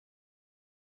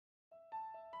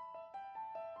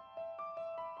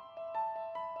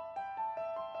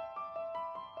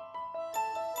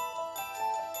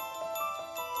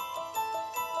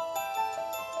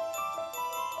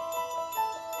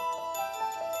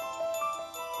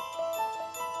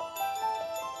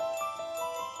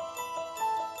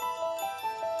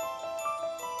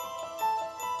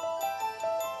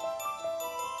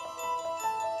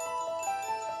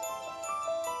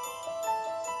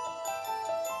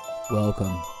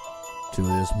Welcome to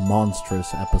this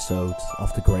monstrous episode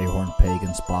of the Greyhorn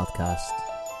Pagans podcast.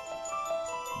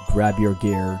 Grab your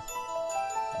gear,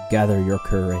 gather your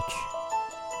courage,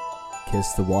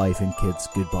 kiss the wife and kids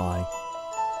goodbye,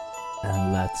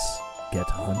 and let's get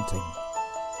hunting.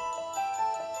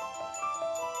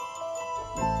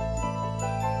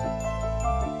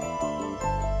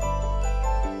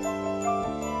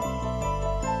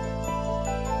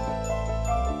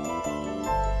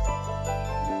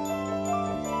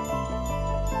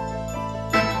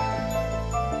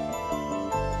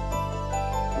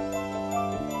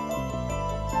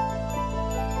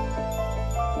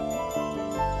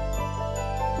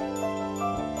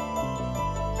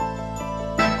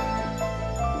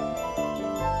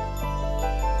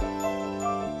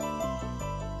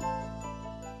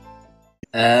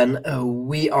 And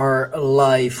we are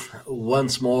live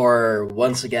once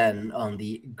again on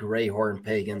the Greyhorn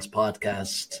Pagans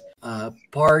podcast.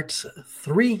 Part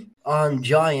 3 on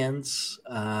Giants.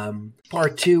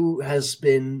 Part 2 has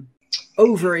been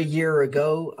over a year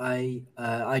ago.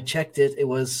 I checked it. It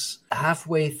was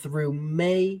halfway through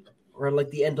May, or like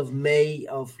the end of May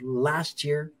of last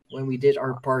year when we did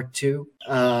our part 2.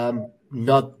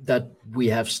 Not that we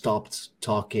have stopped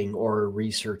talking or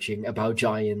researching about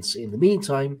giants in the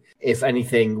meantime. If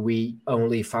anything, we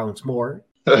only found more.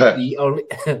 The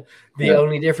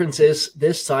only difference is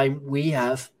this time we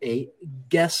have a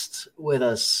guest with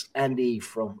us, Andy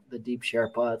from the Deep Share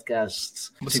podcast.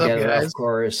 What's together, up, guys? of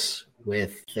course,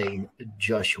 with Thane,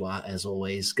 Joshua, as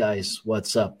always. Guys,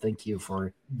 what's up? Thank you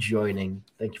for joining.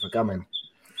 Thank you for coming.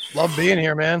 Love being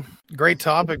here, man. Great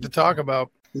topic to talk about.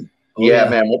 Yeah,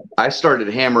 man. I started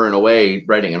hammering away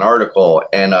writing an article,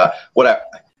 and what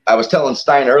I was telling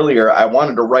Stein earlier, I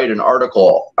wanted to write an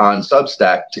article on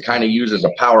Substack to kind of use as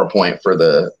a PowerPoint for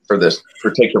this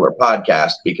particular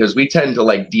podcast, because we tend to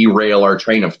like derail our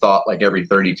train of thought like every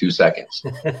 32 seconds.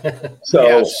 So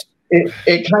Yes.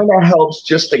 it kind of helps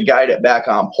just to guide it back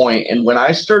on point. And when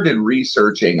I started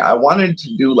researching, I wanted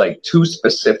to do like 2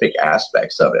 specific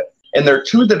aspects of it, and there are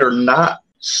 2 that are not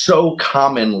so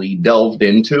commonly delved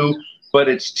into, but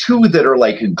it's 2 that are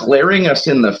like glaring us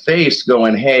in the face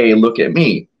going, hey, look at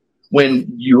me. When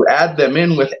you add them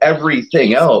in with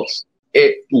everything else,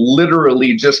 it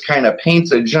literally just kind of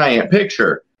paints a giant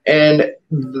picture. And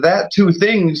that 2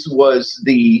 things was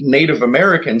the Native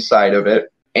American side of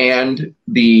it and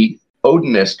the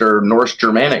Odinist or Norse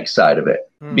Germanic side of it,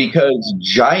 because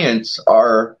giants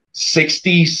are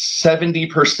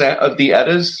 60-70% of the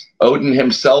Eddas. Odin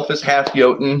himself is half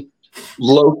Jotun.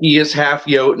 Loki is half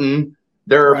Jotun.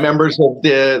 There are members of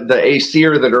the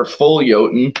Aesir that are full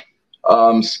Jotun.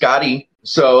 Scotty.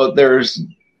 So there's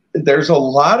a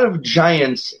lot of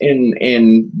giants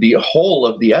in the whole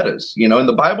of the Eddas. You know, in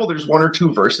the Bible, there's 1 or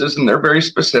 2 verses, and they're very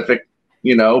specific.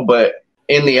 You know, but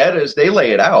in the Eddas, they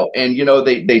lay it out, and you know,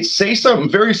 they say something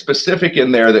very specific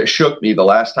in there that shook me the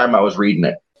last time I was reading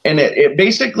it. And it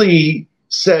basically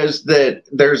says that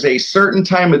there's a certain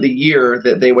time of the year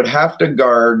that they would have to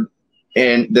guard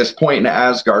in this point in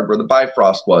Asgard where the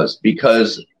Bifrost was,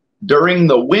 because during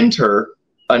the winter,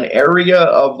 an area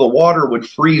of the water would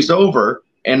freeze over,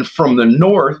 and from the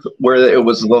north, where it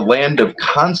was the land of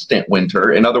constant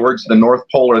winter, in other words, the North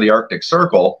Pole or the Arctic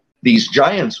Circle, these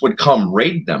giants would come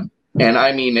raid them. And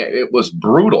I mean, it was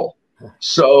brutal.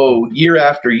 So year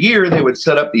after year, they would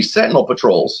set up these sentinel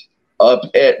patrols up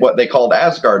at what they called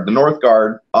Asgard, the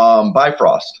Northgard,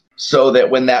 Bifrost, so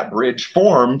that when that bridge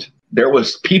formed, there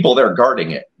was people there guarding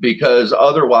it, because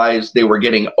otherwise they were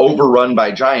getting overrun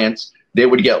by giants. They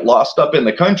would get lost up in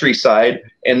the countryside,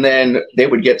 and then they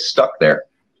would get stuck there.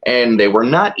 And they were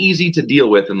not easy to deal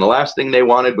with, and the last thing they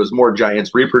wanted was more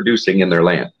giants reproducing in their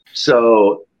land.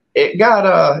 So it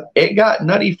got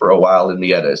nutty for a while in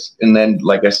the Eddas. And then,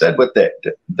 like I said, with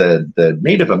the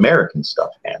Native American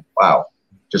stuff, man, wow.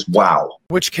 Just wow.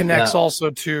 Which connects also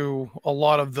to a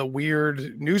lot of the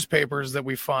weird newspapers that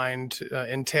we find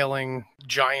entailing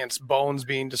giants' bones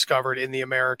being discovered in the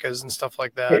Americas and stuff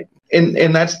like that.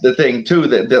 And that's the thing, too,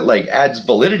 that like adds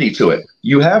validity to it.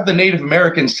 You have the Native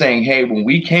Americans saying, hey, when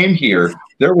we came here,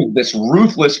 there was this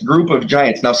ruthless group of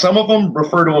giants. Now, some of them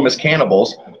refer to them as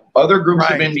cannibals. Other groups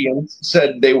of Indians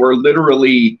said they were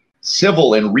literally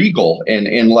civil and regal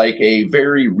and like a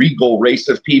very regal race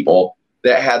of people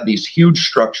that had these huge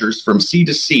structures from sea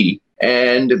to sea,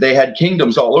 and they had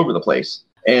kingdoms all over the place.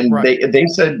 And they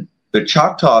said the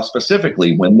Choctaw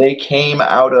specifically, when they came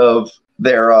out of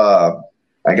their, I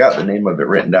got the name of it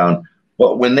written down,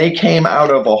 but when they came out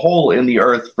of a hole in the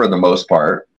earth for the most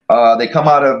part, they come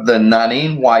out of the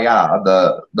Nanin Waya,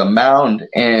 the mound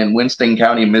in Winston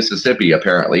County, Mississippi,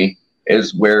 apparently,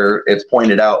 is where it's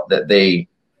pointed out that they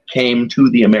came to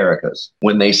the Americas.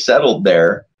 When they settled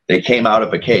there, they came out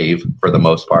of a cave for the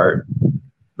most part.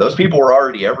 Those people were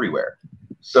already everywhere.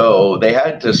 So they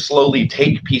had to slowly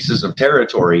take pieces of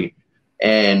territory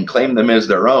and claim them as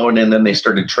their own, and then they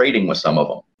started trading with some of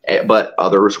them. But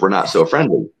others were not so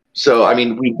friendly. So, I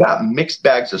mean, we've got mixed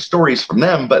bags of stories from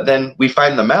them, but then we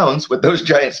find the mounds with those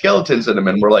giant skeletons in them,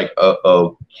 and we're like,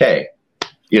 okay.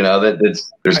 You know,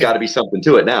 there's got to be something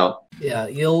to it now. Yeah,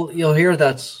 you'll hear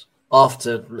that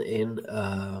often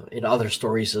in other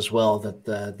stories as well, that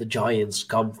the giants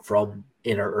come from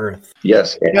Inner Earth.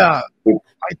 Yes. Yeah.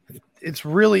 It's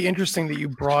really interesting that you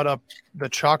brought up the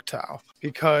Choctaw,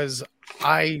 because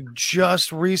I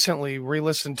just recently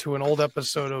re-listened to an old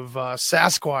episode of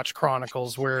Sasquatch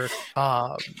Chronicles where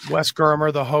Wes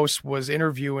Germer, the host, was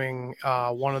interviewing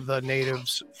one of the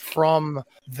natives from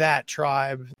that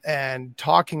tribe and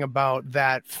talking about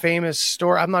that famous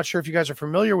story. I'm not sure if you guys are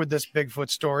familiar with this Bigfoot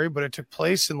story, but it took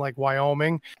place in like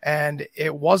Wyoming, and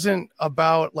it wasn't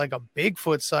about like a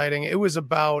Bigfoot sighting. It was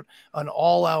about an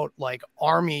all-out like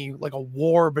army, like a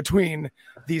war between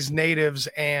these natives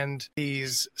and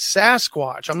these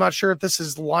Sasquatch. I'm not sure if this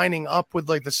is lining up with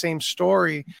like the same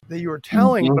story that you were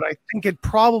telling, but I think it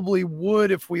probably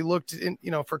would if we looked in,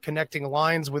 for connecting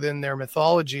lines within their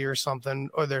mythology or something,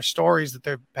 or their stories that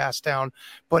they're passed down.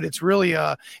 But it's really,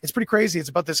 it's pretty crazy. It's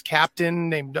about this captain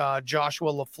named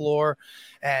Joshua LaFleur,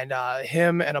 and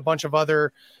him and a bunch of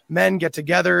other men get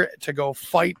together to go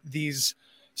fight these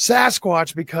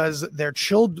Sasquatch because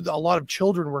a lot of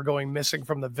children were going missing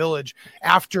from the village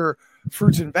after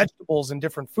fruits and vegetables and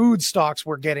different food stocks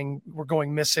were going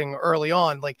missing early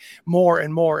on. Like more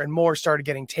and more and more started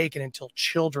getting taken until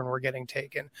children were getting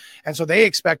taken. And so they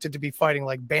expected to be fighting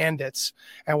like bandits.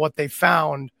 And what they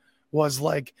found was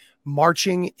like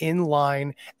marching in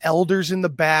line, elders in the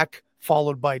back,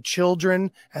 followed by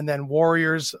children, and then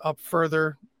warriors up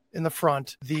further in the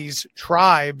front. These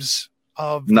tribes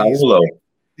of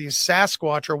these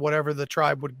Sasquatch, or whatever the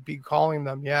tribe would be calling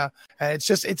them. Yeah. And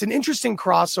it's an interesting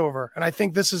crossover. And I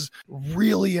think this is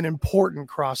really an important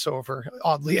crossover,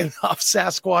 oddly enough,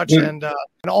 Sasquatch and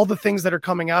all the things that are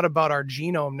coming out about our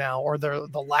genome now, or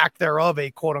the lack thereof,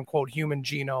 a quote unquote human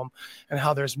genome, and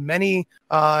how there's many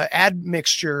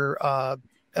admixture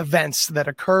events that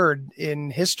occurred in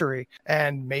history.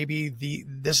 And maybe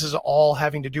this is all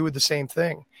having to do with the same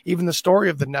thing. Even the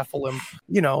story of the Nephilim,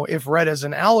 if read as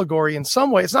an allegory in some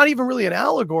way, it's not even really an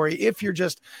allegory if you're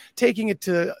just taking it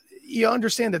to, you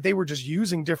understand that they were just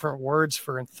using different words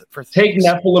for things. Take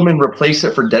Nephilim and replace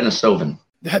it for Denisovan.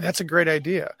 That's a great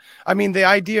idea. I mean, the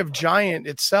idea of giant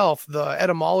itself, the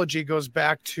etymology goes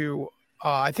back to,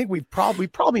 I think we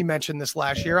probably mentioned this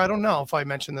last year. I don't know if I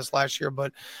mentioned this last year,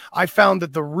 but I found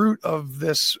that the root of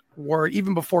this word,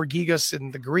 even before Gigas in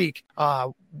the Greek,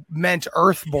 meant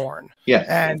earthborn. Yeah.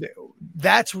 And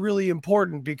that's really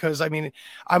important because, I mean,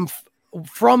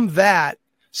 from that,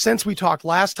 since we talked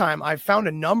last time, I found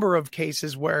a number of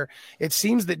cases where it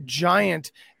seems that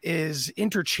giant is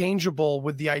interchangeable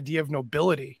with the idea of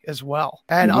nobility as well.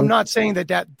 And I'm not saying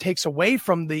that takes away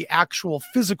from the actual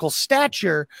physical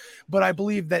stature, but I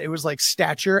believe that it was like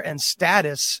stature and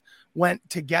status went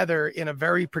together in a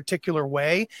very particular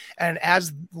way. And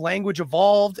as language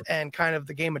evolved and kind of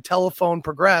the game of telephone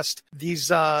progressed, these,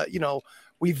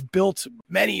 we've built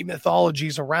many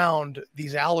mythologies around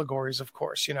these allegories, of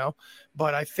course,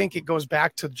 but I think it goes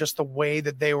back to just the way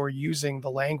that they were using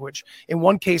the language. In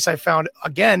one case, I found,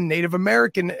 again, Native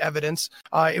American evidence.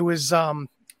 It was,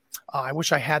 I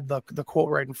wish I had the quote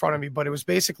right in front of me, but it was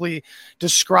basically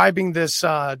describing this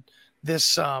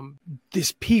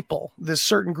people, this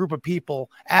certain group of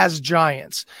people as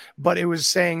giants. But it was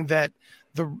saying that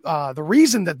the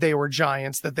reason that they were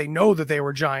giants, that they know that they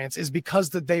were giants, is because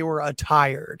that they were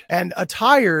attired. And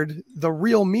attired, the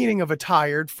real meaning of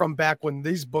attired from back when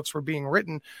these books were being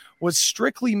written, was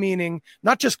strictly meaning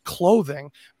not just clothing,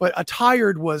 but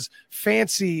attired was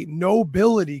fancy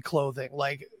nobility clothing,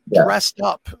 like dressed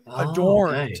up,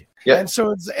 adorned. Okay. Yeah. And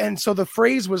so the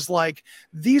phrase was like,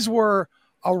 these were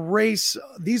a race,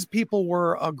 these people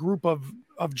were a group of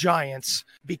giants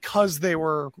because they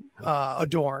were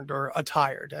adorned or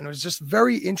attired. And it was just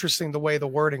very interesting the way the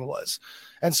wording was.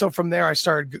 And so from there, I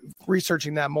started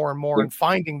researching that more and more and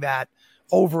finding that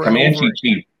over and over. Comanche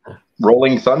Chief,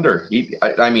 Rolling Thunder.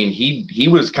 He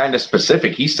was kind of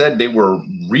specific. He said they were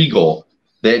regal,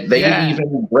 that they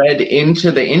even bred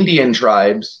into the Indian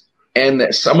tribes, and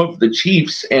that some of the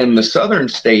chiefs in the southern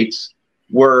states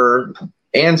were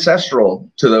ancestral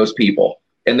to those people.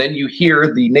 And then you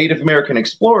hear the Native American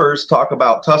explorers talk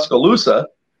about Tuscaloosa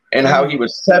and how he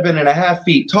was 7.5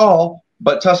 feet tall,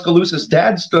 but Tuscaloosa's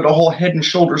dad stood a whole head and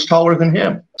shoulders taller than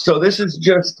him. So this is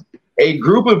just a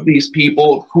group of these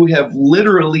people who have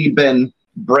literally been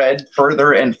bred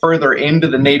further and further into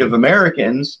the Native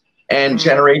Americans, and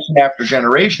generation after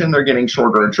generation, they're getting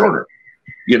shorter and shorter,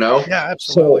 you know? Yeah,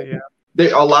 absolutely.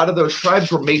 So a lot of those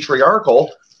tribes were matriarchal,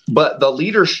 but the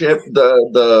leadership,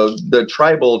 the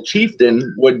tribal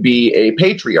chieftain would be a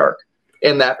patriarch,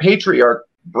 and that patriarch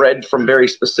bred from very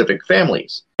specific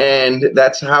families. And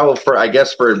that's how, for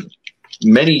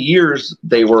many years,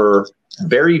 they were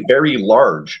very, very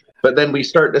large. But then we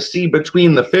start to see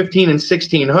between the 15 and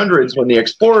 1600s, when the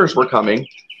explorers were coming,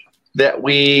 that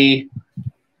we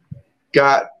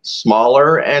got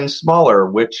smaller and smaller.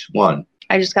 Which one?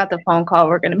 I just got the phone call.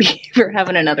 We're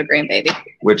having another grandbaby.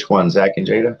 Which one, Zach and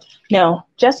Jada? No,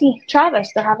 Jesse, Travis,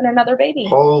 they're having another baby.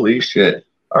 Holy shit.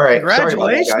 All right.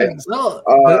 Congratulations.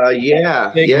 Sorry,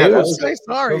 yeah.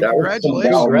 Sorry. That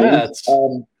Congratulations.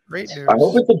 Great news. I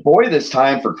hope it's a boy this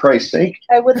time, for Christ's sake.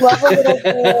 I would love a little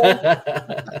boy.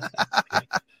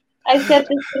 I said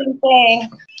the same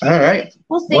thing. All right.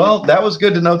 We'll see. Well, that was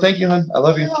good to know. Thank you, hon. I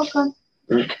love you. You're welcome.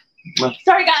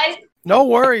 Sorry, guys. No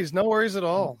worries at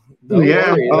all.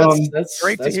 That's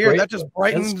great to hear. Great. That just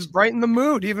brighten the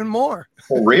mood even more.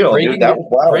 For real, dude. That was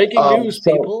wild. Breaking news,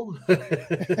 people.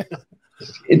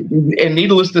 And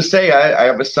needless to say, I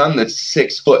have a son that's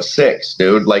 6'6",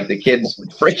 dude. Like, the kid's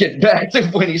freaking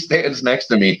massive when he stands next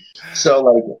to me. So,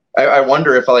 like, I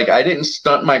wonder if, like, I didn't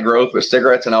stunt my growth with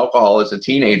cigarettes and alcohol as a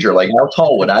teenager. Like, how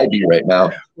tall would I be right now?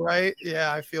 Right?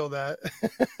 Yeah, I feel that.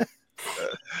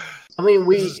 I mean,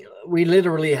 we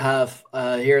literally have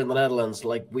here in the Netherlands,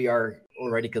 like, we are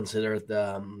already considered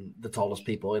the tallest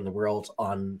people in the world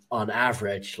on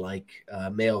average, like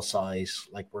male size,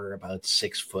 like we're about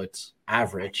 6 foot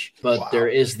average. But There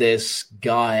is this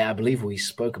guy, I believe we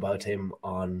spoke about him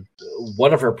on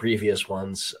one of our previous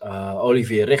ones,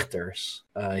 Olivier Richters.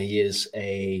 He is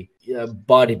a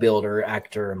bodybuilder,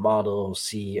 actor, model,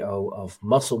 CEO of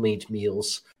Muscle Meat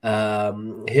Meals.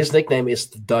 His nickname is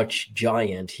the Dutch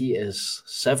Giant. He is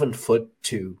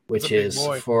 7'2", which is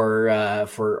for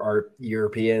our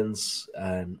Europeans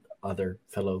and other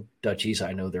fellow Dutchies.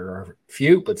 I know there are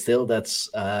few, but still, that's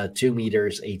 2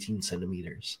 meters 18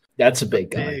 centimeters. That's a big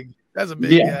guy. That's a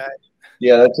big guy.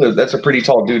 Yeah, that's a pretty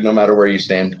tall dude, no matter where you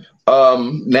stand.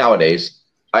 Nowadays,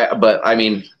 I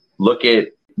mean, look at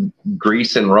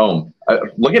Greece and Rome.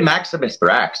 Look at Maximus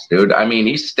Thrax, dude. I mean,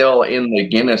 he's still in the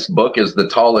Guinness book as the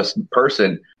tallest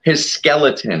person. His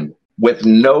skeleton, with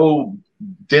no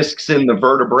discs in the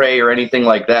vertebrae or anything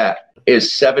like that,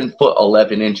 is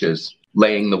 7'11",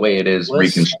 laying the way it is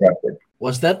reconstructed.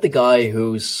 Was that the guy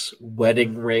whose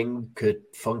wedding ring could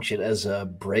function as a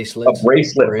bracelet? A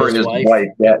bracelet for his wife.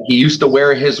 Yeah, he used to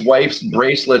wear his wife's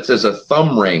bracelets as a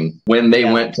thumb ring when they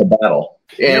went to battle.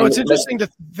 And it's interesting to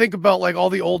think about, like, all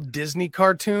the old Disney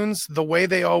cartoons, the way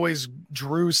they always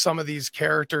drew some of these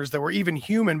characters that were even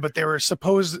human, but they were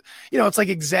supposed, it's like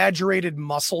exaggerated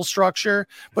muscle structure,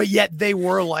 but yet they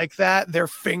were like that. Their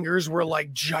fingers were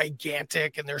like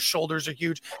gigantic and their shoulders are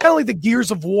huge. Kind of like the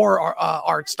Gears of War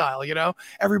art style,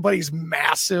 everybody's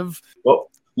massive. Well,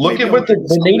 look at what the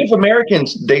Native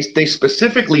Americans, they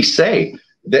specifically say.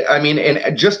 I mean,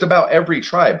 in just about every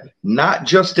tribe, not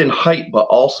just in height, but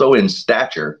also in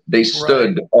stature, they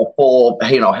stood a full,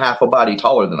 half a body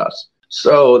taller than us.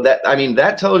 So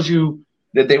that tells you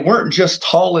that they weren't just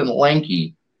tall and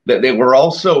lanky, that they were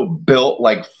also built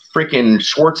like freaking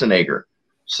Schwarzenegger.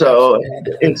 So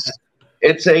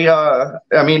it's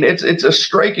a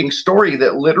striking story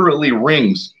that literally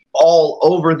rings all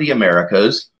over the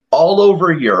Americas, all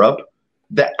over Europe.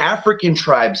 The African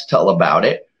tribes tell about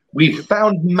it. We've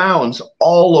found mounds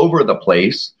all over the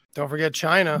place. Don't forget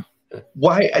China.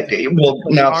 Why? Well,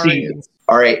 now see.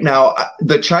 All right. Now,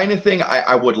 the China thing,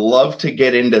 I would love to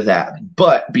get into that.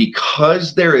 But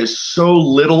because there is so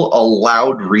little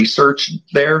allowed research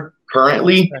there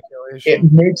currently, it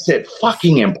makes it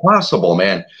fucking impossible,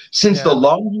 man. Since the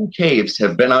Longview Caves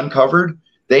have been uncovered,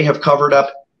 they have covered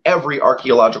up every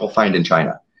archaeological find in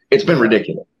China. It's been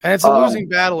ridiculous. And it's a losing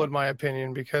battle, in my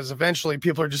opinion, because eventually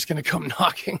people are just going to come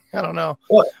knocking. I don't know.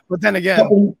 But then again,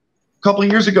 a couple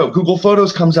of years ago, Google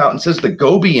Photos comes out and says the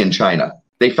Gobi in China.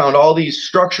 They found all these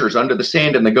structures under the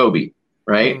sand in the Gobi,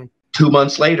 right? 2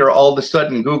 months later, all of a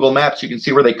sudden, Google Maps, you can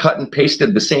see where they cut and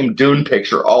pasted the same dune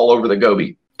picture all over the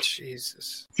Gobi.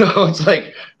 Jesus. So it's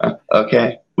like,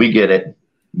 okay, we get it.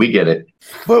 We get it.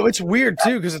 But it's weird,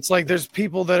 too, because it's like there's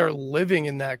people that are living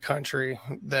in that country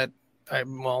that,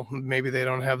 maybe they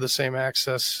don't have the same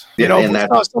access. If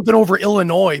it's something over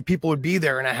Illinois, people would be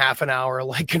there in a half an hour,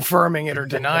 like confirming it or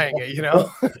denying it,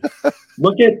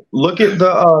 Look at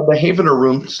the Havener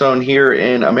Runestone here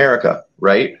in America,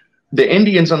 right? The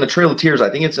Indians on the Trail of Tears, I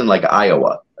think it's in like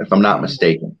Iowa, if I'm not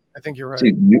mistaken. I think you're right.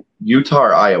 See, Utah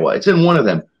or Iowa. It's in one of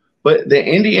them. But the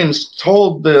Indians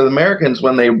told the Americans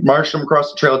when they marched them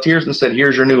across the Trail of Tears and said,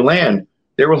 here's your new land.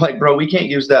 They were like, bro, we can't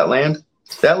use that land.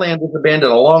 That land was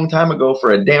abandoned a long time ago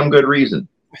for a damn good reason.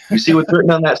 You see what's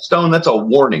written on that stone? That's a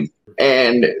warning.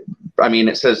 And, I mean,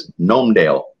 it says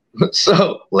Gnomedale.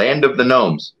 So, land of the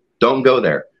gnomes. Don't go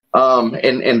there.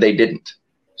 And they didn't.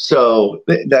 So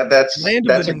that's land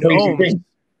that's of a the crazy gnomes. thing.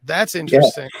 That's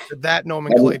interesting. Yeah. That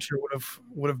nomenclature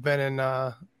would have been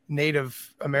in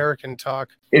Native American talk.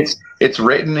 It's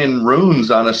written in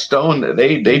runes on a stone that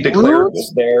they declared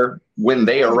was there when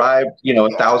they arrived,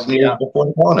 1,000 years before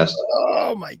the colonists.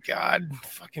 Oh my God!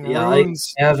 Fucking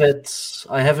runes.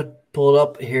 I have it pulled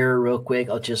up here real quick.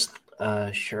 I'll just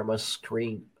share my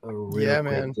screen real quick.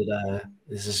 Man.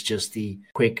 This is just the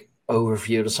quick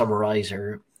overview to summarize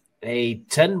here. A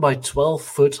 10 by 12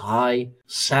 foot high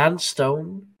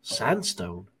sandstone.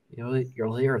 You'll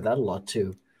hear that a lot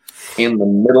too. In the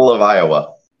middle of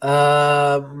Iowa.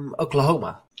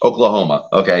 Oklahoma.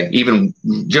 Okay. Even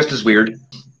just as weird.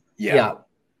 Yeah.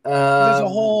 There's a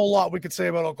whole lot we could say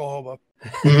about Oklahoma.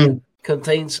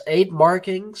 Contains 8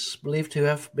 markings believed to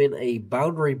have been a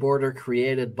boundary border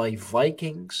created by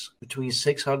Vikings between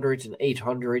 600 and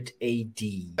 800 AD.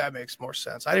 That makes more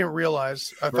sense. I didn't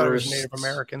realize. I thought it was Native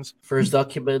Americans. First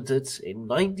documented in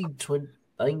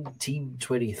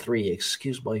 1923.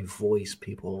 Excuse my voice,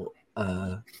 people.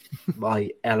 My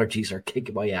allergies are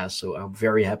kicking my ass, so I'm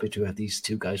very happy to have these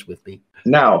two guys with me.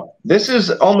 Now, this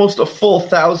is almost a full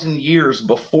 1,000 years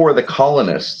before the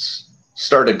colonists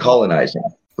started colonizing.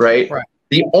 Right.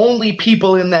 The only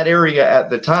people in that area at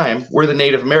the time were the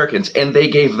Native Americans, and they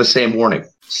gave the same warning.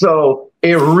 So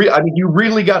you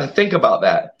really got to think about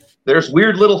that. There's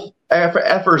weird little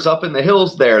effers up in the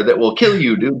hills there that will kill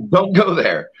you, dude. Don't go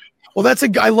there. Well,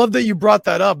 I love that you brought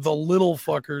that up, the little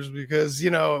fuckers, because,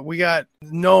 we got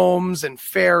gnomes and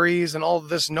fairies and all of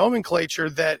this nomenclature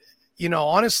that,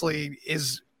 honestly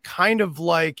is kind of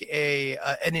like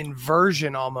an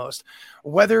inversion almost.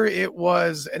 Whether it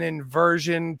was an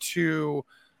inversion to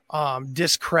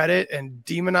discredit and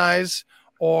demonize,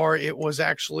 or it was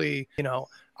actually,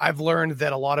 I've learned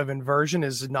that a lot of inversion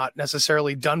is not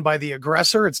necessarily done by the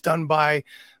aggressor. It's done by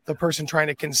the person trying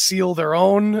to conceal their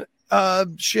own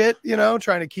shit,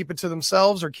 trying to keep it to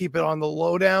themselves or keep it on the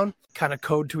lowdown, kind of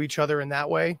code to each other in that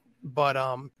way. But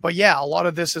yeah, a lot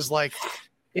of this is like,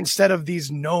 instead of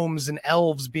these gnomes and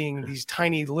elves being these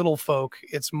tiny little folk,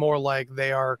 it's more like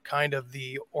they are kind of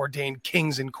the ordained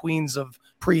kings and queens of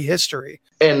prehistory.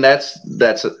 And that's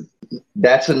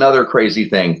another crazy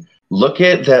thing. Look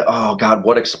at that. Oh God,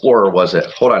 what explorer was it?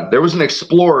 Hold on. There was an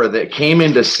explorer that came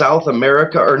into South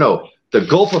America, the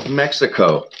Gulf of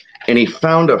Mexico, and he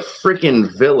found a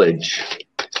freaking village.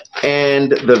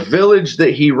 And the village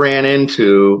that he ran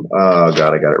into, oh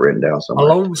God, I got it written down somewhere.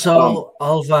 Alonso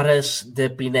Alvarez de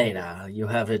Pineda. You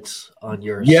have it on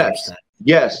your Substack.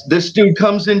 Yes. This dude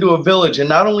comes into a village, and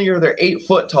not only are there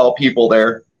 8-foot tall people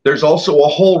there, there's also a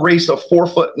whole race of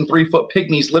 4-foot and 3-foot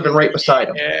pygmies living right beside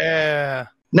him. Yeah.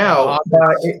 Now,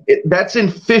 that's in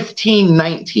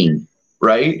 1519,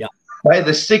 right? Yeah. By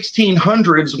the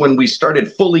 1600s, when we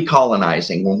started fully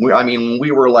colonizing, when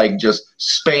we were like just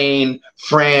Spain,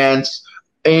 France,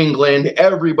 England,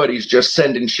 everybody's just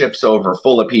sending ships over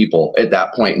full of people at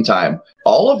that point in time.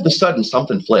 All of a sudden,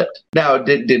 something flipped. Now,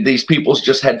 did these peoples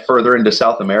just head further into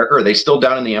South America? Are they still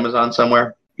down in the Amazon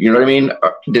somewhere? You know what I mean?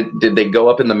 Did they go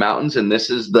up in the mountains, and this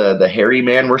is the hairy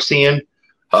man we're seeing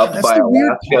up by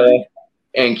Alaska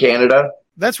and Canada?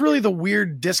 That's really the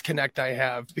weird disconnect I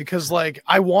have, because like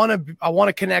I want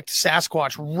to connect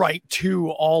Sasquatch right to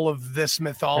all of this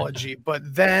mythology, but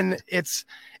then it's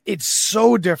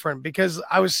so different, because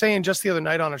I was saying just the other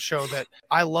night on a show that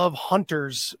I love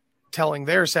hunters telling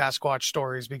their Sasquatch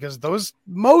stories, because those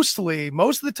most of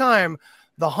the time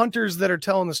the hunters that are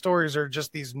telling the stories are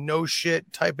just these no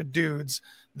shit type of dudes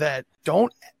that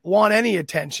don't want any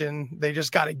attention. They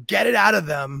just got to get it out of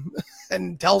them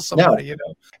and tell somebody,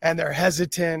 and they're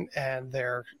hesitant, and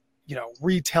they're,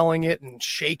 retelling it and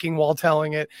shaking while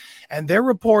telling it. And they're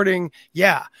reporting,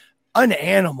 an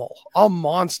animal, a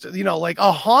monster, like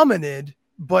a hominid,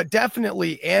 but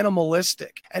definitely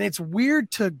animalistic. And it's weird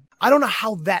I don't know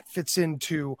how that fits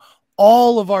into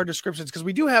all of our descriptions, because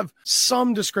we do have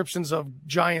some descriptions of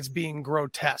giants being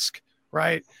grotesque,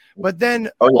 right? But then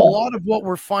a lot of what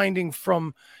we're finding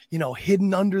from,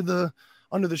 hidden under the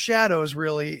under the shadows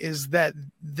really is that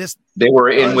they were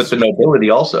in with the nobility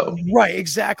also. Right,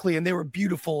 exactly. And they were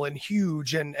beautiful and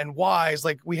huge and wise.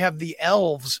 Like we have the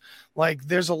elves. Like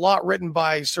there's a lot written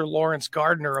by Sir Lawrence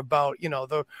Gardner about,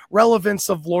 the relevance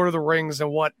of Lord of the Rings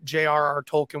and what J.R.R.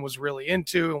 Tolkien was really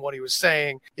into and what he was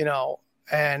saying,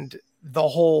 and the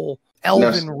whole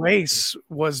elven race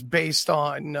was based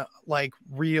on like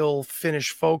real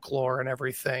Finnish folklore and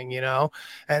everything,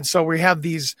 and so we have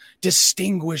these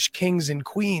distinguished kings and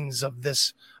queens of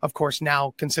this, of course,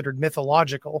 now considered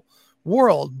mythological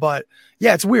world. But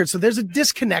yeah, it's weird. So there's a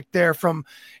disconnect there from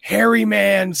hairy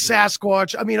man,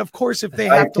 Sasquatch. I mean, of course, if they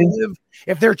have to live,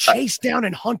 if they're chased down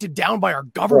and hunted down by our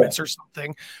governments or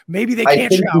something, maybe they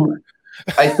can't shower.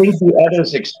 I think the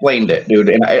Eddas explained it, dude,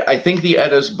 and I think the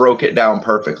Eddas broke it down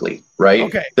perfectly, right?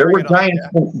 Okay, there were giants.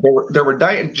 There were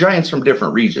giants from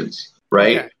different regions,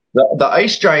 right? Okay. The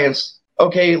ice giants.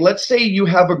 Okay, let's say you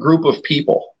have a group of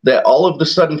people that all of a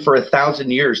sudden for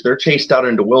 1,000 years they're chased out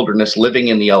into wilderness, living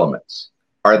in the elements.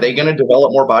 Are they going to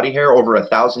develop more body hair over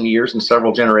 1,000 years and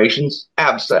several generations?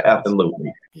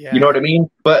 Absolutely. Yeah. You know what I mean?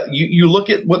 But you look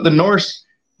at what the Norse.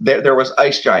 There was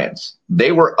ice giants.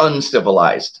 They were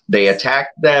uncivilized. They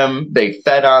attacked them. They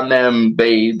fed on them.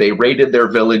 They raided their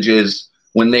villages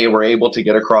when they were able to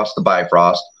get across the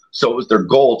Bifrost. So it was their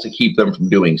goal to keep them from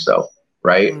doing so,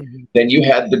 right? Mm-hmm. Then you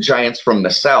had the giants from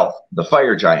the south, the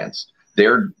fire giants.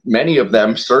 Many of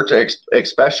them, Surta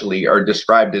especially, are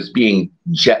described as being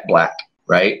jet black,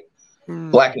 right?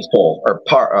 Mm. Black as coal or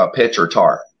pitch or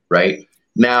tar, right?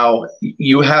 Now,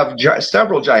 you have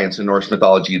several giants in Norse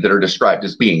mythology that are described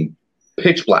as being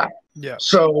pitch black. Yeah.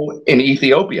 So in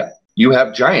Ethiopia, you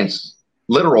have giants,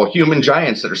 literal human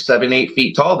giants that are 7-8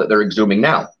 feet tall that they're exhuming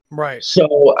now. Right.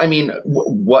 So, I mean,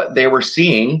 what they were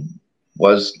seeing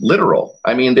was literal.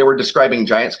 I mean, they were describing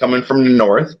giants coming from the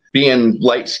north, being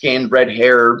light-skinned,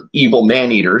 red-hair, evil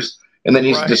man-eaters. And then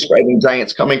he's describing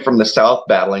giants coming from the south,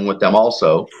 battling with them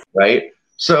also, right?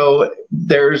 So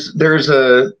there's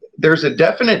a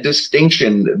definite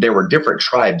distinction. There were different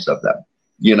tribes of them.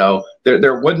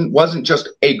 There wasn't just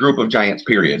a group of giants,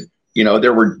 period.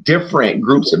 There were different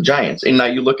groups of giants. And now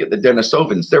you look at the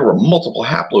Denisovans, there were multiple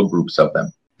haplogroups of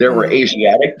them. There were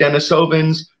Asiatic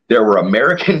Denisovans. There were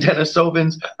American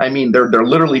Denisovans. I mean, they're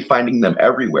literally finding them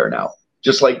everywhere now.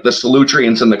 Just like the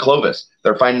Solutreans and the Clovis.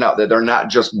 They're finding out that they're not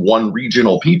just one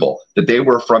regional people, that they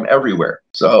were from everywhere.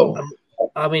 So,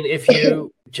 I mean, if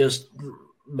you just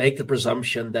make the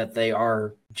presumption that they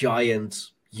are giant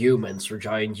humans or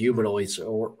giant humanoids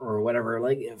or whatever,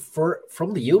 like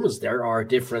from the humans there are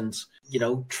different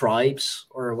tribes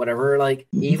or whatever, like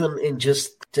even in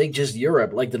just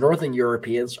Europe, like the Northern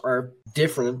Europeans are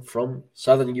different from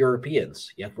Southern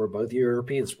Europeans, yet we're both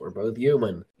Europeans, we're both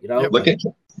human. Look at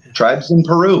tribes in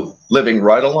Peru living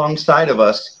right alongside of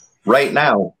us right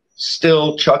now,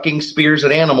 still chucking spears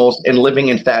at animals and living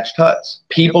in thatched huts.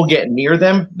 People get near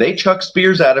them, they chuck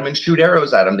spears at them and shoot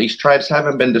arrows at them. These tribes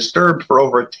haven't been disturbed for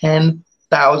over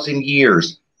 10,000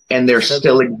 years, and they're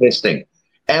still existing.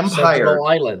 Empires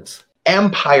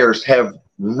have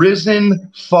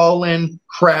risen, fallen,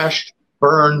 crashed,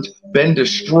 burned, been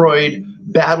destroyed,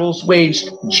 battles waged,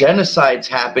 genocides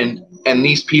happened, and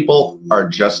these people are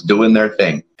just doing their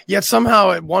thing. Yet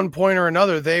somehow at one point or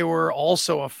another, they were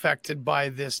also affected by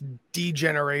this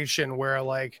degeneration where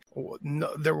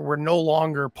they were no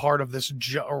longer part of this,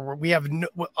 or we have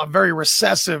a very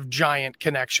recessive giant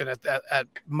connection at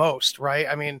most, right?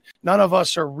 I mean, none of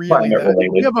us are really that.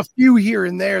 We have a few here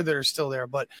and there that are still there,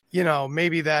 but,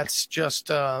 maybe that's just...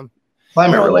 climate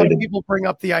related. A lot of people bring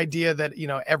up the idea that,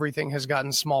 everything has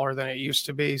gotten smaller than it used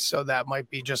to be, so that might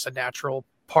be just a natural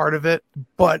part of it.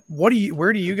 But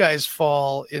where do you guys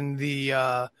fall in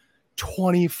the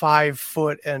 25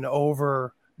 foot and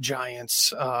over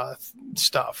giants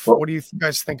stuff? What do you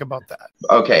guys think about that?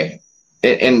 Okay,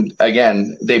 and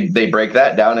again, they break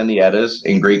that down in the Eddas,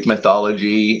 in Greek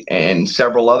mythology and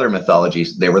several other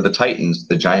mythologies. They were the Titans,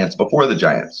 the giants before the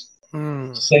giants.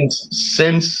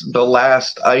 Since the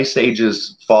last ice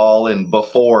age's fall and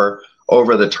before,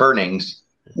 over the turnings,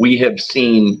 we have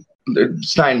seen...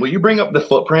 Stein, will you bring up the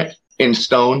footprint in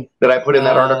stone that I put in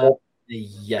that article?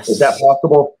 Yes. Is that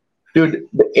possible? Dude,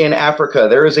 in Africa,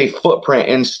 there is a footprint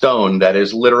in stone that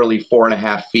is literally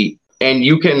 4.5 feet. And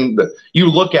you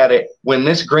look at it, when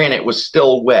this granite was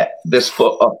still wet, a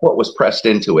foot was pressed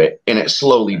into it and it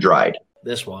slowly dried.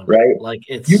 This one, right? Like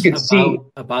it's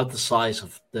about the size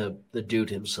of the dude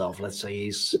himself. Let's say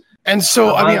he's. And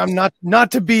so, I mean, I'm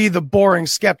not to be the boring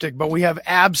skeptic, but we have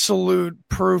absolute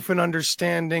proof and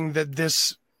understanding that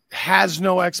this has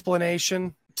no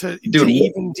explanation. to Dude,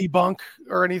 even debunk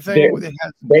or anything?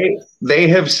 They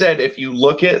have said if you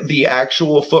look at the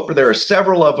actual footprint, there are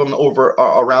several of them over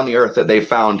around the earth that they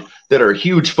found that are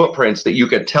huge footprints that you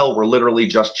could tell were literally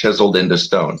just chiseled into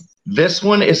stone. This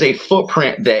one is a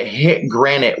footprint that hit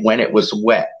granite when it was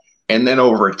wet, and then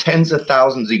over tens of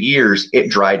thousands of years, it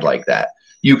dried like that.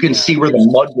 You can see where the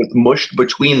mud was mushed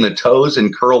between the toes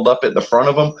and curled up at the front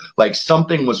of them, like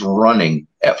something was running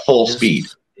at full speed.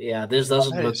 Yeah, this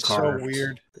doesn't look carved. So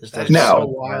weird. That's so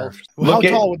wild. How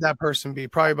tall would that person be?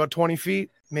 Probably about 20 feet,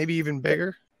 maybe even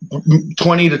bigger.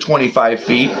 20 to 25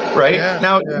 feet, right?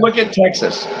 Look at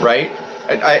Texas, right?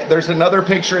 There's another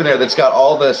picture there that's got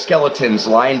all the skeletons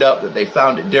lined up that they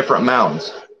found at different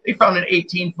mounds. They found an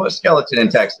 18-foot skeleton in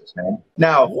Texas, man.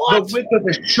 Now, the width of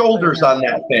the shoulders on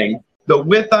that thing, the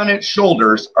width on its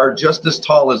shoulders are just as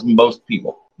tall as most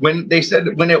people. When they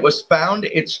said when it was found,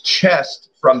 its chest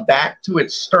from back to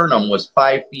its sternum was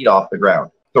 5 feet off the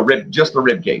ground. Just the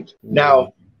rib cage.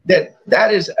 Now,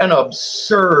 that is an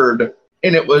absurd,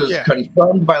 and it was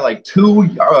confirmed by like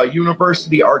 2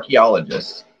 university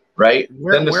archaeologists, right?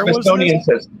 Then the Smithsonian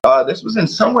says this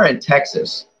was somewhere in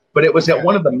Texas, but it was at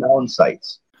one of the mound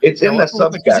sites. It's in the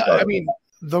Substack. I mean,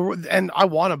 and I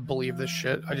want to believe this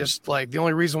shit. I just the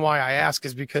only reason why I ask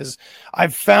is because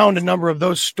I've found a number of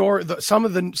those some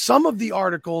of the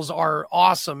articles are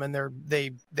awesome and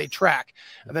they track,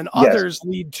 and then others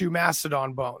lead to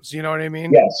mastodon bones. You know what I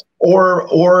mean? Yes. Or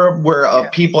where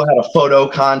people had a photo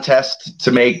contest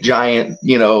to make giant,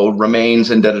 remains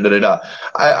and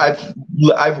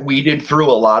I've weeded through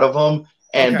a lot of them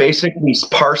and basically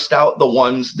parsed out the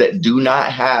ones that do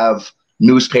not have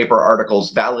newspaper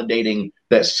articles validating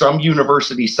that some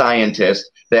university scientist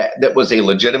that was a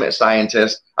legitimate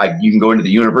scientist. You can go into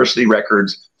the university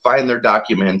records, find their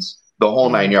documents, the whole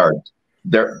 9 yards.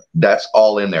 That's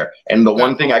all in there. And the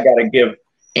one thing I got to give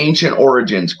Ancient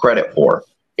Origins credit for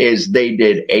is they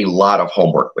did a lot of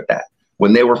homework with that.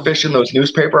 When they were fishing those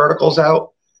newspaper articles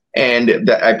out, and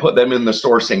I put them in the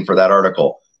sourcing for that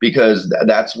article because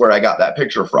that's where I got that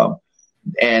picture from.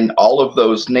 And all of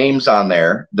those names on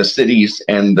there, the cities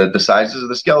and the sizes of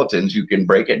the skeletons, you can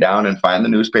break it down and find the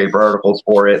newspaper articles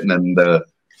for it. And then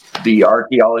the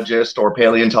archaeologist or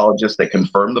paleontologist that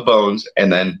confirmed the bones,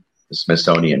 and then the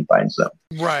Smithsonian finds them.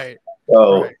 Right.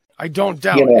 So I don't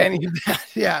doubt any of that.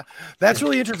 Yeah, that's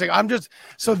really interesting.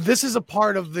 So this is a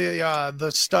part of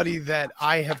the study that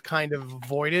I have kind of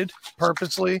avoided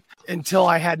purposely until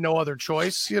I had no other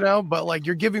choice, but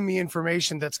you're giving me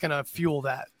information that's going to fuel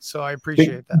that. So I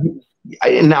appreciate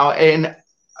that.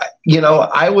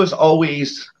 I was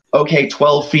always,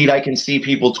 12 feet. I can see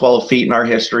people 12 feet in our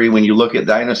history. When you look at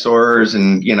dinosaurs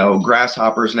and,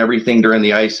 grasshoppers and everything during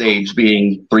the Ice Age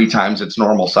being 3 times its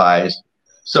normal size.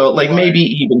 So maybe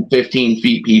even 15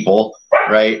 feet people,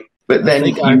 right? But then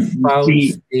I found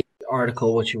the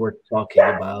article what you were talking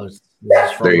about.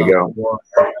 This is from there you go.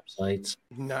 Websites.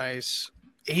 Nice.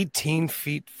 18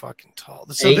 feet fucking tall.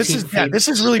 So this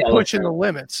is really pushing the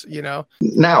limits, Now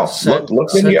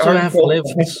look in the article.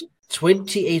 Lived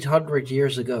 2,800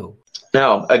 years ago.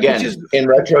 Now, again, in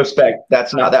retrospect,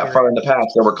 that's not that far in the past.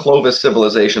 There were Clovis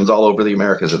civilizations all over the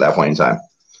Americas at that point in time.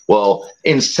 Well,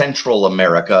 in Central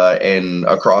America and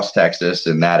across Texas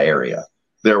in that area,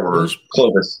 there were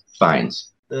Clovis finds.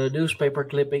 The newspaper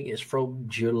clipping is from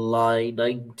July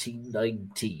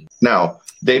 1919. Now,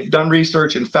 they've done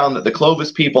research and found that the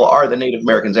Clovis people are the Native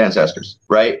Americans' ancestors,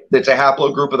 right? It's a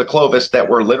haplogroup of the Clovis that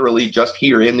were literally just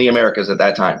here in the Americas at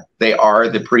that time. They are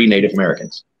the pre-Native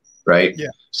Americans, right? Yeah.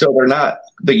 So they're not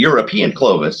the European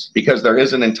Clovis because there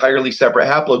is an entirely separate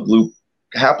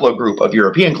haplogroup of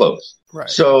European Clovis. Right.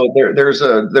 So there's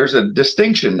a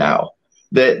distinction now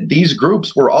that these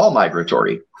groups were all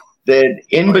migratory. That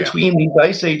in between these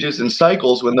ice ages and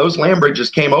cycles, when those land bridges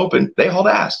came open, they hauled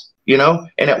ass, And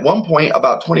at one point,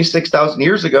 about 26,000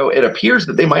 years ago, it appears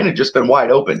that they might have just been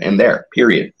wide open in there.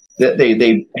 Period. That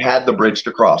they had the bridge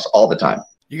to cross all the time.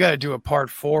 You got to do a part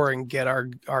 4 and get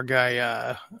our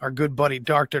guy, our good buddy,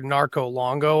 Dr. Narco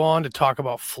Longo on to talk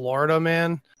about Florida,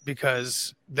 man,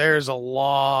 because there's a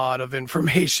lot of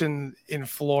information in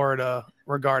Florida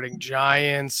regarding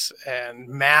giants and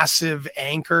massive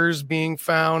anchors being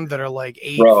found that are 8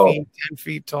 feet, 10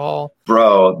 feet tall.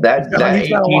 Bro, that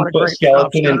 18-foot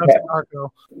skeleton in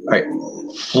right.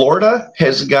 Florida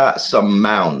has got some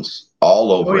mounds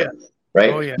all over it,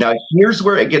 right? Oh, yeah. Now, here's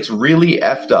where it gets really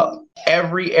effed up.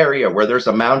 Every area where there's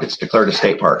a mound, it's declared a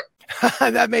state park.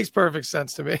 That makes perfect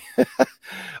sense to me.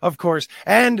 Of course.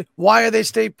 And why are they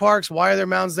state parks? Why are there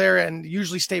mounds there? And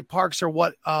usually state parks are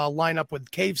what line up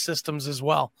with cave systems as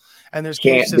well. And there's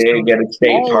cave Can't dig at a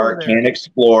state park, can't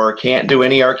explore, can't do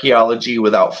any archaeology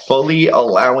without fully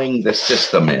allowing the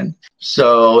system in.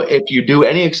 So if you do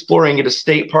any exploring at a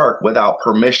state park without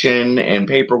permission and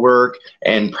paperwork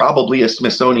and probably a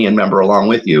Smithsonian member along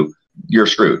with you, you're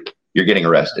screwed. You're getting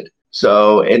arrested.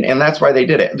 So, and that's why they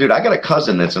did it. Dude, I got a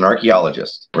cousin that's an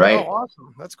archaeologist, right? Oh,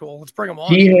 awesome. That's cool. Let's bring him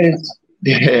on.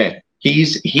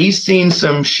 He's seen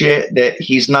some shit that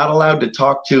he's not allowed to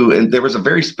talk to. And there was a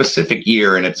very specific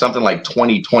year, and it's something like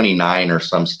 2029 or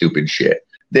some stupid shit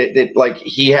that like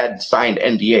he had signed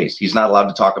NDAs. He's not allowed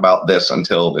to talk about this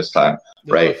until this time.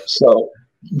 Right. So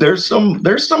there's some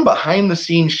behind the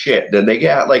scenes shit that they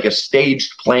got like a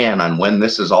staged plan on when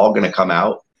this is all going to come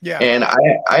out. Yeah. And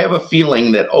I have a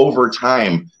feeling that over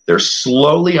time, they're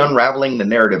slowly unraveling the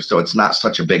narrative so it's not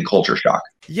such a big culture shock.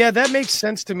 Yeah, that makes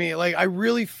sense to me. Like, I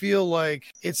really feel like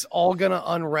it's all going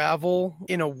to unravel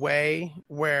in a way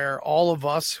where all of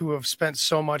us who have spent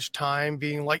so much time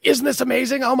being like, isn't this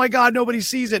amazing? Oh my God, nobody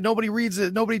sees it. Nobody reads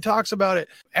it. Nobody talks about it.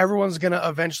 Everyone's going to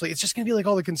eventually, it's just going to be like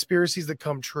all the conspiracies that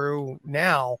come true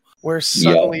now where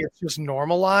suddenly it's just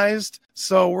normalized.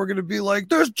 So we're going to be like,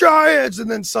 there's giants. And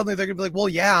then suddenly they're going to be like, well,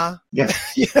 yeah. Yeah.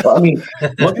 Well, I mean,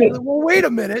 well, wait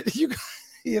a minute.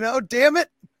 You know, damn it.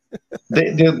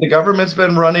 The government's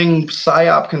been running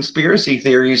PSYOP conspiracy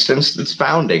theories since its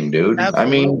founding, dude. Absolutely, I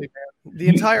mean, man. The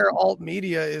entire alt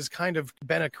media is kind of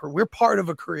we're part of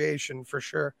a creation for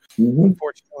sure,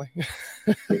 unfortunately.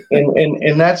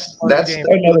 and that's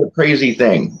another crazy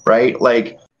thing, right?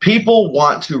 Like, people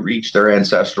want to reach their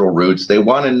ancestral roots. They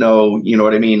want to know, you know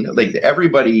what I mean? Like,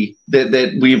 everybody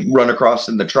that we've run across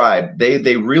in the tribe,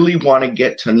 they really want to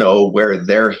get to know where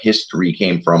their history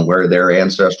came from, where their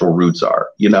ancestral roots are,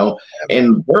 you know?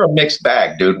 And we're a mixed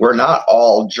bag, dude. We're not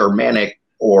all Germanic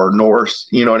or Norse,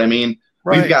 you know what I mean?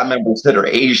 Right. We've got members that are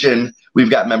Asian. We've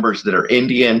got members that are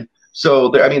Indian. So,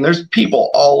 there's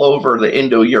people all over the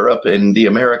Indo-Europe and the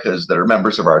Americas that are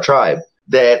members of our tribe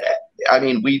that... I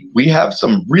mean, we have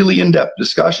some really in-depth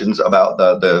discussions about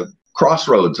the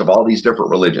crossroads of all these different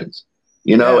religions,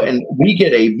 you know, and we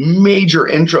get a major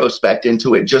introspect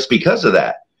into it just because of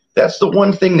that. That's the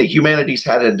one thing that humanity's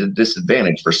had at a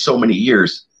disadvantage for so many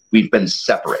years. We've been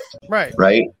separate.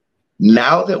 Right.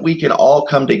 Now that we can all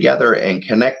come together and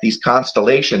connect these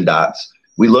constellation dots,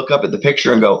 we look up at the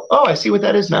picture and go, oh, I see what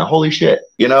that is now. Holy shit.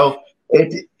 You know,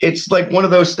 it's like one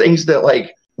of those things that,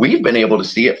 like, we've been able to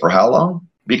see it for how long?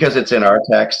 Because it's in our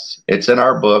texts, it's in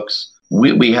our books.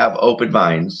 We have open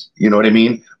minds. You know what I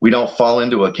mean? We don't fall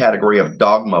into a category of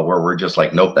dogma where we're just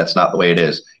like, nope, that's not the way it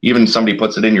is. Even somebody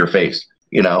puts it in your face,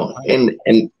 you know, and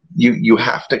you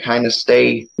have to kind of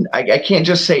stay. I can't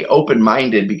just say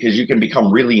open-minded because you can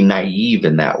become really naive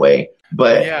in that way,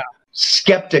 but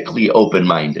skeptically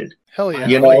open-minded. Hell yeah.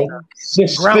 You know,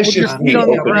 suspiciously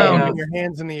on the ground and your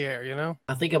hands in the air, you know?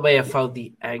 I think I may have found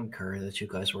the anchor that you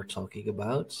guys were talking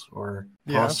about, or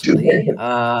possibly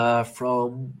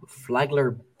from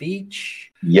Flagler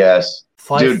Beach. Yes.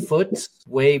 5 foot,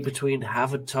 weigh between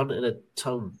half a ton and a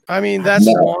ton. I mean, that's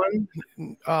one.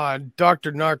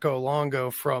 Dr. Narco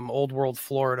Longo from Old World,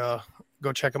 Florida.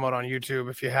 Go check him out on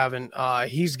YouTube if you haven't.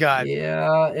 He's got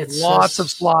lots of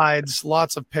slides,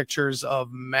 lots of pictures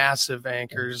of massive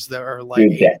anchors that are like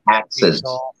the axes.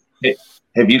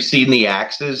 Have you seen the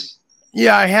axes?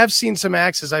 Yeah, I have seen some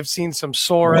axes. I've seen some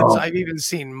swords. I've even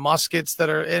seen muskets that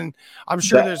are in. I'm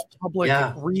sure there's public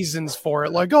reasons for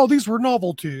it. Like, oh, these were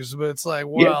novelties. But it's like,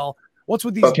 well, what's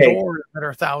with these doors that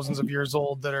are thousands of years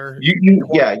old that are...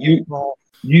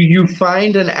 You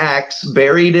find an axe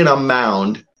buried in a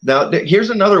mound. Now,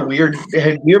 here's another weird.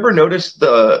 Have you ever noticed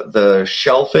the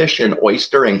shellfish and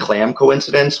oyster and clam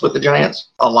coincidence with the giants?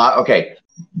 A lot. Okay,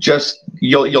 just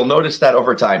you'll notice that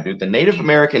over time, dude. The Native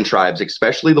American tribes,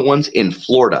 especially the ones in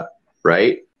Florida,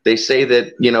 right? They say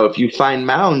that, you know, if you find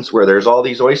mounds where there's all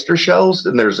these oyster shells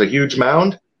and there's a huge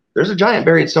mound, there's a giant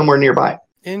buried somewhere nearby.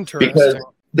 Interesting.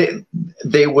 Because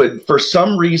they would, for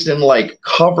some reason, like,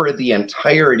 cover the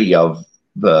entirety of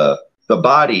the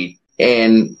body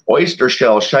and oyster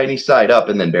shell shiny side up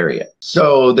and then bury it.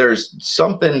 So there's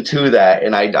something to that.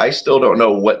 And I still don't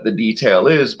know what the detail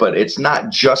is, but it's not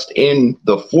just in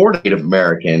the 4 Native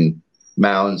American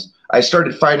mounds. I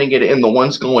started finding it in the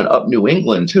ones going up New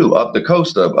England too, up the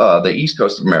coast of the East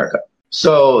Coast of America.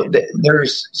 So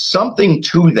there's something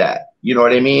to that. You know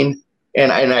what I mean?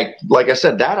 And I, like I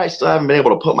said, that I still haven't been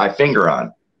able to put my finger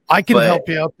on. I can help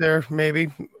you out there,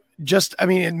 maybe. just, I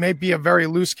mean, it may be a very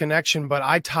loose connection, but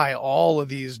I tie all of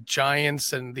these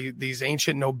giants and these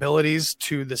ancient nobilities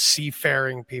to the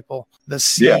seafaring people, the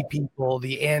sea people,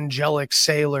 the angelic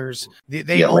sailors.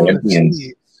 They own the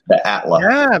sea. The Atlas.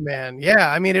 Yeah, man.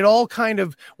 Yeah. I mean, it all kind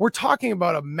of, we're talking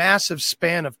about a massive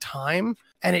span of time,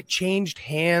 and it changed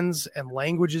hands and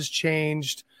languages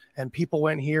changed, and people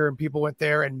went here and people went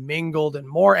there and mingled, and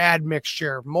more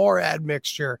admixture.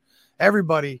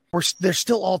 Everybody, they're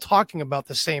still all talking about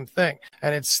the same thing.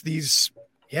 And it's these,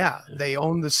 they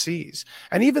own the seas.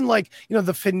 And even like,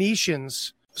 the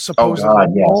Phoenicians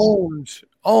supposedly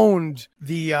owned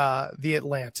the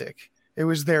Atlantic. It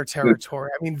was their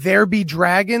territory. I mean, there be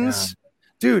dragons,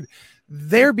 dude.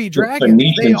 There be dragons.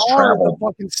 They are the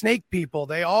fucking snake people.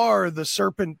 They are the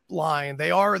serpent line.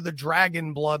 They are the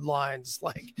dragon bloodlines.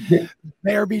 Like,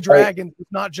 there be dragons.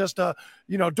 It's not just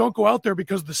don't go out there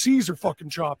because the seas are fucking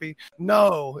choppy.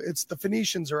 No, it's the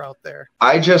Phoenicians are out there.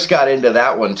 I just got into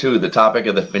that one too, the topic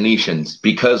of the Phoenicians,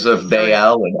 because of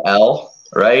Baal and El,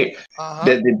 right?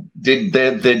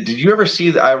 Did you ever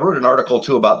see I wrote an article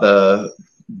too about the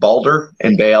Balder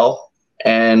and Baal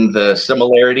and the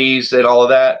similarities and all of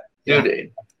that.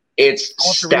 Dude, it's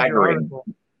staggering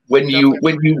when you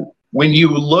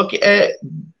look at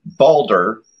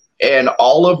Balder and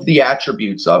all of the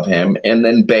attributes of him, and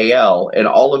then Baal and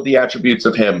all of the attributes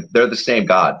of him. They're the same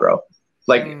God, bro.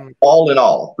 Like all in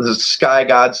all, the sky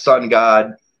god, sun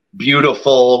god,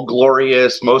 beautiful,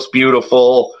 glorious, most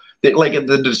beautiful. Like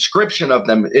the description of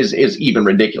them is even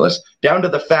ridiculous, down to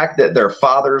the fact that their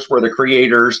fathers were the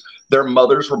creators, their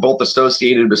mothers were both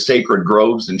associated with sacred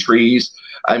groves and trees.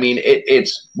 I mean,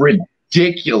 it's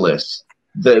ridiculous,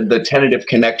 the tentative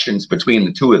connections between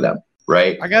the two of them,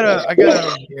 right? I gotta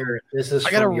here. This is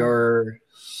from your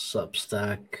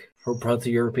Substack. For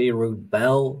Proto-European root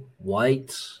Bel,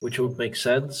 white, which would make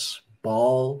sense.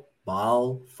 Baal,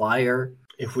 fire.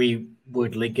 If we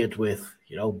would link it with,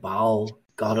 Baal,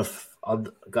 god of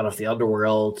the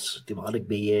underworld, demonic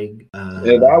being.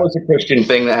 That was a Christian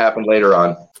thing that happened later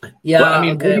on. Yeah, but, I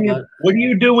mean, what do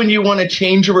you do when you want to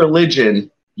change a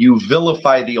religion? You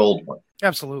vilify the old one.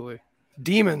 Absolutely.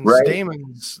 Demons, right?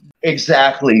 Demons.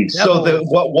 Exactly. Devils. So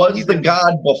what was the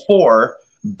god before,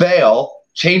 Baal,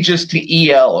 changes to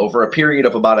El over a period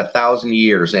of about 1,000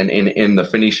 years in the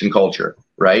Phoenician culture,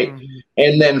 right? Mm-hmm.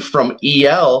 And then from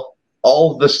El,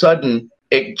 all of a sudden,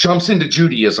 it jumps into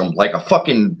Judaism like a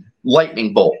fucking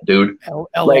lightning bolt, dude.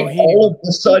 Like all of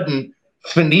a sudden,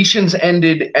 Phoenicians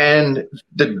ended and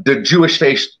the Jewish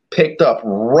faith picked up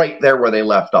right there where they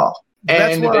left off.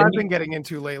 That's what I've been getting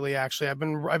into lately. Actually, I've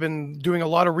been doing a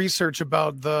lot of research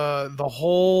about the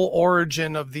whole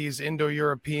origin of these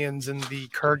Indo-Europeans in the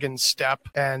Kurgan steppe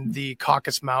and the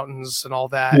Caucasus Mountains and all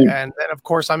that. Mm. And then, of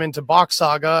course, I'm into Bach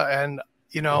Saga, and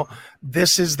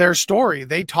this is their story.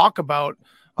 They talk about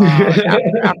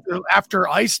after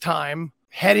ice time,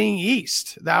 heading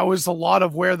east. That was a lot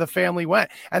of where the family went.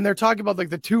 And they're talking about like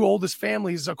the two oldest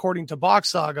families, according to Bach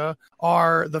Saga,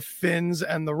 are the Finns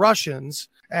and the Russians.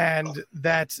 And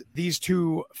that these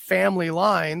two family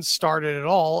lines started it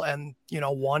all. And,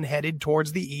 one headed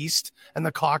towards the east and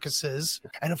the Caucasus.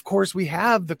 And of course, we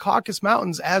have the Caucasus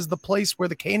Mountains as the place where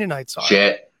the Canaanites are.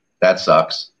 Shit, that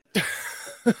sucks.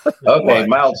 Okay,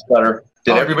 mild stutter.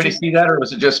 Did everybody see that, or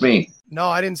was it just me? No,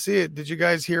 I didn't see it. Did you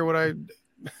guys hear what I...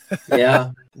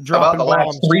 Yeah. About the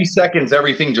last 3 seconds,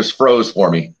 everything just froze for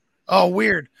me. Oh,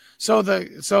 weird. So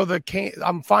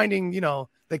I'm finding,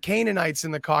 the Canaanites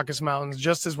in the Caucasus Mountains,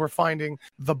 just as we're finding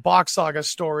the Bach Saga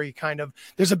story kind of,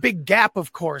 there's a big gap,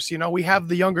 of course. We have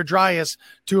the Younger Dryas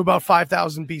to about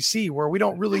 5000 BC, where we're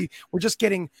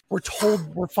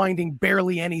told we're finding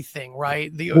barely anything,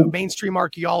 right? The mainstream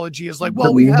archaeology is like,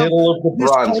 well, we have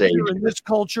this culture and this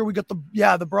culture. We got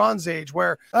the Bronze Age,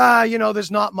 where,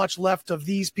 there's not much left of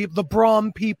these people. The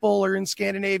Brahm people are in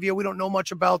Scandinavia. We don't know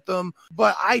much about them,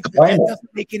 but it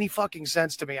doesn't make any fucking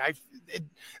sense to me.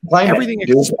 Everything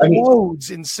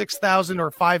explodes in 6,000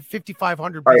 or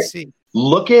 5,500 BC.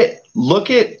 Look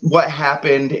at what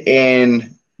happened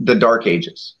in the Dark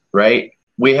Ages, right?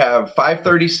 We have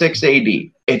 536 AD.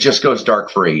 It just goes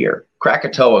dark for a year.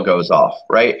 Krakatoa goes off,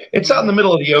 right? It's out in the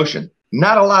middle of the ocean.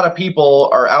 Not a lot of people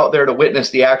are out there to witness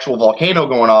the actual volcano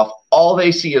going off. All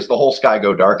they see is the whole sky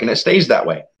go dark, and it stays that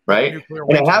way, right? And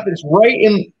it happens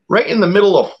right in the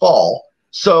middle of fall.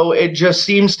 So it just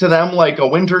seems to them like a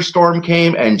winter storm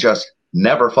came and just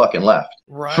never fucking left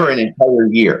for an entire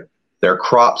year. Their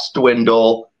crops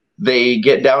dwindle. They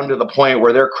get down to the point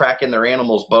where they're cracking their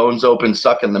animals' bones open,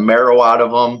 sucking the marrow out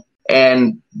of them.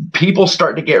 And people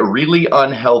start to get really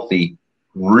unhealthy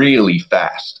really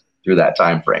fast through that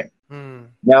time frame.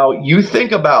 Now, you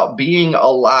think about being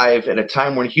alive at a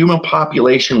time when human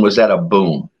population was at a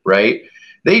boom, right?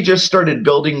 They just started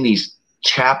building these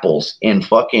chapels in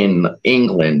fucking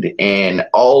England and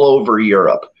all over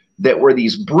Europe that were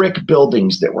these brick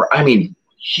buildings that were, I mean,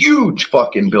 huge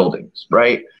fucking buildings,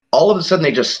 right? All of a sudden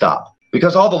they just stopped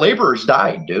because all the laborers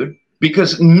died, dude,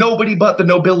 because nobody but the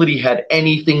nobility had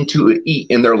anything to eat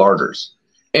in their larders.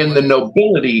 And the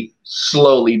nobility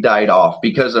slowly died off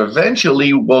because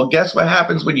eventually, well, guess what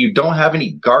happens when you don't have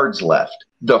any guards left?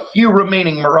 The few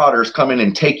remaining marauders come in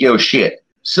and take your shit.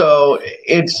 So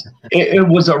it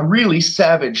was a really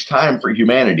savage time for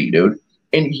humanity, dude.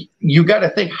 And you got to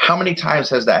think, how many times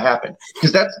has that happened?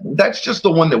 Because that's just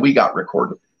the one that we got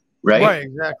recorded, right? Right,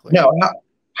 exactly. Now,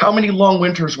 how many long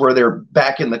winters were there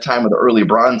back in the time of the early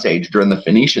Bronze Age during the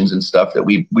Phoenicians and stuff that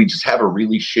we just have a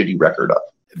really shitty record of?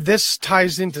 This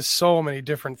ties into so many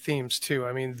different themes too.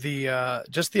 I mean,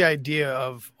 just the idea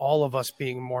of all of us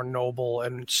being more noble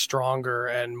and stronger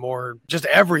and more just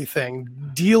everything,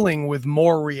 dealing with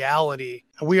more reality.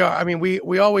 We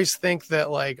always think that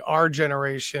like our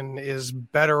generation is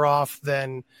better off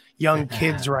than young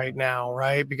kids right now,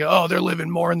 right? Because they're living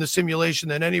more in the simulation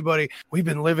than anybody. We've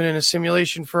been living in a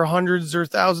simulation for hundreds or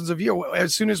thousands of years.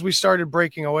 As soon as we started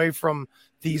breaking away from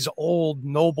these old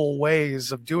noble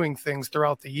ways of doing things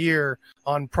throughout the year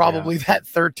on probably that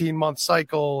 13-month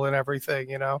cycle and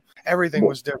everything, everything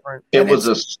was different. It was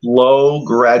a slow,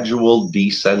 gradual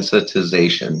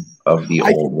desensitization of the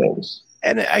old ways.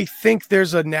 And I think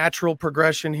there's a natural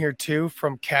progression here too,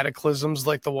 from cataclysms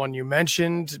like the one you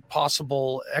mentioned,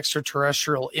 possible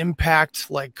extraterrestrial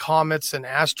impact like comets and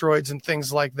asteroids and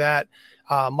things like that.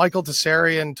 Michael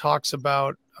Tessarian talks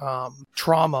about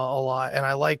trauma a lot, and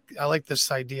I like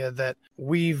this idea that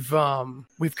we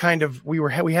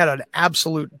had an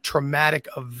absolute traumatic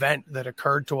event that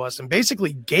occurred to us and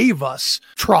basically gave us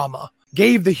trauma,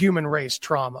 gave the human race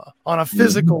trauma on a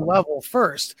physical level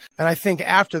first. And I think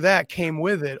after that came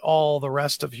with it all the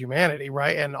rest of humanity,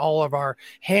 right? And all of our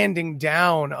handing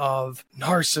down of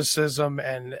narcissism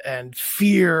and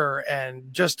fear,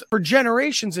 and just for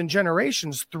generations and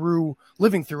generations through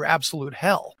living through absolute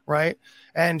hell, right?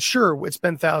 And sure, it's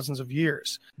been thousands of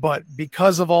years, but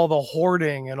because of all the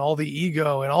hoarding and all the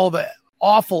ego and all the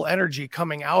awful energy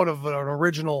coming out of an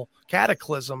original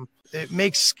cataclysm, it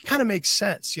makes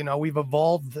sense. We've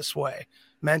evolved this way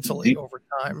mentally over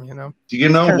time, Do you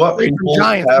know what people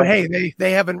giants, but hey,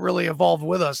 they haven't really evolved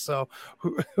with us, so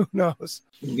who knows?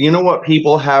 You know what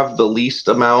people have the least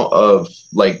amount of,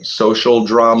 like, social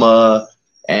drama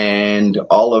and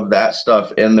all of that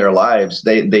stuff in their lives?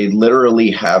 They literally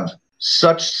have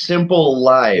such simple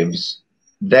lives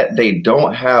that they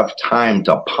don't have time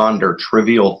to ponder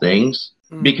trivial things,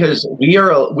 because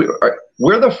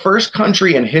we're the first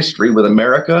country in history with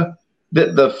America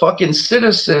that the fucking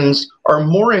citizens are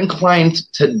more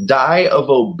inclined to die of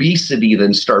obesity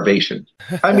than starvation.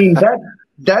 I mean,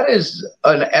 that is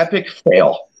an epic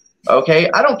fail. Okay,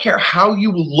 I don't care how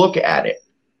you look at it,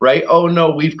 right? Oh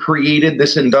no, we've created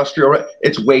this industrial.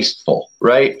 It's wasteful,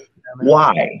 right?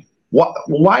 Why?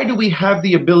 Why do we have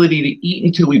the ability to eat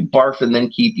until we barf and then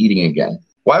keep eating again?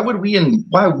 Why would we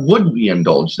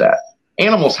indulge that?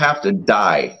 Animals have to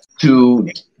die to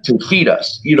feed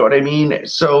us. You know what I mean?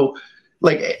 So,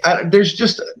 like, there's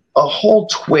just a whole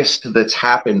twist that's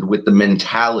happened with the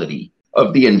mentality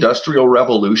of the Industrial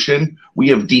Revolution. We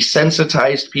have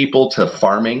desensitized people to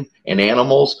farming and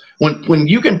animals. When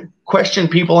you can question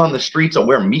people on the streets of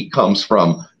where meat comes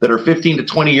from that are 15 to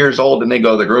 20 years old and they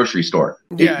go to the grocery store.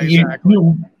 Yeah, exactly.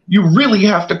 You really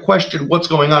have to question what's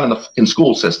going on in the fucking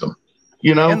school system,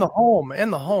 And the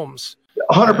homes.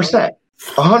 100%.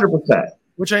 100%.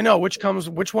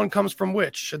 Which one comes from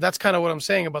which? That's kind of what I'm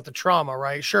saying about the trauma,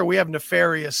 right? Sure, we have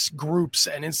nefarious groups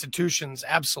and institutions,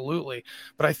 absolutely.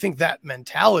 But I think that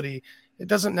mentality, it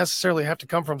doesn't necessarily have to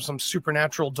come from some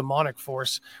supernatural demonic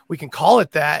force. We can call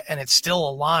it that, and it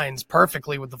still aligns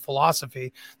perfectly with the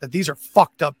philosophy that these are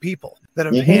fucked up people that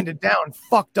have handed down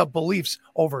fucked up beliefs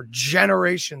over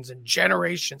generations and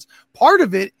generations. Part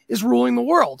of it is ruling the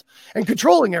world and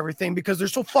controlling everything because they're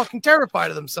so fucking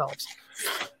terrified of themselves.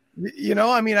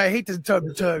 I mean, I hate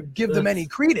to give them any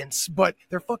credence, but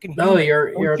they're fucking human. No,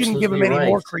 you're didn't give them any right.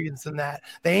 more credence than that.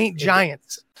 They ain't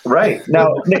giants. Right.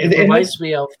 Now, it reminds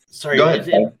me of... Sorry. Go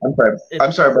ahead.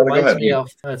 I'm sorry, brother. Go ahead.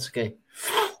 That's okay.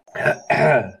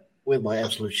 With my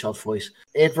absolute shot voice.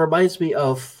 It reminds me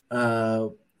of...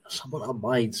 someone on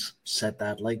Minds said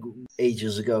that, like,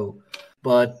 ages ago.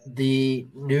 But the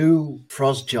new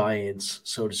frost giants,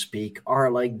 so to speak, are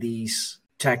like these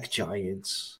tech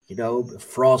giants,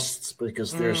 frosts,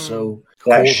 because they're so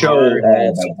That show,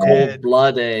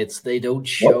 cold-blooded. They don't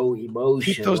show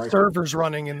emotion. Keep those servers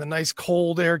running in the nice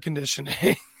cold air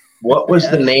conditioning. What was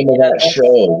the name of that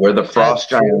show where the frost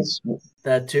giants?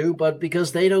 That too, but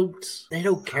because they don't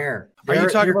care. Are you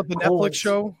talking about the Netflix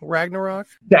show Ragnarok?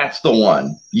 That's the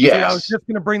one. Yes. See, I was just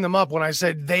going to bring them up when I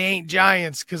said they ain't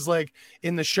giants, because like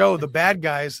in the show, the bad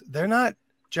guys, they're not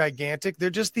gigantic. They're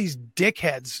just these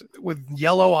dickheads with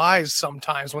yellow eyes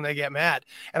sometimes when they get mad.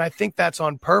 And I think that's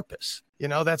on purpose.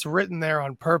 That's written there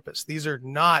on purpose. These are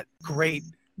not great,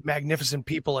 magnificent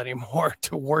people anymore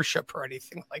to worship or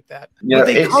anything like that. Yeah, but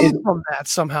they come from that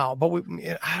somehow. But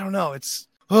I don't know. It's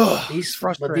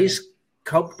frustrating. But these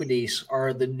companies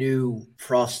are the new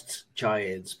frost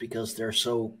giants because they're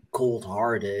so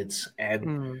cold-hearted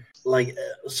and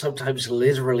sometimes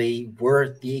literally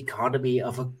worth the economy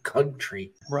of a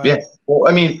country. Right. Yeah.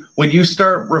 Well, I mean, when you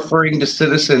start referring to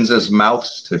citizens as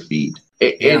mouths to feed,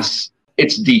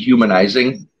 it's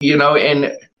dehumanizing,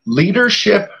 and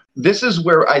leadership. This is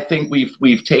where I think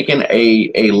we've taken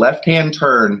a left-hand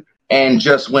turn and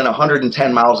just went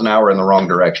 110 miles an hour in the wrong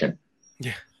direction.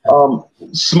 Yeah.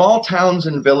 Small towns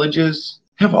and villages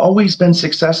have always been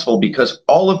successful because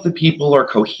all of the people are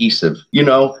cohesive.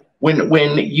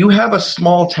 When you have a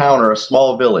small town or a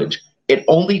small village, it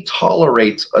only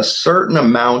tolerates a certain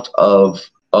amount of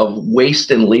waste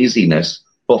and laziness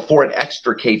before it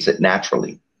extricates it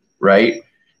naturally, right?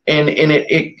 And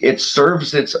it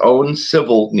serves its own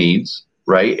civil needs,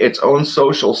 right? Its own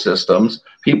social systems.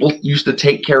 People used to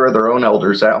take care of their own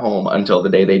elders at home until the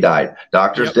day they died.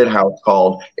 Doctors did house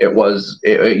called. It was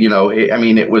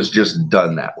just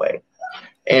done that way.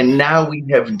 And now we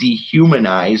have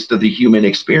dehumanized the human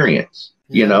experience.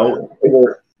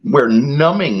 We're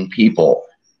numbing people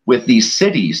with these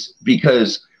cities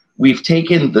because we've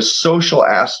taken the social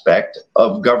aspect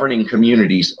of governing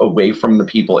communities away from the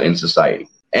people in society.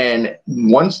 And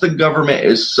once the government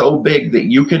is so big that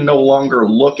you can no longer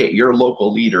look at your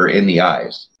local leader in the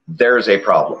eyes, there's a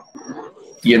problem.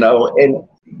 And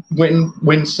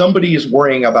when somebody is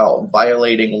worrying about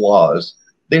violating laws,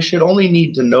 they should only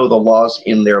need to know the laws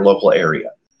in their local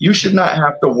area. You should not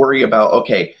have to worry about,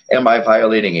 okay, am I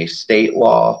violating a state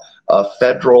law, a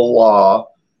federal law?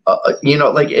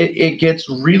 It gets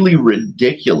really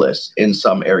ridiculous in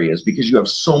some areas because you have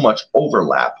so much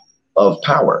overlap of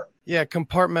power. Yeah,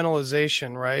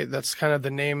 compartmentalization, right? That's kind of the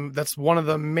name. That's one of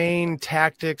the main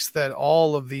tactics that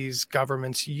all of these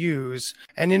governments use.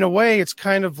 And in a way, it's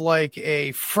kind of like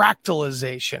a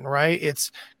fractalization, right?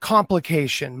 It's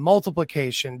complication,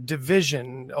 multiplication,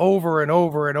 division over and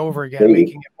over and over again,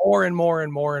 making it more and more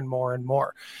and more and more and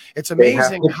more. It's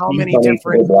amazing how many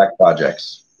different black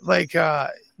projects.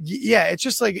 It's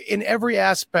just like in every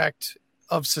aspect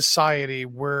of society,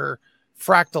 we're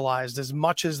fractalized as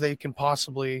much as they can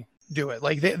possibly do it.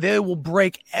 Like they will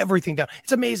break everything down.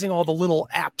 It's amazing all the little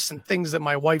apps and things that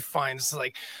my wife finds,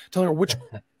 like telling her which,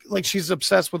 like she's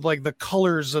obsessed with like the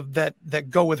colors of that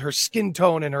go with her skin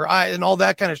tone and her eye and all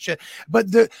that kind of shit. But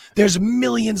there's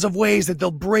millions of ways that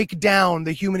they'll break down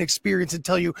the human experience and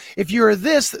tell you if you're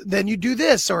this, then you do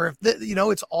this, or if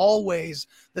it's always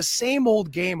the same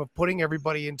old game of putting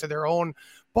everybody into their own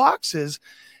boxes.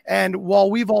 And while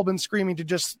we've all been screaming to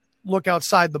just look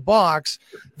outside the box,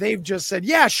 they've just said,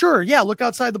 yeah, sure. Yeah. Look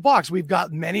outside the box. We've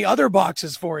got many other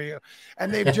boxes for you.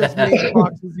 And they've just made the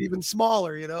boxes even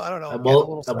smaller. I don't know. A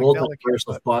multiverse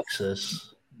of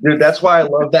boxes. Dude, that's why I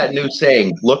love that new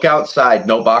saying, look outside,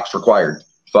 no box required.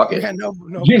 Fuck it. Yeah, no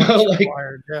box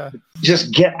required. Yeah. Just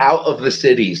get out of the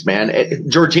cities, man.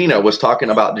 Georgina was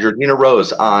talking about Georgina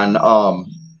Rose on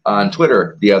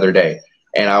Twitter the other day.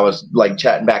 And I was like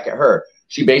chatting back at her.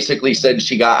 She basically said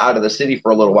she got out of the city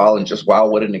for a little while and just, wow,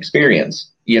 what an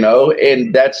experience,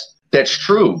 and that's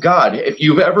true. God, if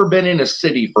you've ever been in a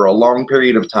city for a long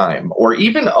period of time, or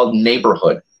even a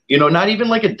neighborhood, not even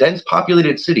like a dense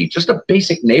populated city, just a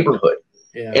basic neighborhood.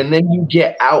 Yeah. And then you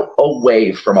get out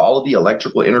away from all of the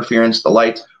electrical interference, the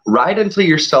lights, right until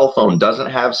your cell phone doesn't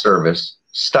have service,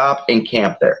 stop and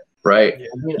camp there, right? Yeah,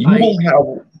 you will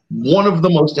have one of the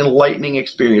most enlightening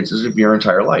experiences of your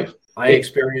entire life. I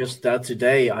experienced that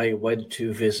today. I went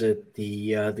to visit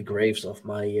the graves of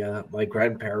my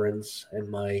grandparents and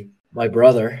my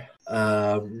brother,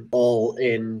 all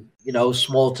in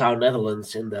small town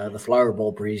Netherlands in the Flower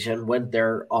Bulb region. Went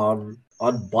there on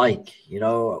bike,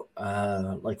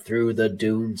 like through the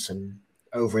dunes and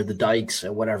over the dikes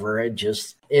and whatever. And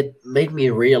just it made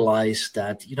me realize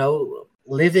that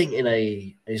living in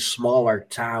a smaller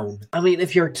town. I mean,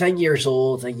 if you're 10 years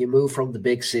old and you move from the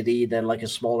big city, then like a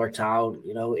smaller town,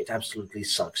 it absolutely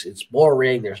sucks. It's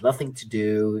boring. There's nothing to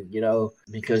do,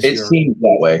 because It seems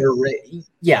that way.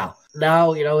 Yeah.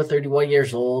 Now, at 31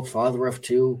 years old, father of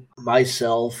two,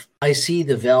 myself, I see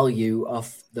the value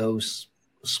of those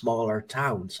smaller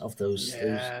towns, of those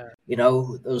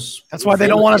That's why they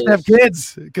don't want us to have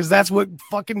kids, because that's what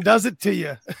fucking does it to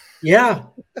you. Yeah.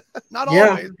 Not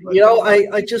always. But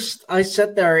I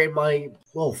sat there in my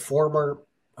former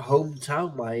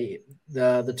hometown,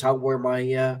 the town where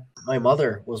my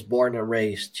mother was born and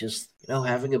raised, just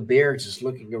having a beer, just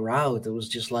looking around. It was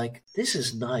just like, this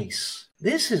is nice.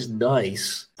 This is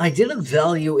nice. I didn't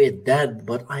value it then,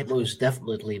 but I most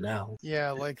definitely now.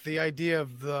 Yeah, like the idea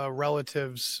of the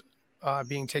relatives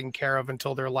being taken care of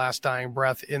until their last dying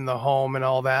breath in the home and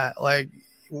all that. Like,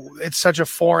 it's such a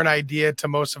foreign idea to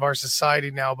most of our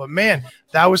society now. But man,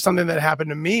 that was something that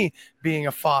happened to me being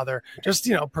a father. Just,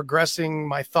 progressing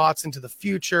my thoughts into the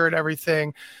future and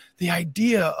everything. The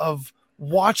idea of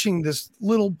watching this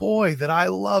little boy that I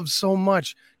love so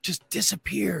much just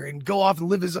disappear and go off and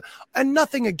live and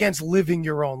nothing against living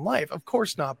your own life, of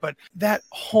course not, but that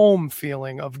home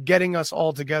feeling of getting us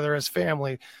all together as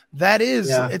family, that is,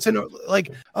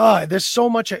 there's so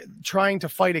much trying to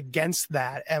fight against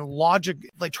that and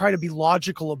try to be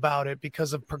logical about it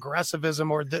because of progressivism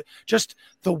or just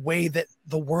the way that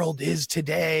the world is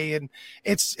today. And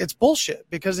it's bullshit,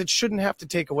 because it shouldn't have to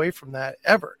take away from that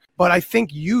ever. But I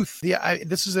think youth,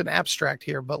 this is an abstract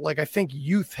here, but I think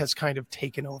youth has kind of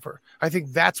taken over. I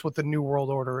think that's what the New World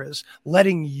Order is,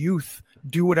 letting youth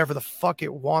do whatever the fuck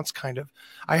it wants, kind of.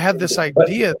 I have this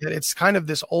idea that it's kind of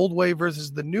this old way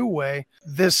versus the new way.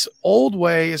 This old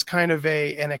way is kind of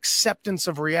an acceptance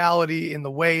of reality in the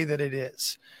way that it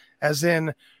is, as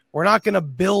in, we're not going to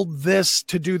build this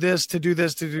to do this, to do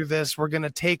this, to do this. We're going to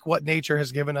take what nature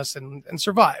has given us and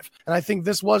survive. And I think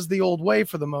this was the old way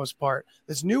for the most part.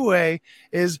 This new way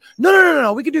is,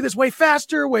 no. We can do this way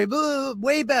faster, way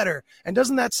better. And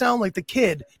doesn't that sound like the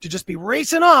kid to just be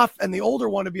racing off and the older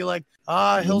one to be like,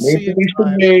 he'll see in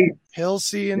time. He'll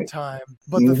see in time.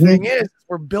 But the thing is,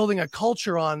 we're building a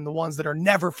culture on the ones that are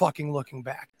never fucking looking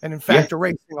back. And in fact,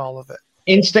 erasing all of it.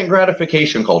 Instant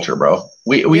gratification culture, bro.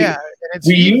 We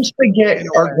used to get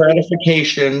our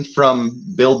gratification from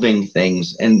building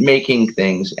things and making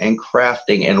things and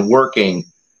crafting and working,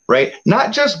 right?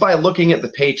 Not just by looking at the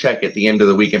paycheck at the end of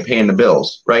the week and paying the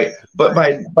bills, right? But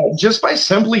by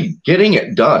simply getting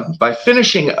it done, by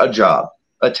finishing a job,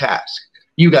 a task.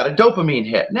 You got a dopamine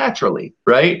hit naturally,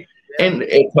 right? Yeah. And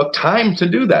it took time to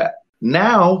do that.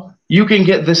 Now you can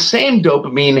get the same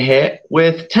dopamine hit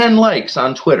with 10 likes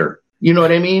on Twitter. You know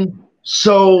what I mean?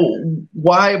 So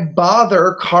why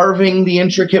bother carving the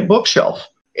intricate bookshelf?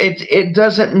 It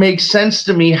doesn't make sense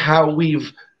to me how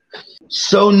we've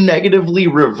so negatively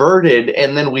reverted,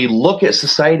 and then we look at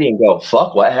society and go,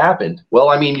 fuck, what happened? Well,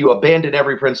 I mean, you abandoned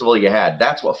every principle you had.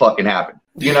 That's what fucking happened.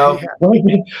 You're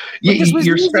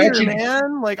easier, scratching,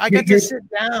 man. I got to sit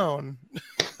down.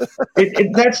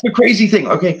 That's the crazy thing.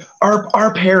 Okay,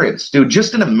 our parents, dude,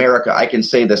 just in America, I can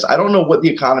say this. I don't know what the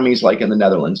economy is like in the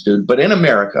Netherlands, dude, but in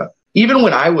America, even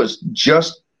when I was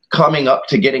just coming up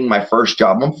to getting my first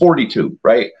job, I'm 42,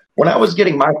 right? When I was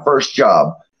getting my first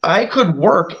job, I could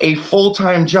work a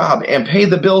full-time job and pay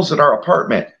the bills at our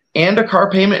apartment and a car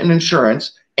payment and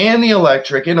insurance and the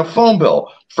electric and a phone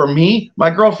bill for me, my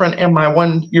girlfriend, and my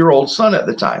 1-year-old son at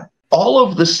the time. All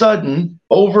of the sudden,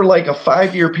 over like a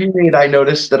 5-year period, I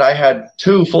noticed that I had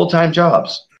 2 full-time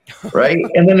jobs, right?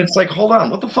 And then it's like, hold on,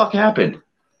 what the fuck happened?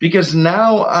 Because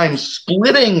now I'm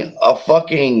splitting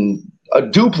a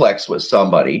duplex with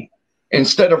somebody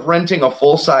instead of renting a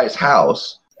full-size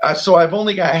house. So I've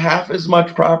only got half as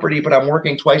much property, but I'm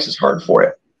working twice as hard for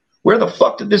it. Where the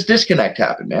fuck did this disconnect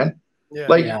happen, man?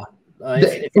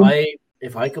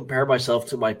 If I compare myself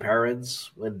to my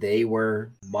parents when they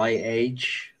were my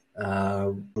age,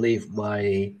 I believe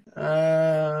I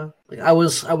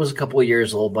was a couple of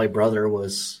years old. My brother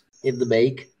was in the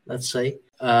make, let's say.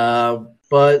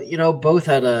 But both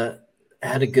had a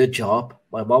good job.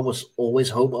 My mom was always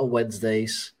home on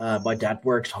Wednesdays. My dad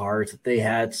worked hard. They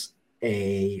had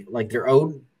their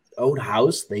own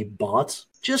house they bought.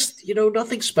 Just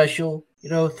nothing special.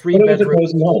 3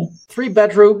 bedrooms, 3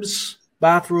 bedrooms,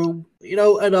 bathroom.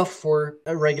 Enough for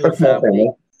a regular family.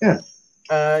 Yeah.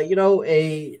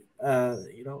 A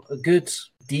good,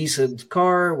 decent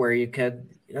car where you can,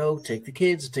 take the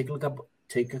kids, take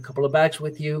a couple of bags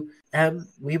with you. And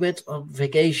we went on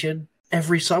vacation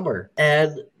every summer.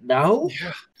 And now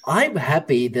I'm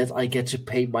happy that I get to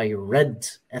pay my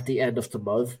rent at the end of the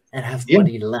month and have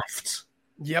money left.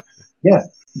 Yep. Yeah.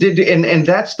 And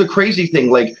that's the crazy thing.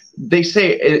 Like they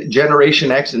say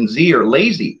Generation X and Z are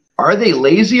lazy. Are they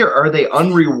lazy or are they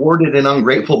unrewarded and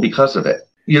ungrateful because of it?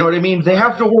 You know what I mean? They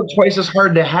have to work twice as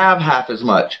hard to have half as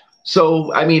much.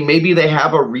 So, I mean, maybe they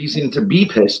have a reason to be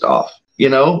pissed off. You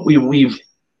know, we've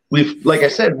like I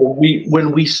said,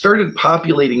 when we started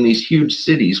populating these huge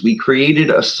cities, we created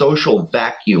a social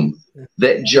vacuum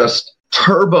that just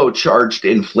turbocharged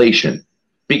inflation.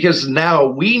 Because now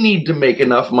we need to make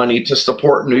enough money to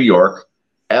support New York,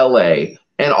 LA,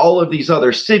 and all of these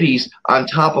other cities on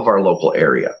top of our local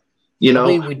area. You know,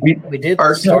 we did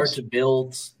start to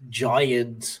build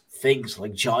giant things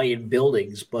like giant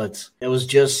buildings, but it was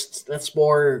just that's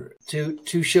more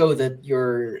to show that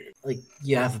you're like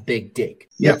you have a big dick.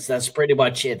 Yeah, that's pretty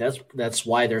much it. That's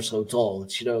why they're so tall.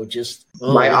 It's just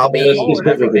my obelisk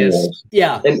is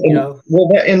yeah, and, well,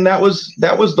 that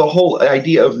was the whole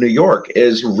idea of New York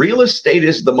is real estate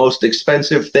is the most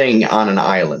expensive thing on an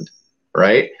island,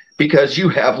 right? Because you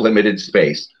have limited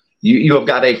space. You have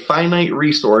got a finite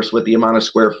resource with the amount of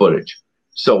square footage.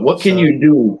 So what can you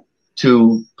do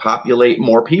to populate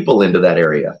more people into that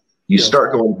area? You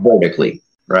start going vertically,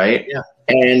 right? Yeah.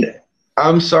 And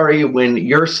I'm sorry, when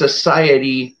your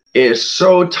society is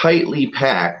so tightly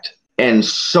packed and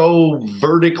so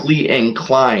vertically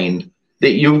inclined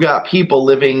that you've got people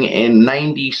living in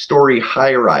 90-story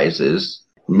high rises,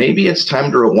 maybe it's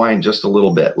time to rewind just a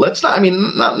little bit. Let's not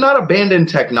abandon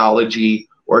technology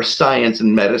or science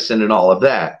and medicine and all of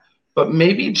that, but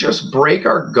maybe just break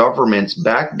our governments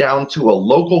back down to a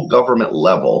local government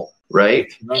level, right?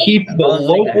 Keep the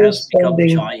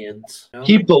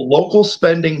local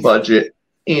spending budget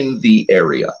in the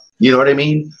area. You know what I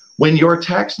mean? When your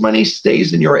tax money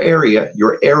stays in your area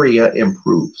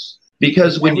improves.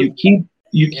 Because when you keep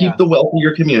the wealth of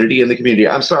your community in the community.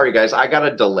 I'm sorry, guys, I got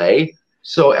a delay,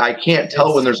 so I can't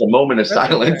tell when there's a moment of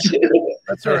silence.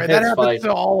 That's all right. That happens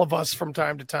to all of us from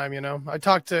time to time, you know. I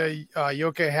talk to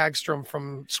Joke Hagstrom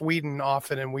from Sweden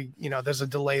often, and we, there's a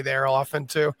delay there often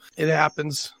too. It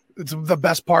happens. It's the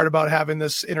best part about having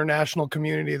this international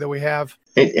community that we have.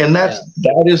 And that's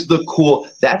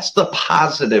the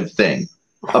positive thing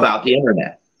about the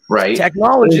internet, right?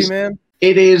 Technology, man.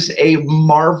 It is a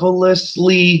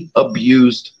marvelously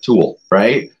abused tool,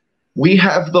 right? We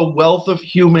have the wealth of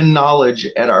human knowledge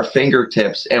at our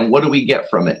fingertips, and what do we get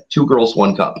from it? 2 girls,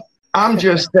 1 cup. I'm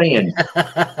just saying,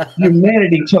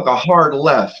 humanity took a hard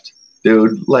left,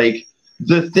 dude. Like,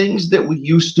 the things that we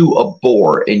used to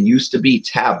abhor and used to be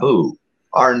taboo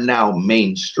are now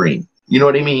mainstream. You know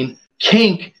what I mean?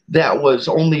 Kink that was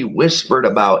only whispered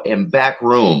about in back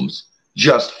rooms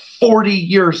just 40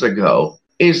 years ago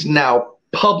is now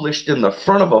published in the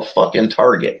front of a fucking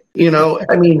Target. You know,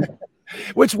 I mean...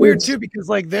 Which weird too, because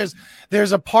like there's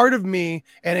a part of me,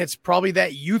 and it's probably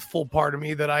that youthful part of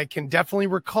me that I can definitely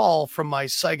recall from my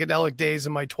psychedelic days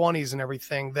in my 20s and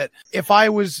everything, that if I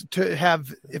was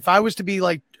to be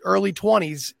like early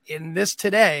 20s in this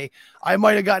today, I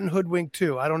might have gotten hoodwinked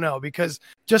too. I don't know, because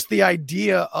just the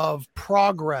idea of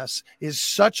progress is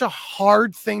such a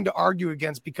hard thing to argue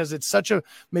against, because it's such a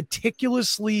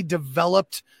meticulously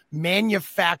developed,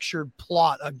 manufactured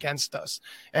plot against us.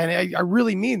 And I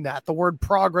really mean that. The word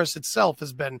progress itself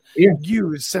has been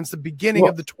used since the beginning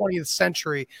of the 20th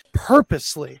century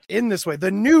purposely in this way. The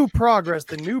new progress,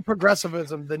 the new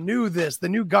progressivism, the new this, the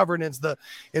new governance,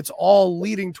 it's all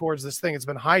leading towards this thing. It's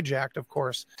been hijacked, of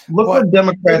course. Look what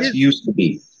Democrats used to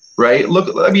be, right?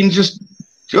 Look, I mean, just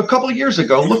a couple of years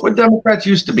ago, look what Democrats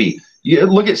used to be. You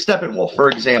look at Steppenwolf, for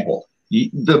example.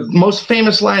 The most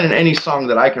famous line in any song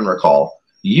that I can recall: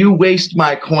 "You waste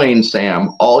my coin,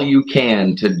 Sam, all you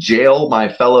can to jail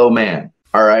my fellow man."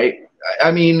 All right.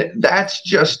 I mean, that's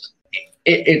just,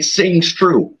 it sings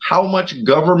true. How much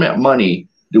government money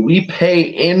do we pay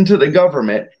into the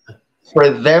government for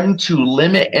them to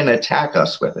limit and attack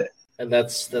us with it? And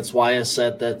that's why I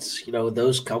said that,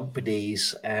 those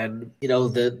companies and,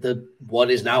 the what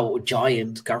is now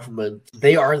giant government,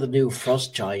 they are the new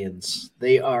frost giants.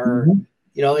 They are,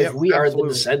 if we are the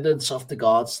descendants of the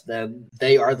gods, then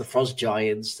they are the frost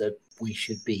giants that we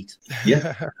should beat.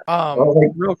 Yeah.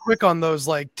 Real quick on those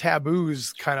like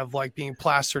taboos kind of like being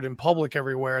plastered in public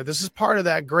everywhere. This is part of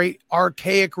that great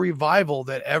archaic revival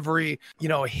that every,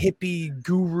 hippie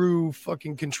guru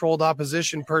fucking controlled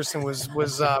opposition person was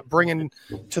bringing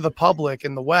to the public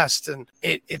in the West. And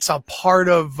it's a part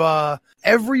of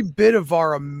every bit of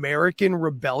our American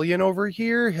rebellion over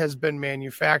here has been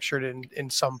manufactured in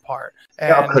some part.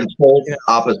 And controlled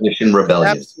opposition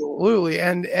rebellion. Absolutely.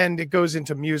 And it goes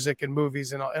into music and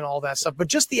movies and all that stuff. But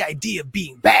just the idea of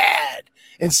being bad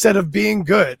instead of being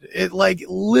good. It like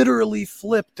literally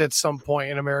flipped at some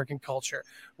point in American culture,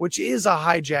 which is a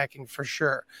hijacking for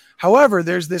sure. However,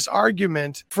 there's this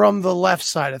argument from the left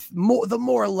side of the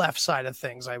more left side of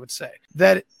things, I would say,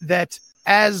 that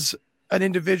as an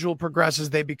individual progresses,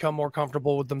 they become more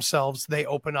comfortable with themselves. They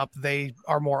open up. They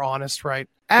are more honest, right?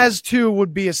 As too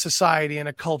would be a society and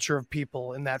a culture of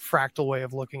people in that fractal way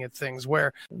of looking at things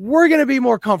where we're going to be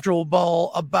more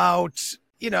comfortable about,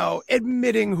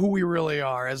 admitting who we really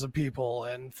are as a people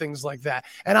and things like that.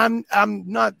 And I'm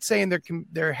not saying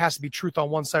there has to be truth on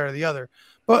one side or the other,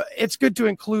 but it's good to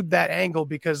include that angle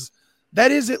because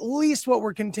that is at least what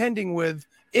we're contending with,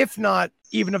 if not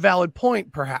even a valid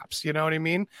point, perhaps. You know what I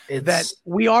mean? That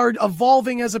we are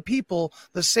evolving as a people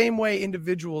the same way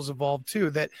individuals evolve too,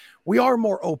 that we are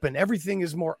more open. Everything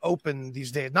is more open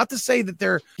these days. Not to say that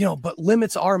they're, but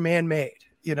limits are man-made,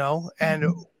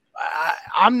 and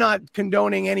I'm not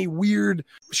condoning any weird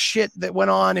shit that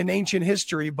went on in ancient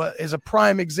history, but as a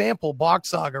prime example, Bok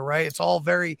Saga, right? It's all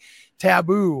very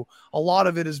taboo. A lot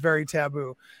of it is very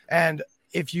taboo. And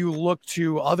if you look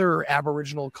to other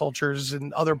Aboriginal cultures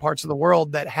in other parts of the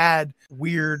world that had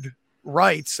weird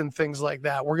rites and things like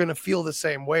that, we're going to feel the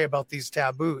same way about these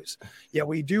taboos. Yet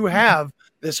we do have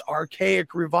this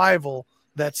archaic revival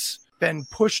that's been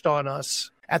pushed on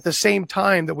us at the same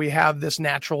time that we have this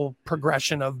natural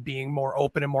progression of being more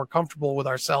open and more comfortable with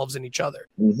ourselves and each other.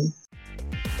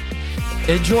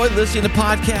 Enjoy listening to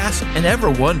podcasts and ever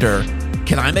wonder,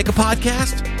 can I make a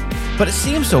podcast? But it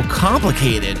seems so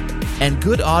complicated. And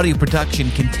good audio production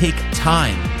can take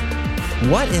time.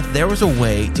 What if there was a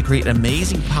way to create an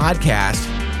amazing podcast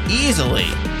easily?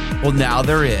 Well, now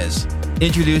there is.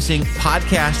 Introducing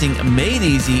Podcasting Made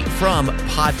Easy from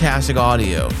Podtastic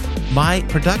Audio. My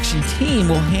production team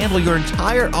will handle your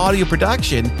entire audio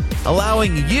production,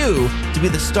 allowing you to be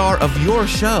the star of your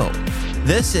show.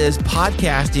 This is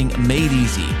Podcasting Made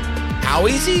Easy. How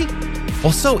easy?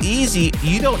 Well, so easy,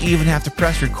 you don't even have to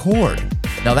press record.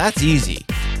 Now that's easy.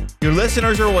 Your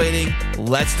listeners are waiting.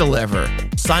 Let's deliver.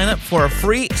 Sign up for a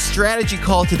free strategy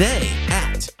call today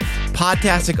at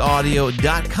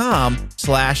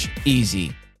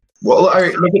podcasticaudio.com/easy. Well, all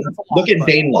right, look at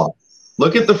Danelaw.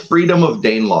 Look at the freedom of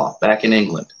Danelaw back in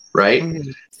England, right?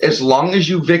 Mm-hmm. As long as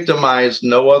you victimized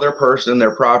no other person,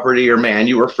 their property, or man,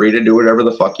 you were free to do whatever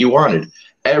the fuck you wanted.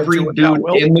 Every dude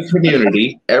in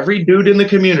the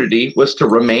community was to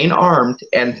remain armed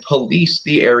and police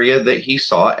the area that he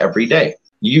saw every day.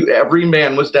 Every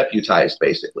man was deputized,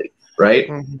 basically, right?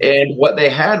 Mm-hmm. And what they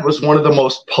had was one of the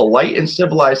most polite and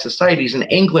civilized societies,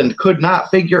 and England could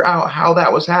not figure out how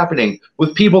that was happening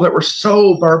with people that were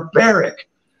so barbaric.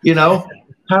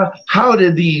 How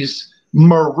did these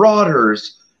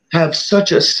marauders have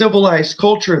such a civilized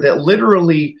culture that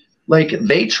literally,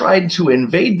 they tried to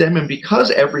invade them, and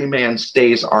because every man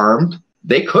stays armed,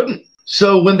 they couldn't.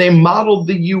 So when they modeled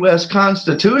the U.S.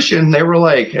 Constitution, they were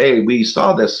like, hey, we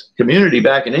saw this community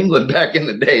back in England back in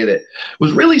the day that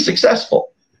was really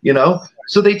successful,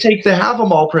 So they take the have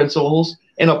them all principles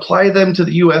and apply them to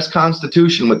the U.S.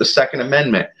 Constitution with the Second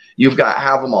Amendment. You've got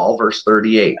have them all, verse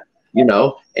 38,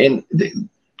 And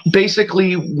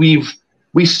basically we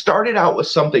started out with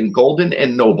something golden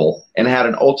and noble and had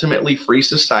an ultimately free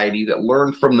society that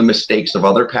learned from the mistakes of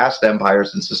other past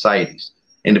empires and societies.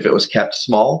 And if it was kept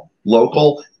small,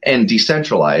 local, and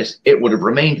decentralized, it would have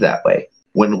remained that way.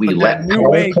 When we let that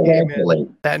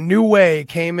new way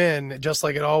came in, just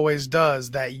like it always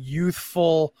does, that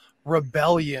youthful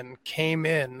rebellion came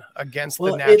in against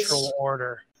the natural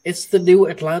order. It's the new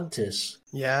Atlantis.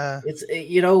 Yeah. It's,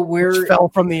 which fell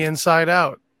from the inside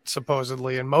out,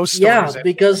 supposedly, in most stories. Yeah,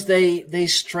 because they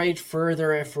strayed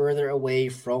further and further away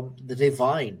from the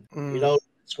divine.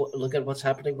 Look at what's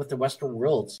happening with the Western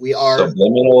worlds. We are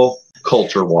subliminal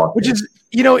culture walking. Which is,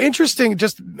 interesting.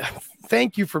 Just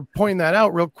thank you for pointing that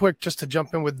out real quick, just to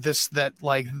jump in with this, that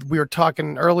we were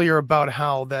talking earlier about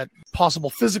how that possible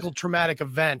physical traumatic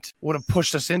event would have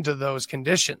pushed us into those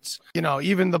conditions.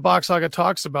 Even the Bok Saga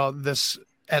talks about this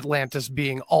Atlantis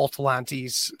being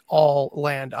Altlantis, all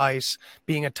land ice,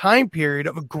 being a time period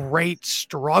of a great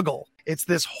struggle. It's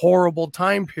this horrible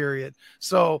time period.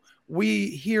 So we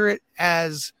hear it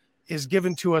as is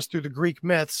given to us through the Greek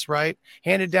myths, right?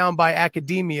 Handed down by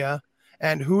academia.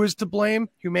 And who is to blame?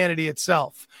 Humanity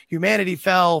itself. Humanity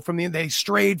fell they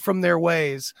strayed from their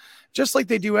ways. Just like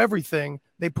they do everything,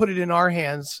 they put it in our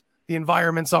hands. The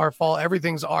environment's our fault.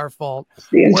 Everything's our fault. It's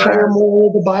the entire moral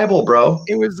of the Bible, bro.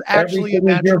 It was actually a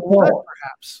natural fault,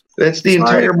 perhaps. That's the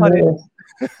entire moral.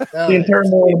 The entire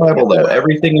moral of the Bible, though.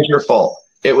 Everything is your fault.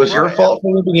 It was your fault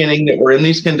from the beginning that we're in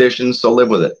these conditions, so live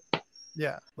with it.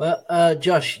 Yeah. Well,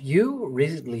 Josh, you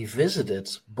recently visited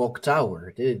Bok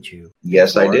Tower, didn't you?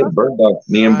 Yes, I did. Bird Dog.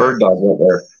 Me and Bird Dog went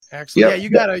there. Excellent. Yep.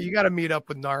 Yeah, you gotta meet up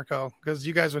with Narco because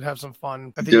you guys would have some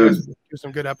fun. I think Dude, you guys would do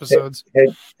some good episodes.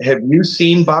 Have you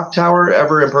seen Bok Tower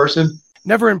ever in person?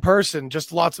 Never in person,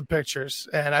 just lots of pictures.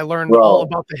 And I learned Bro. all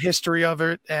about the history of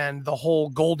it and the whole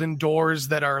golden doors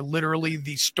that are literally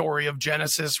the story of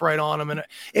Genesis right on them. And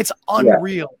it's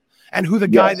unreal. Yeah. And who the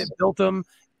guy that built them,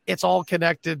 it's all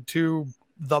connected to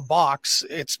the box.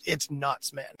 It's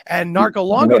nuts, man. And Narco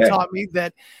Longo taught me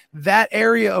that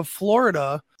area of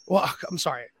Florida, well, I'm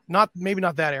sorry, maybe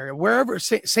not that area, wherever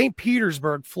St.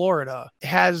 Petersburg, Florida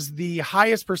has the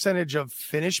highest percentage of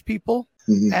Finnish people.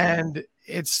 Mm-hmm. And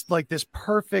it's like this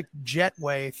perfect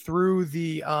jetway through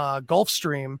the Gulf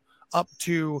Stream up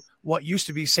to what used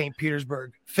to be St.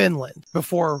 Petersburg, Finland,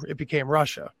 before it became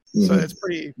Russia. Mm-hmm. So it's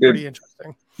pretty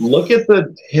interesting. Look at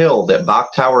the hill that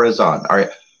Bok Tower is on. All right.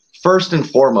 First and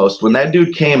foremost, when that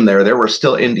dude came there were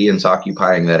still Indians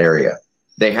occupying that area.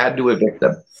 They had to evict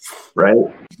them, right?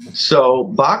 So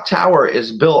Bok Tower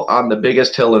is built on the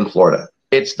biggest hill in Florida.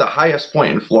 It's the highest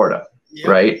point in Florida,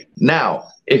 right? Now,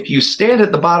 if you stand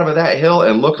at the bottom of that hill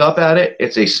and look up at it,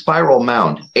 it's a spiral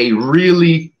mound, a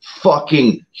really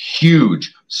fucking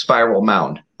huge spiral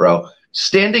mound, bro.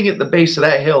 Standing at the base of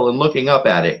that hill and looking up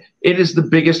at it, it is the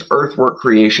biggest earthwork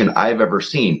creation I've ever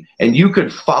seen. And you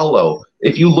could follow,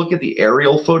 if you look at the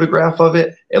aerial photograph of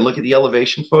it and look at the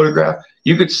elevation photograph,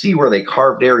 you could see where they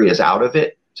carved areas out of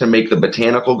it to make the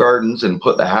botanical gardens and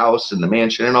put the house and the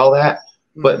mansion and all that.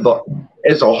 But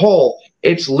as a whole,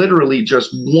 it's literally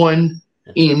just one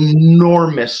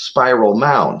enormous spiral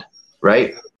mound,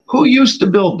 right? Who used to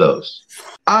build those?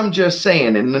 I'm just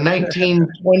saying, in the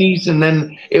 1920s, and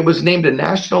then it was named a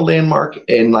national landmark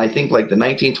in, I think, like the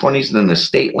 1920s, and then the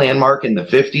state landmark in the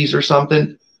 50s or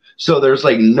something. So there's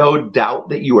like no doubt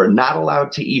that you are not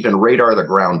allowed to even radar the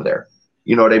ground there.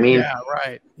 You know what I mean? Yeah,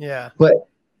 right. Yeah. But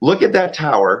look at that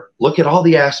tower. Look at all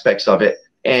the aspects of it.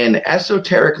 And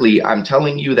esoterically, I'm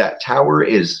telling you that tower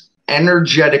is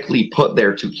energetically put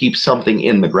there to keep something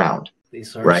in the ground.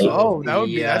 Right? Oh, that would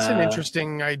be that's an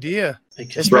interesting idea.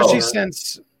 Especially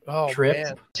since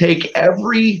man. Take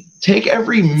every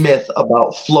myth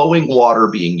about flowing water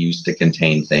being used to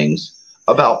contain things,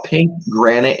 about pink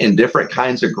granite and different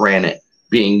kinds of granite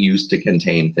being used to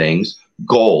contain things,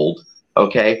 gold,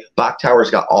 okay? Bok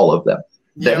Tower's got all of them.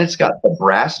 Yep. Then it's got the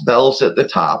brass bells at the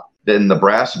top. Then the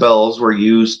brass bells were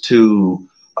used to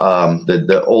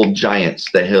the old giants,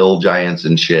 the hill giants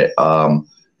and shit.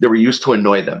 They were used to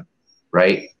annoy them,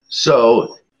 right?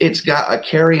 So it's got a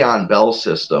carry-on bell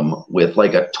system with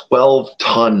like a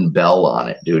 12-ton bell on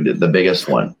it, dude, the biggest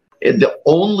one. There's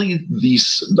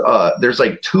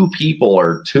like 2 people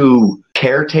or 2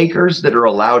 caretakers that are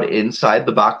allowed inside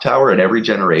the Bok Tower in every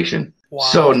generation. Wow.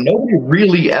 So nobody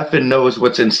really effing knows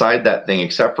what's inside that thing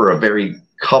except for a very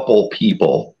couple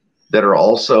people that are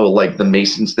also like the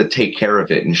masons that take care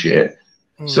of it and shit.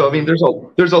 Mm. So, I mean, there's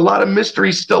a lot of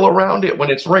mystery still around it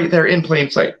when it's right there in plain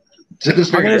sight. To this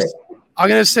very day. I'm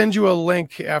going to send you a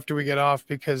link after we get off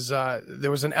because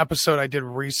there was an episode I did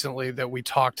recently that we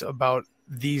talked about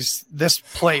this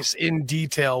place in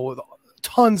detail with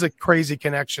tons of crazy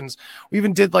connections. We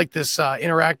even did like this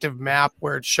interactive map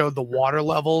where it showed the water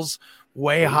levels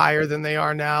way higher than they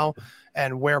are now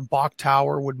and where Bok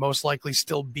Tower would most likely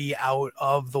still be out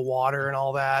of the water and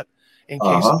all that in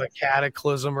case of a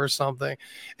cataclysm or something.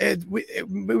 We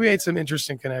made some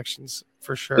interesting connections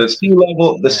for sure. The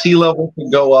sea level can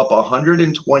go up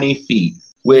 120 feet,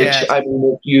 which I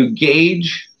mean,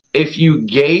 if you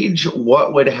gauge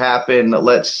what would happen,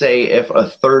 let's say if a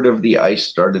third of the ice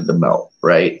started to melt,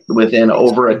 right? Within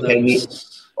over a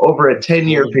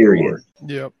 10-year period.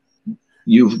 Yep.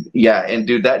 And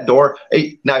dude, that door.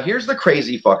 Hey, now here's the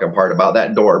crazy fucking part about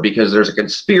that door, because there's a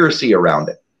conspiracy around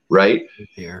it, right?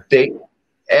 Here.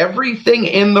 Everything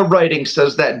in the writing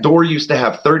says that door used to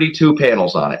have 32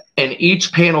 panels on it, and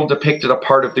each panel depicted a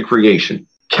part of the creation.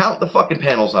 Count the fucking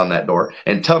panels on that door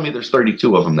and tell me there's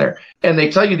 32 of them there. And they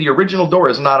tell you the original door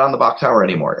is not on the Bok Tower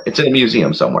anymore. It's in a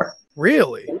museum somewhere.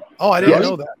 Really? Oh, I didn't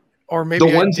know that. Or maybe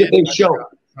the ones that they show.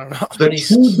 I don't know.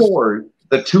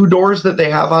 The two doors that they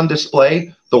have on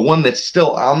display, the one that's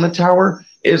still on the tower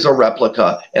is a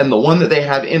replica, and the one that they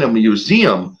have in a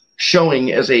museum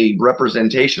showing as a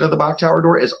representation of the Bok Tower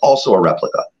door is also a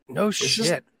replica. No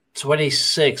shit.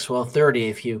 26, well, 30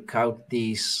 if you count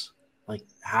these like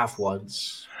have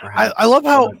ones. I love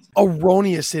how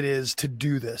erroneous it is to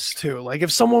do this too. Like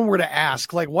if someone were to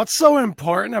ask, like, what's so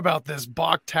important about this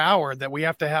Bach Tower that we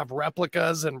have to have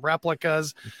replicas,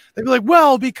 they'd be like,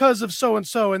 well, because of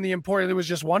so-and-so and the important, it was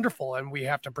just wonderful and we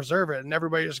have to preserve it. And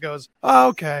everybody just goes, oh,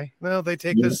 okay. Well, they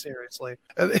take this seriously.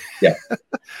 Yeah.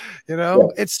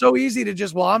 It's so easy to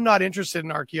just, well, I'm not interested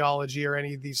in archaeology or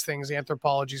any of these things,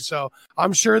 anthropology. So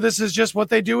I'm sure this is just what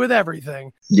they do with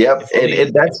everything. Yep.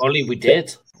 If only we did.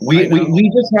 We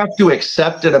just have to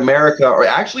accept in America, or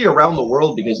actually around the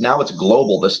world, because now it's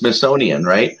global, the Smithsonian,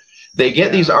 right? They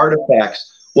get these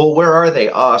artifacts. Well, where are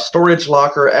they? Storage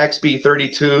locker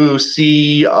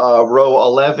XB32C, row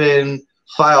 11,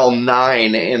 file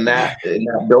 9 in that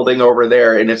building over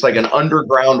there. And it's like an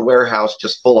underground warehouse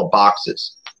just full of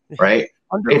boxes, right?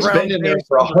 It's been in there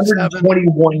for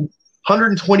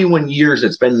 121 years.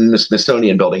 It's been in the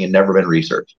Smithsonian building and never been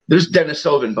researched. There's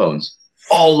Denisovan bones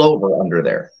all over under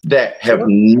there that have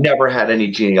never had any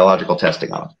genealogical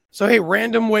testing on them. So, hey,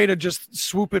 random way to just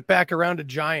swoop it back around to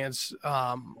giants.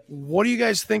 What do you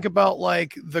guys think about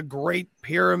like the Great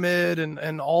Pyramid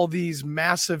and all these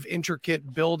massive,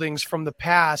 intricate buildings from the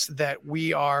past that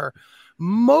we are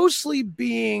mostly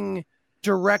being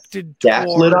directed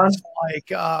towards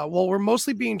we're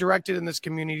mostly being directed in this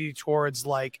community towards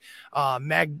like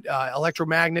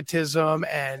electromagnetism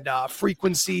and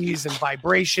frequencies and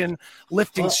vibration,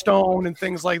 lifting stone and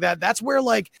things like that. That's where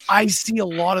like I see a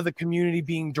lot of the community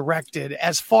being directed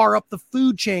as far up the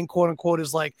food chain, quote unquote,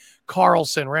 as like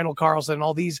Randall Carlson, and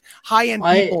all these high-end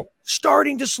people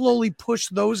starting to slowly push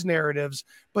those narratives.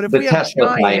 But if we have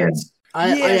giants,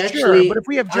 but if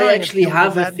we have giants, I actually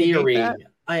have a theory.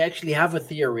 I actually have a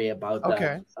theory about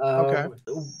that. Okay.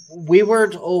 We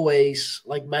weren't always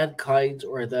like mankind,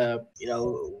 or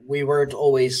we weren't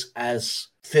always as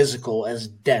physical, as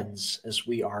dense as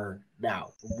we are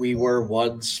now. We were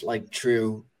once like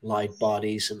true light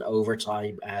bodies, and over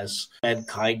time, as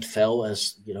mankind fell,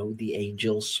 as the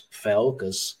angels fell,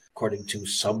 because according to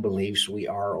some beliefs, we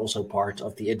are also part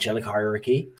of the angelic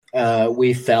hierarchy.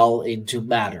 We fell into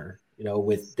matter.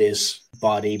 With this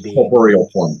body being corporeal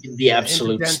form, in the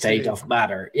absolute state of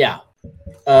matter. Yeah.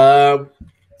 But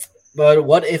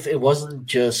what if it wasn't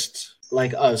just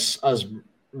like us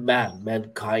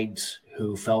mankind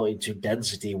who fell into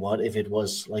density? What if it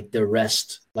was like the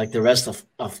rest of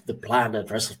the planet,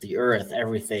 rest of the earth,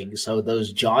 everything? So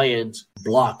those giant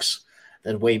blocks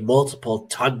that weigh multiple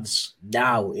tons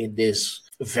now in this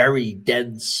very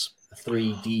dense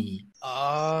 3D.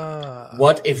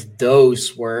 What if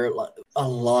those were a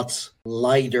lot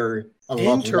lighter, a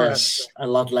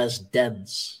lot less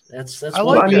dense? That's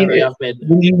what when you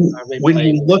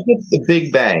look at the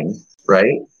Big Bang,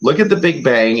 right? Look at the Big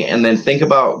Bang and then think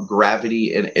about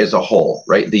gravity as a whole,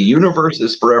 right? The universe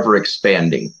is forever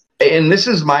expanding. And this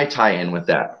is my tie-in with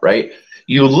that, right?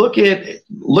 You look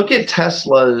at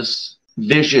Tesla's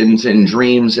visions and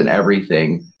dreams and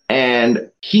everything, and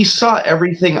he saw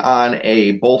everything on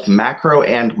a both macro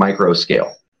and micro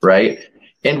scale, right?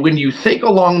 And when you think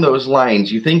along those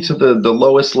lines, you think to the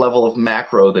lowest level of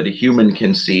macro that a human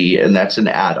can see, and that's an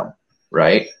atom,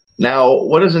 right? Now,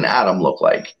 what does an atom look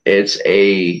like? It's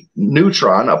a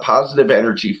neutron, a positive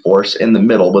energy force in the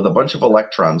middle with a bunch of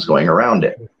electrons going around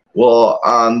it. Well,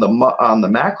 on the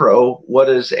macro, what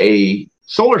does a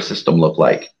solar system look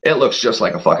like? It looks just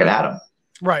like a fucking atom.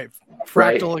 Right.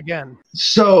 Fractal again.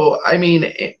 So, I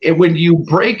mean, when you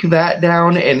break that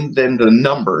down, and then the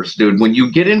numbers, dude, when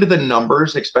you get into the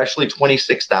numbers, especially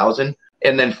 26,000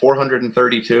 and then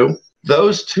 432,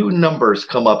 those two numbers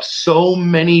come up so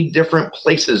many different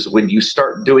places when you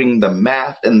start doing the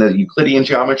math and the Euclidean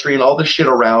geometry and all the shit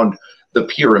around the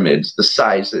pyramids, the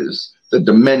sizes, the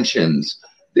dimensions.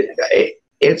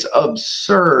 It's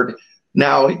absurd.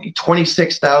 Now,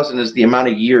 26,000 is the amount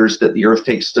of years that the Earth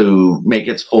takes to make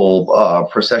its full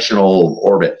precessional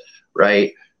orbit,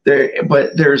 right?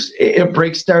 It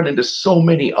breaks down into so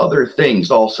many other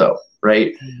things also,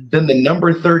 right? Mm-hmm. Then the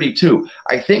number 32,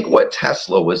 I think what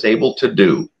Tesla was able to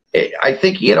do, I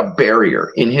think he had a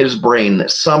barrier in his brain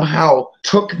that somehow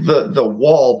took the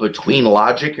wall between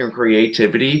logic and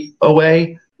creativity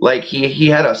away. Like he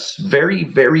had a very,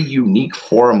 very unique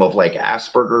form of like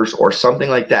Asperger's or something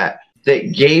like that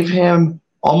gave him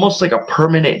almost like a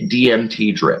permanent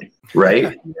DMT drip,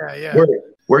 right? Yeah.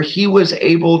 Where he was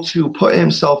able to put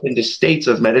himself into states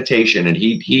of meditation, and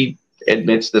he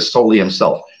admits this solely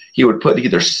himself. He would put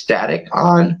either static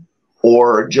on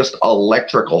or just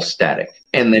electrical static,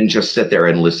 and then just sit there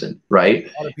and listen, right?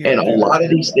 And a lot of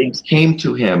these things came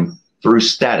to him through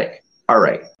static. All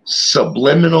right.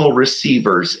 Subliminal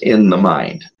receivers in the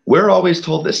mind. We're always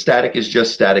told that static is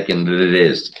just static, and that it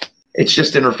is. It's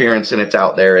just interference and it's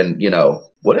out there. And,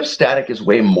 what if static is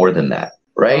way more than that?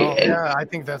 Right? Yeah, I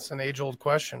think that's an age-old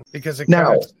question because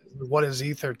what is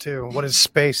ether too? What is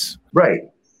space? Right.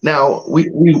 Now,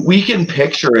 we can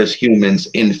picture as humans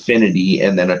infinity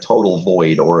and then a total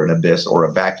void or an abyss or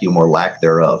a vacuum or lack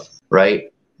thereof,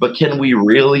 right? But can we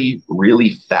really,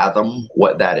 really fathom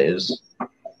what that is?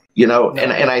 And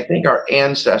I think our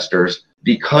ancestors,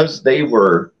 because they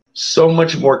were so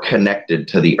much more connected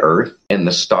to the earth and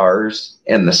the stars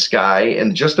and the sky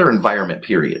and just their environment,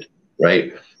 period,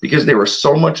 right? Because they were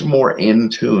so much more in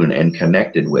tune and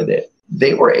connected with it.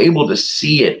 They were able to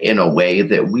see it in a way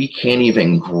that we can't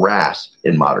even grasp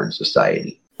in modern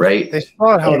society, right? They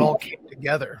saw how it all came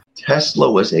together. Tesla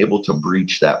was able to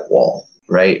breach that wall,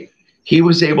 right? He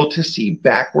was able to see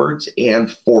backwards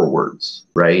and forwards,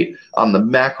 right? On the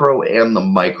macro and the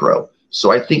micro.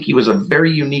 So I think he was a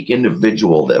very unique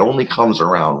individual that only comes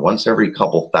around once every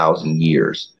couple thousand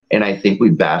years. And I think we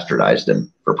bastardized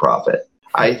him for profit.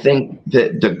 I think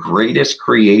that the greatest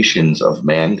creations of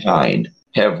mankind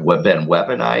have been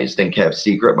weaponized and kept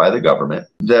secret by the government.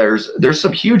 There's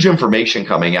some huge information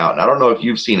coming out, and I don't know if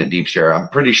you've seen it, Deep Share. I'm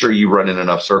pretty sure you run in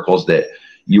enough circles that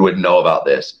you would know about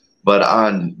this. But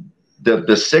on the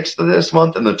 6th of this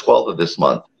month and the 12th of this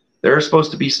month, there are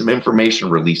supposed to be some information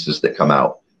releases that come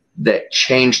out that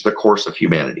change the course of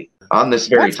humanity on this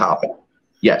very topic.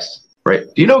 Yes, right.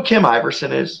 Do you know who Kim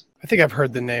Iverson is? I think I've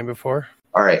heard the name before.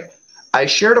 All right. I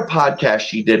shared a podcast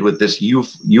she did with this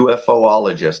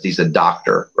UFOologist. He's a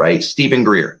doctor, right? Stephen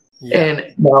Greer. Yeah.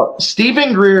 And now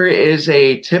Stephen Greer is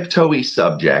a tiptoey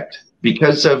subject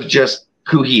because of just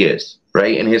who he is,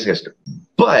 right? And his history.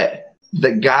 But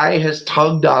the guy has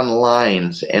tugged on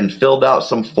lines and filled out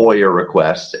some FOIA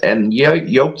requests and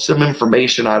yoked some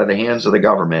information out of the hands of the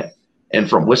government and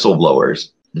from whistleblowers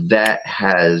that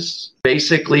has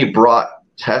basically brought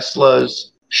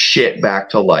Tesla's shit back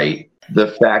to light.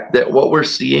 The fact that what we're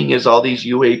seeing is all these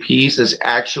UAPs is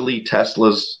actually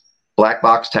Tesla's black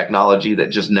box technology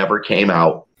that just never came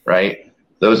out, right?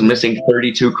 Those missing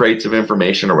 32 crates of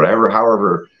information or whatever,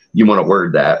 however you want to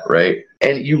word that, right?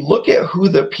 And you look at who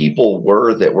the people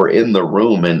were that were in the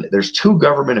room, and there's 2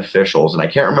 government officials, and I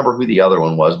can't remember who the other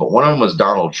one was, but one of them was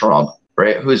Donald Trump,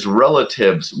 right? Whose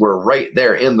relatives were right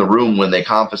there in the room when they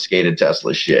confiscated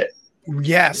Tesla's shit.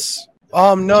 Yes.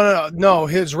 No.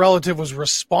 His relative was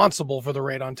responsible for the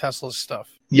raid on Tesla's stuff.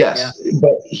 Yes, yeah.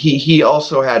 But he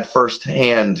also had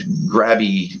firsthand grab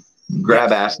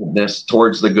acidness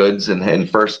towards the goods and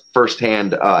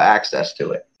firsthand access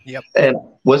to it. Yep. And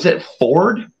was it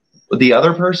Ford, the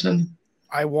other person?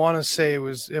 I want to say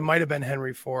it might have been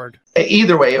Henry Ford.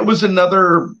 Either way, it was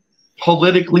another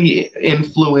politically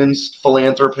influenced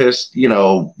philanthropist,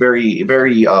 very,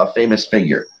 very famous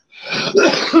figure.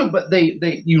 But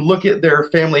you look at their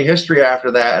family history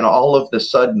after that, and all of the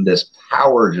sudden this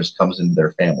power just comes into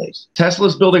their families.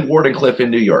 Tesla's building Wardenclyffe in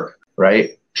New York,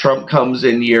 right? Trump comes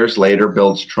in years later,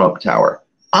 builds Trump Tower.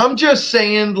 I'm just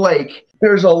saying,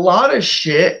 there's a lot of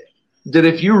shit that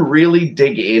if you really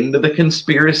dig into the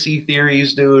conspiracy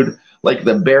theories, dude, like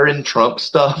the Barron Trump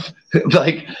stuff,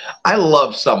 I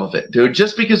love some of it, dude,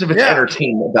 just because of its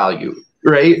entertainment value.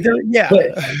 Right. Yeah.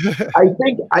 But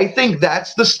I think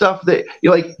that's the stuff that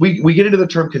we get into the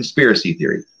term conspiracy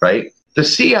theory, right? The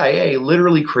CIA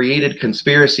literally created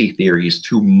conspiracy theories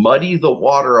to muddy the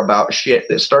water about shit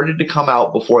that started to come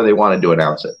out before they wanted to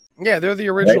announce it. Yeah, they're the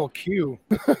original Q.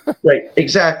 Right,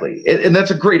 exactly. And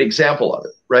that's a great example of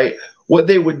it, right? What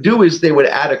they would do is they would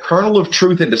add a kernel of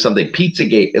truth into something.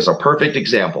 Pizzagate is a perfect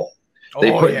example.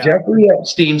 They put Jeffrey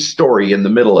Epstein's story in the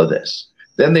middle of this.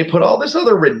 Then they put all this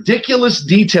other ridiculous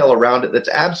detail around it that's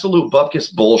absolute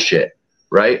bupkis bullshit,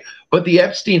 right? But the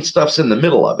Epstein stuff's in the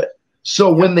middle of it.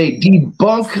 So when they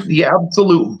debunk the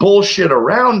absolute bullshit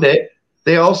around it,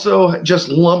 they also just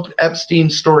lump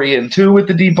Epstein's story in too with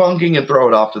the debunking and throw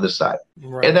it off to the side.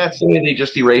 Right. And that's the way they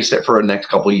just erase it for the next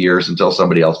couple of years until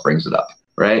somebody else brings it up,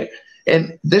 right?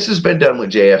 And this has been done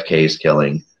with JFK's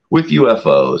killing, with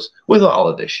UFOs, with all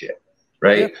of this shit,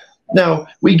 right? Yep. Now,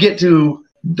 we get to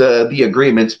the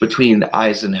agreements between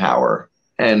Eisenhower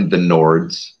and the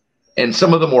Nords and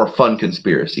some of the more fun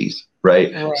conspiracies,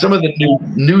 right? Some of the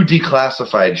new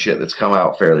declassified shit that's come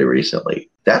out fairly recently.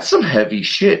 That's some heavy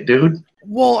shit, dude.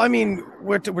 Well, I mean,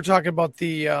 we're talking about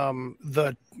the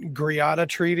Grenada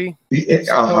Treaty.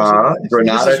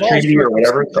 Grenada Treaty or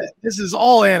whatever. This is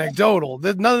all anecdotal.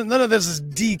 None of this is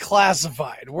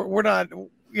declassified. We're not.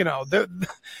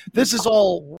 this is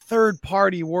all third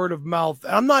party word of mouth.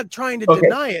 I'm not trying to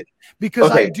deny it,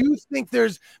 because I do think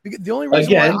the only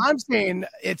reason why I'm saying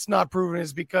it's not proven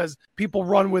is because people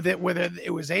run with it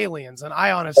it was aliens, and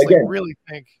I honestly really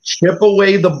think chip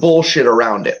away the bullshit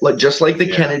around it, just like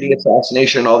the Kennedy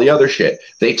assassination and all the other shit.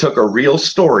 They took a real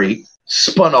story,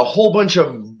 spun a whole bunch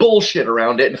of bullshit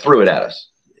around it, and threw it at us.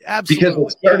 Absolutely,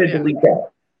 because it started to leak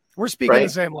out. We're speaking the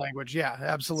same language. Yeah,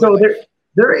 absolutely. So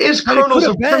there is kernels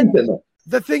of truth in it.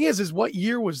 The thing is what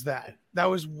year was that? That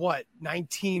was what,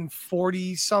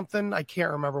 1940 something? I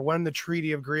can't remember when the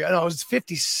Treaty of Greyhorn. No, it was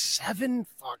 57.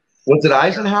 Fuck. Was it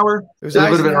Eisenhower? It was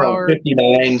Eisenhower. Would have been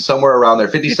around 59, somewhere around there.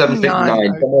 57, 59, somewhere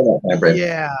in that time frame.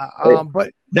 Yeah.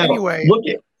 But now, anyway, look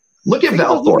at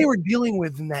Valthor. What they were dealing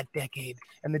with in that decade,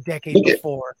 and the decade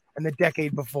before, and the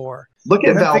decade before. Look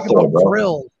at Valthor,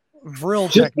 bro. Vril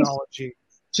technology.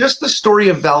 Just the story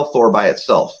of Valthor by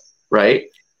itself, right?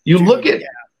 You look at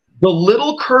the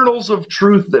little kernels of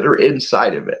truth that are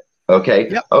inside of it.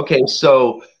 Okay. Yep. Okay.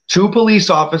 So 2 police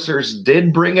officers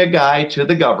did bring a guy to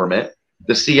the government,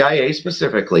 the CIA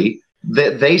specifically,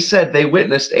 that they said they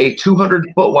witnessed a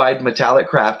 200-foot wide metallic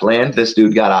craft land. This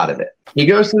dude got out of it. He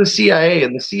goes to the CIA,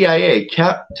 and the CIA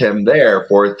kept him there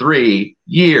for 3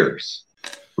 years.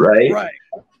 Right. Right.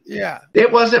 Yeah.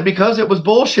 It wasn't because it was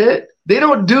bullshit. They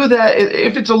don't do that.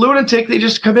 If it's a lunatic, they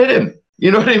just commit him.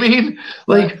 You know what I mean?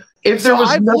 Like, if there was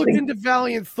I've nothing... looked into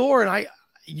Valiant Thor, and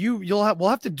we'll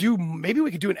have to do, maybe we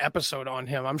could do an episode on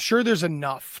him. I'm sure there's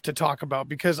enough to talk about,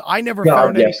 because I never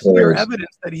found any clear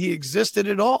evidence that he existed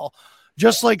at all.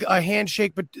 Just like a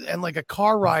handshake, and like a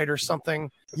car ride or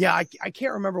something. Yeah, I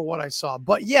can't remember what I saw,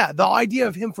 but yeah, the idea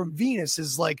of him from Venus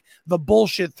is like the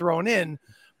bullshit thrown in.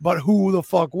 But who the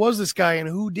fuck was this guy, and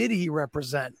who did he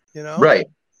represent? You know, right?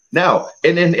 Now,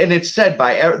 and it's said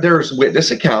there's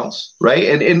witness accounts, right?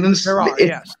 And in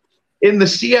the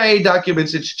CIA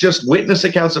documents, it's just witness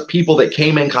accounts of people that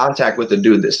came in contact with the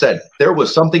dude that said there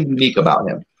was something unique about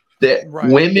him, that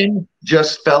women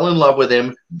just fell in love with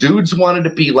him. Dudes wanted to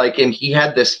be like him. He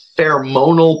had this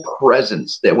pheromonal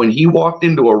presence that when he walked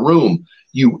into a room,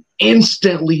 you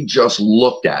instantly just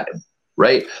looked at him,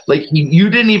 right? Like you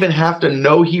didn't even have to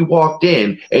know he walked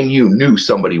in, and you knew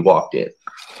somebody walked in.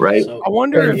 Right. So, I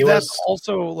wonder if that's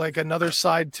also like another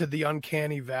side to the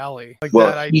uncanny valley. Like well,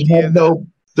 that idea. He had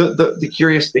the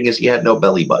curious thing is he had no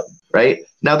belly button. Right.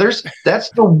 Now that's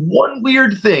the one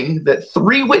weird thing that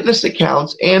 3 witness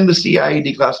accounts and the CIA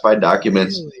declassified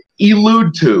documents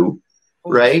allude to.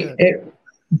 Right.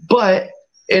 But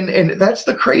that's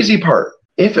the crazy part.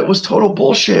 If it was total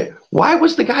bullshit, why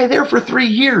was the guy there for 3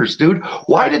 years, dude?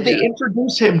 Why did they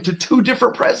introduce him to 2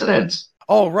 different presidents?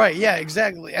 Oh, right. Yeah,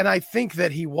 exactly. And I think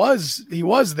that he was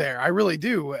there. I really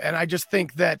do. And I just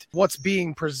think that what's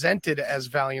being presented as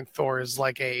Valiant Thor is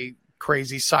like a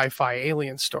crazy sci-fi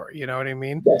alien story. You know what I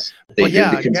mean? Yes. They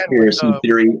did the conspiracy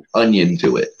theory onion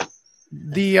to it.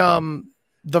 The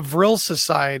Vril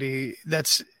Society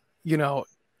that's,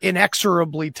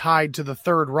 inexorably tied to the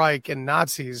Third Reich and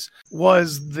Nazis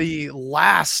was the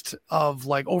last of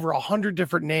like over 100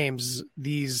 different names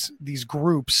these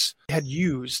groups had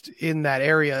used in that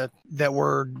area that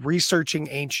were researching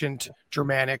ancient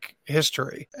Germanic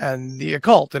history and the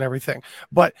occult and everything.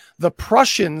 But the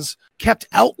Prussians kept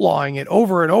outlawing it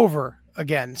over and over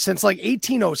again since like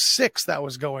 1806 that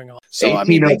was going on. So I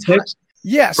mean, they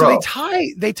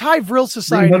tie Vril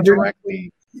Society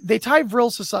directly. They tie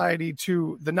Vril Society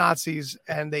to the Nazis,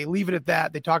 and they leave it at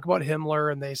that. They talk about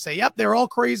Himmler, and they say, yep, they're all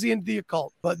crazy into the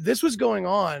occult. But this was going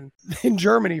on in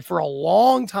Germany for a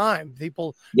long time.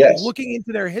 People looking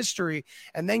into their history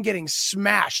and then getting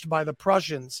smashed by the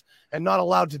Prussians and not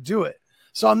allowed to do it.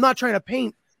 So I'm not trying to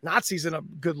paint Nazis in a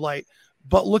good light,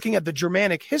 but looking at the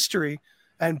Germanic history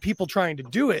and people trying to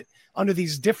do it under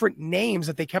these different names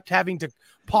that they kept having to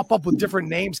pop up with different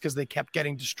names because they kept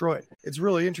getting destroyed. It's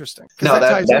really interesting. Because that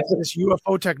ties into this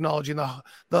UFO technology and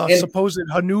the supposed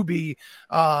Hanubi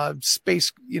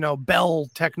space, Bell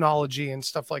technology and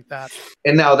stuff like that.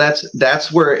 And now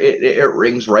that's where it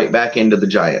rings right back into the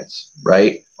Giants,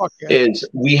 right? Fuck yeah. Is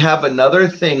we have another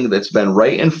thing that's been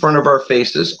right in front of our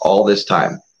faces all this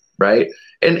time, right?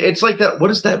 And it's like that. What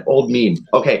is that old meme?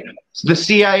 Okay. The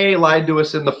CIA lied to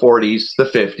us in the 40s, the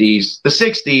 50s, the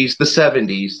 60s, the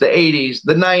 70s, the 80s,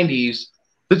 the 90s,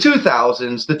 the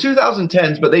 2000s, the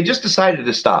 2010s, but they just decided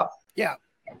to stop. Yeah.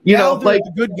 Now they're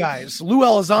the good guys. Lou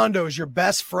Elizondo is your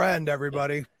best friend,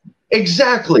 everybody.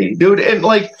 Exactly, dude. And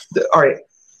all right.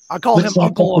 I call him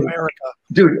Uncle America.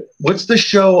 Dude, what's the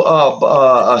show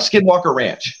Skinwalker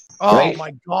Ranch? Oh right?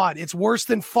 my God, it's worse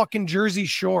than fucking Jersey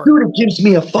Shore. Dude, it gives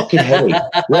me a fucking headache,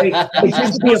 right? It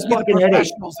gives me a fucking headache.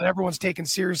 Professionals that everyone's taken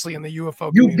seriously in the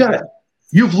UFO community.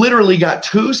 You've literally got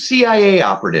 2 CIA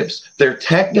operatives. Their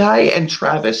tech guy and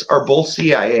Travis are both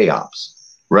CIA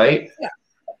ops, right? Yeah.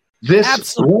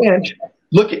 This ranch,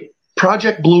 look at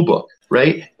Project Blue Book,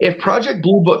 right? If Project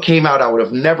Blue Book came out, I would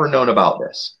have never known about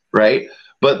this, right?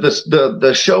 But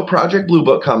the show Project Blue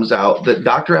Book comes out, that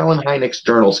Dr. Alan Hynek's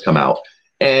journals come out,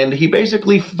 and he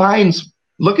basically finds,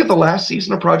 look at the last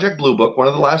season of Project Blue Book, one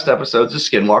of the last episodes is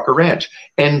Skinwalker Ranch,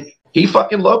 and he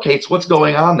fucking locates what's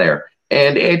going on there.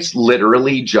 And it's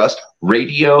literally just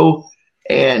radio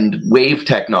and wave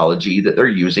technology that they're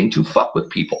using to fuck with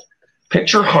people.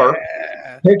 Picture HARP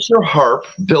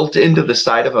built into the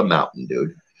side of a mountain,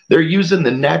 dude. They're using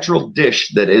the natural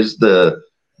dish that is the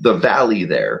valley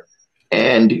there,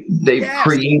 and they've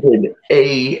created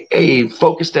a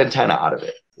focused antenna out of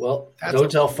it. Well,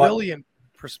 that's a brilliant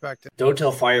perspective. Don't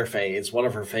tell Firefay. It's one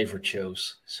of her favorite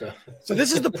shows. So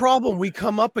this is the problem. We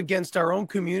come up against our own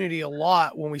community a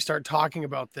lot when we start talking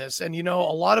about this. And, you know,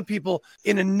 a lot of people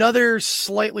in another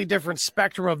slightly different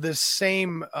spectrum of this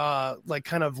same, like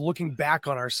kind of looking back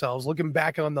on ourselves, looking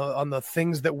back on the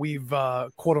things that we've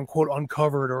quote unquote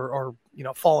uncovered or you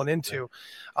know, fallen into.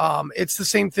 It's the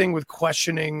same thing with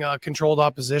questioning controlled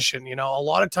opposition. You know, a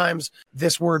lot of times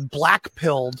this word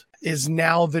black-pilled is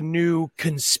now the new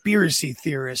conspiracy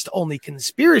theorist. Only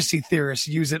conspiracy theorists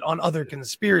use it on other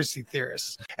conspiracy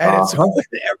theorists. And it's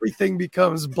everything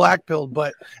becomes black-pilled.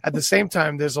 But at the same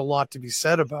time, there's a lot to be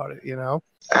said about it, you know?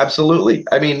 Absolutely.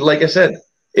 I mean, like I said,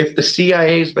 if the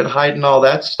CIA's been hiding all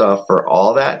that stuff for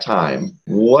all that time,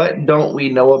 what don't we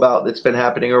know about that's been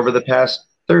happening over the past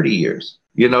 30 years?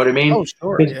 You know what I mean? Oh,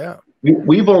 sure, yeah.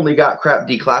 We've only got crap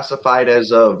declassified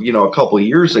as of, you know, a couple of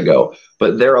years ago,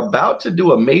 but they're about to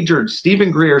do a major,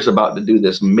 Stephen Greer's about to do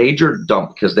this major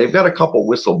dump because they've got a couple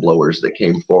whistleblowers that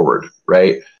came forward,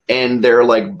 right? And they're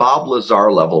like Bob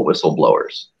Lazar level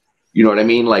whistleblowers. You know what I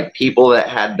mean? Like people that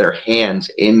had their hands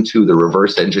into the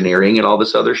reverse engineering and all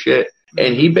this other shit.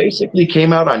 And he basically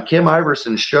came out on Kim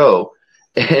Iverson's show,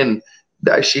 and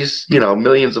she's, you know,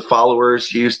 millions of followers.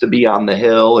 She used to be on The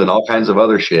Hill and all kinds of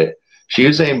other shit. She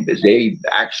was a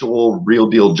actual real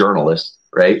deal journalist,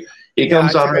 right? He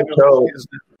comes on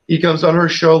her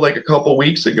show like a couple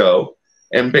weeks ago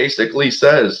and basically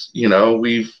says, you know,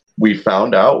 we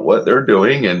found out what they're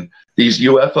doing, and these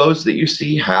UFOs that you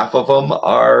see, half of them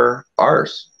are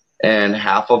ours and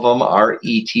half of them are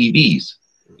ETVs.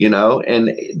 You know,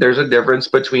 and there's a difference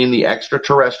between the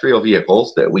extraterrestrial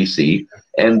vehicles that we see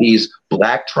and these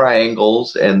black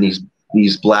triangles and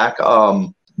these black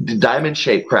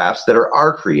diamond-shaped crafts that are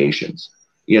our creations.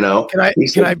 You know, can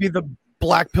I be the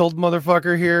black-pilled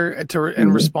motherfucker here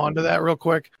and respond to that real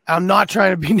quick? I'm not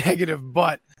trying to be negative,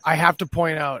 but I have to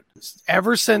point out,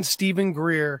 ever since Stephen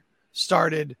Greer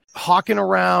started hawking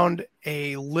around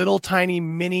a little tiny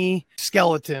mini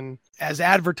skeleton as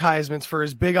advertisements for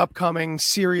his big upcoming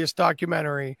serious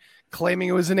documentary, claiming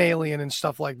it was an alien and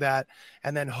stuff like that,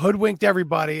 and then hoodwinked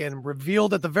everybody and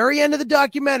revealed at the very end of the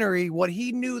documentary what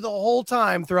he knew the whole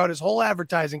time throughout his whole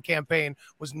advertising campaign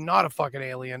was not a fucking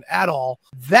alien at all.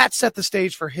 That set the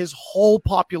stage for his whole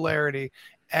popularity.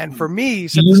 And for me,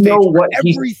 set the stage for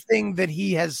everything that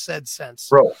he has said since.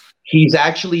 Bro, he's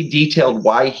actually detailed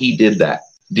why he did that.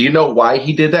 Do you know why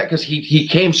he did that? Because he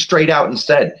came straight out and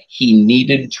said he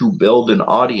needed to build an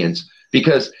audience,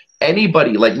 because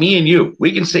anybody like me and you,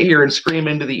 we can sit here and scream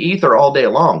into the ether all day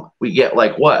long. We get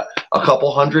like what? A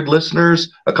couple hundred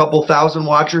listeners, a couple thousand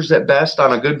watchers at best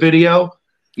on a good video,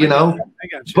 you know? I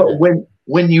got you. But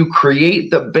when you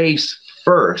create the base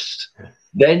first,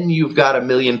 then you've got 1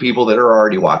 million people that are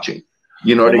already watching.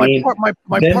 You know what I mean?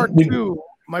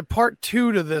 My part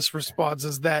two to this response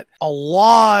is that a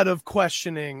lot of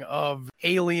questioning of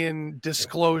alien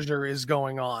disclosure is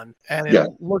going on. And it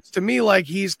looks to me like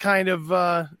he's kind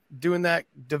of doing that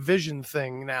division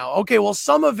thing now. Okay, well,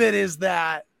 some of it is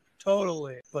that.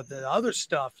 Totally. But the other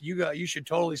stuff, you should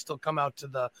totally still come out to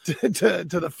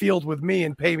the field with me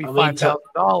and pay me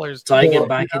 $5,000. Tying it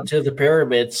back into the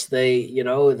pyramids,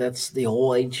 that's the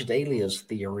whole ancient aliens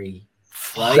theory.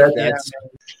 Right? That's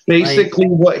basically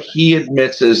what he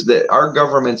admits is that our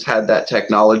government's had that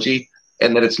technology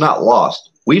and that it's not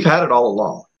lost. We've had it all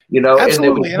along. You know,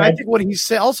 absolutely. And I think what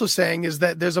he's also saying is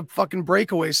that there's a fucking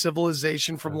breakaway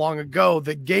civilization from long ago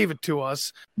that gave it to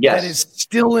us that is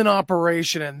still in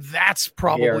operation. And that's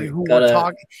probably who we're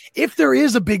talking. If there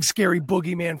is a big scary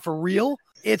boogeyman for real,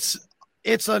 it's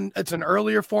an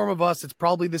earlier form of us. It's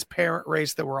probably this parent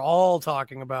race that we're all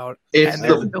talking about. They're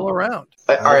still around.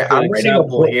 All right, I'm an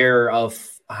example here of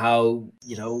how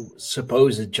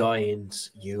supposed giant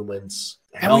humans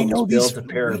And we helped know build the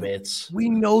pyramids. We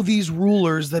know these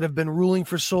rulers that have been ruling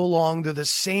for so long. They're the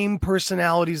same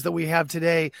personalities that we have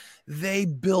today. They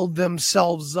build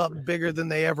themselves up bigger than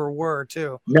they ever were,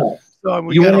 too. No.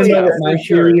 So You want to know what my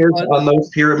theory is on those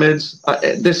pyramids?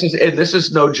 This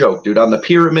is no joke, dude. On the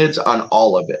pyramids, on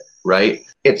all of it, right?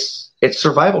 It's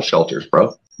survival shelters,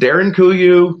 bro. Darren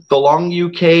Kuyu, the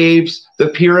Longyu Caves, the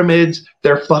pyramids,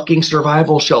 they're fucking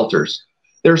survival shelters.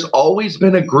 There's always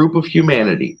been a group of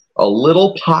humanity, a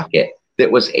little pocket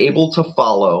that was able to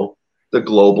follow the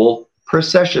global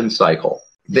precession cycle.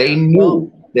 They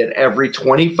knew that every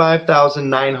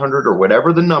 25,900 or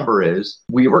whatever the number is,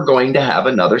 we were going to have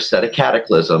another set of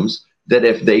cataclysms that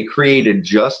if they created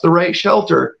just the right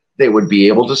shelter, they would be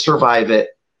able to survive it,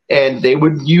 and they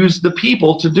would use the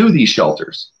people to do these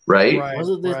shelters, right?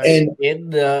 Wasn't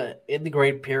it in the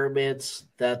Great Pyramids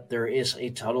that there is a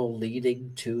tunnel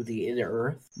leading to the inner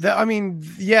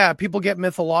Earth? People get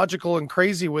mythological and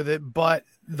crazy with it, but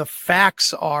the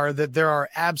facts are that there are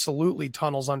absolutely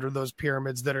tunnels under those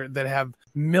pyramids that have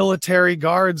military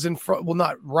guards in front. Well,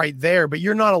 not right there, but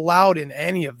you're not allowed in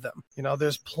any of them.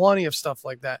 There's plenty of stuff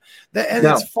like that.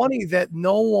 It's funny that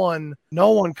no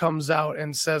one comes out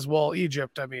and says, well,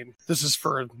 Egypt, this is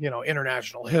for,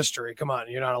 international history. Come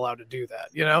on, you're not allowed to do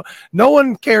that. No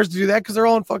one cares to do that because they're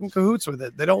all in fucking cahoots with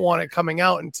it. They don't want it coming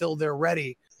out until they're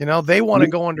ready. They want to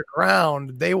go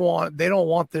underground. They don't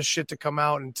want this shit to come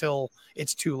out until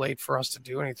it's too late for us to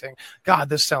do anything. God,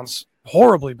 this sounds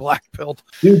horribly black-pilled.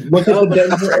 Dude, look at the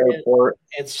Denver airport.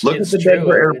 Look at the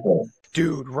Denver airport.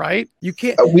 Dude, right? You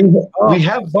can't. We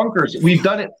have bunkers. We've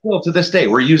done it still to this day.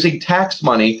 We're using tax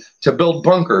money to build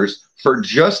bunkers for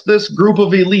just this group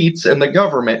of elites and the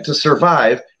government to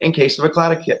survive in case of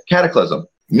a cataclysm.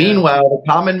 Meanwhile,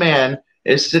 the common man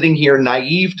is sitting here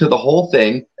naive to the whole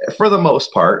thing for the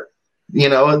most part.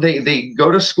 They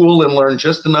go to school and learn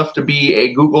just enough to be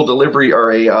a Google delivery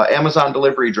or a Amazon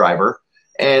delivery driver,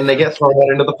 and they get thrown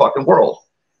out into the fucking world.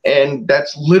 And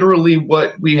that's literally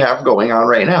what we have going on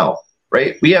right now,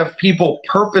 right? We have people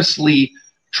purposely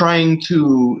trying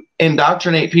to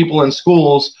indoctrinate people in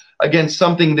schools against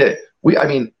something that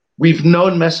we've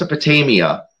known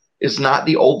Mesopotamia is not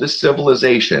the oldest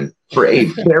civilization for a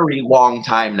very long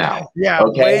time now. Yeah,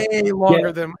 okay? Way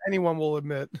longer than anyone will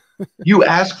admit. You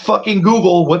ask fucking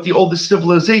Google what the oldest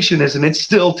civilization is, and it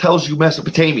still tells you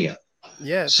Mesopotamia.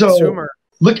 Yeah, so Sumer.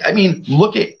 Look.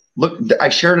 I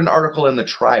shared an article in the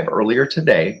Tribe earlier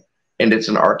today, and it's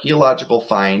an archaeological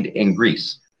find in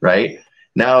Greece. Right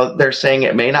now, they're saying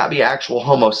it may not be actual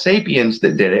Homo sapiens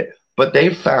that did it, but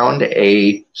they found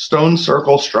a stone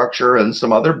circle structure and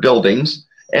some other buildings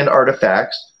and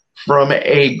artifacts from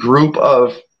a group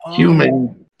of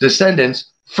human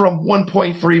descendants from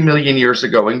 1.3 million years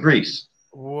ago in Greece.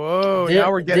 Whoa,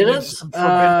 now we're getting into some forbidden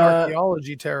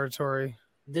archaeology territory.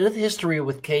 Did History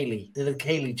with Kaylee? Didn't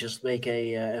Kaylee just make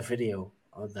a video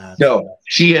on that? No,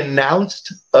 she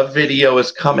announced a video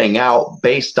is coming out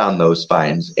based on those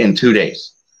finds in 2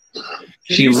 days.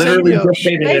 She literally just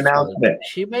made an announcement.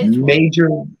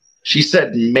 She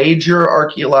said major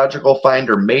archaeological find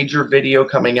or major video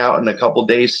coming out in a couple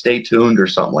days. Stay tuned or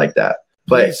something like that.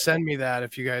 But please send me that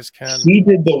if you guys can. She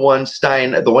did the one,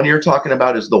 Stein. The one you're talking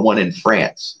about is the one in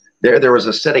France. There was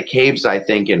a set of caves, I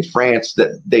think, in France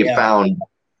that they found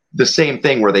the same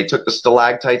thing where they took the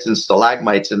stalactites and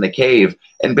stalagmites in the cave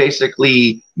and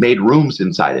basically made rooms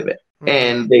inside of it.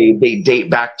 And they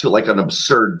date back to like an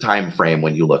absurd time frame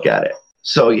when you look at it.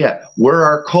 So yeah, were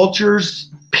our cultures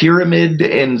pyramid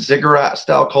and ziggurat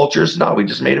style cultures? No, we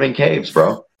just made them in caves,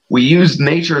 bro. We used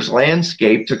nature's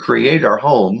landscape to create our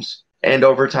homes, and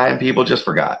over time people just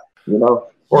forgot,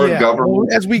 or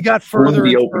government. As we got further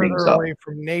and further away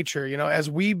from nature, as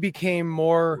we became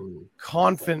more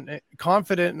confident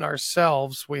in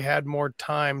ourselves, we had more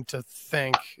time to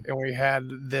think, and we had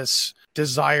this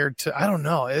desire to, I don't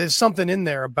know, there's something in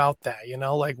there about that,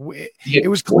 it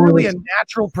was clearly a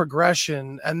natural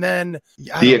progression. And then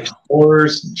the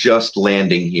explorers just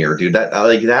landing here, dude,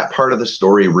 that part of the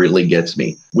story really gets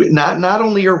me. Not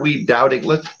only are we doubting,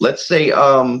 let's say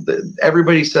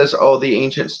everybody says, the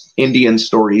ancient Indian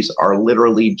stories are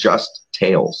literally just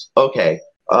tales. Okay.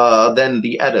 Then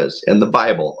the Eddas in the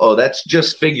Bible. That's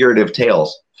just figurative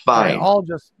tales. Fine. All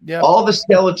the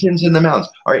skeletons in the mountains.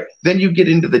 All right. Then you get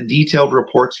into the detailed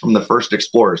reports from the first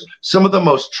explorers. Some of the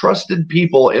most trusted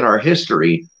people in our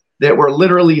history that were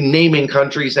literally naming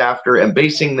countries after and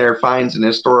basing their finds and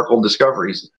historical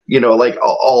discoveries,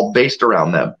 all based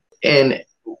around them. And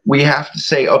we have to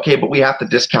say, okay, but we have to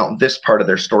discount this part of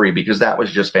their story because that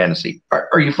was just fantasy.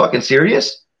 Are you fucking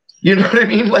serious? You know what I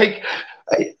mean?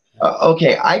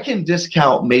 Okay, I can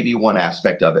discount maybe one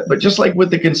aspect of it, but just like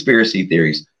with the conspiracy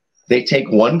theories, they take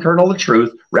one kernel of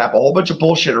truth, wrap a whole bunch of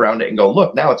bullshit around it, and go,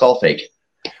 look, now it's all fake.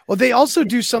 Well, they also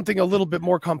do something a little bit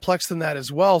more complex than that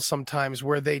as well sometimes,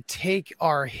 where they take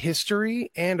our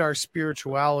history and our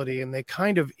spirituality and they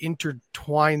kind of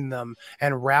intertwine them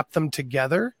and wrap them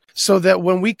together so that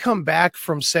when we come back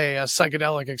from, say, a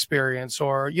psychedelic experience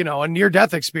or, you know, a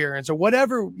near-death experience or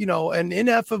whatever, you know, an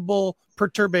ineffable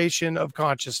perturbation of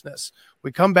consciousness,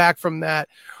 we come back from that.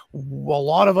 A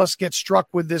lot of us get struck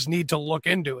with this need to look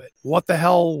into it. What the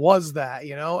hell was that,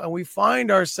 you know? And we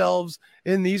find ourselves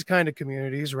in these kind of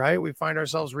communities, right? We find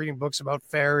ourselves reading books about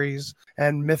fairies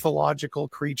and mythological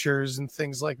creatures and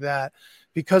things like that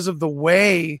because of the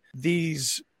way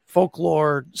these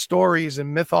folklore stories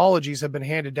and mythologies have been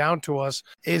handed down to us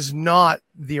is not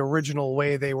the original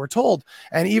way they were told.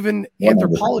 And even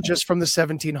anthropologists from the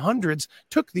 1700s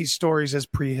took these stories as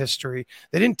prehistory.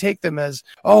 They didn't take them as,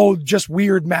 oh, just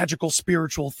weird magical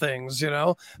spiritual things, you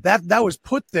know. That was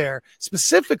put there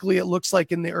specifically, it looks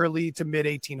like, in the early to mid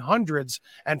 1800s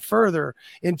and further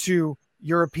into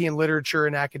European literature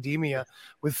and academia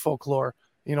with folklore.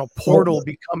 You know, portal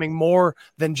becoming more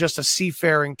than just a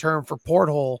seafaring term for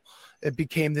porthole. It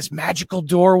became this magical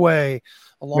doorway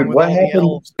along with all the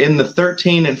elves. In the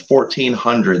 13 and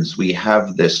 1400s, we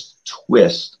have this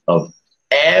twist of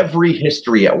every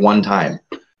history at one time.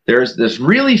 There's this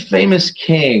really famous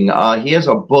king. He has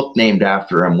a book named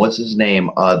after him. What's his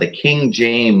name? The King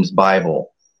James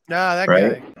Bible. That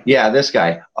guy. Yeah, this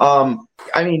guy.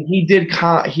 I mean, he did.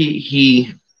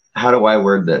 He. How do I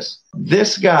word this?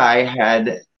 This guy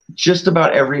had just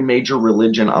about every major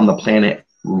religion on the planet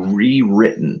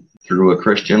rewritten through a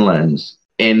Christian lens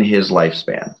in his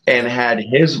lifespan and had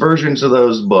his versions of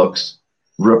those books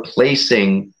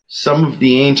replacing some of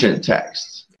the ancient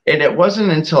texts. And it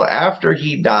wasn't until after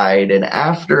he died and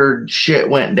after shit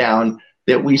went down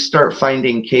that we start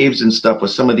finding caves and stuff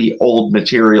with some of the old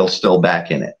material still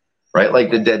back in it, right?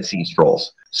 Like the Dead Sea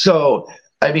Scrolls. So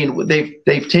I mean,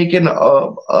 they've taken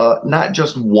not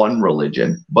just one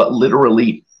religion, but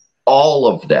literally all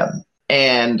of them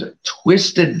and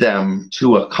twisted them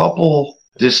to a couple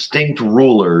distinct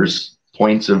rulers'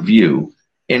 points of view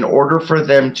in order for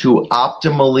them to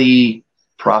optimally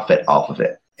profit off of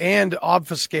it. And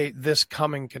obfuscate this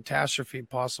coming catastrophe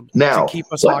possibly. Now, to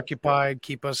keep us occupied,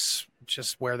 keep us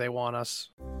just where they want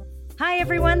us. Hi,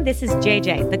 everyone. This is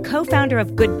JJ, the co-founder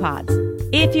of Good Pods.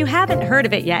 If you haven't heard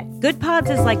of it yet, Good Pods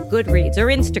is like Goodreads or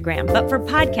Instagram, but for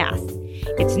podcasts.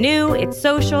 It's new, it's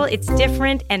social, it's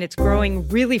different, and it's growing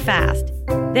really fast.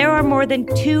 There are more than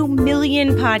 2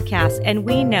 million podcasts, and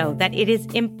we know that it is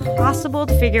impossible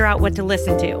to figure out what to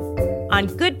listen to. On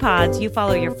Good Pods, you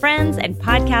follow your friends and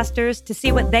podcasters to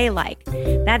see what they like.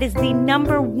 That is the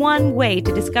 #1 way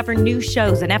to discover new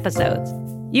shows and episodes.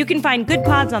 You can find Good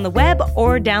Pods on the web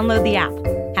or download the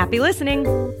app. Happy listening.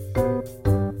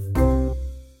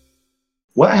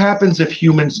 What happens if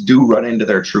humans do run into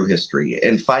their true history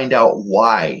and find out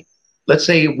why? Let's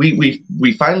say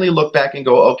we finally look back and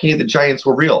go, okay, the giants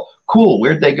were real. Cool,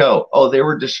 where'd they go? Oh, they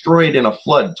were destroyed in a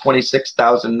flood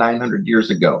 26,900 years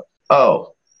ago.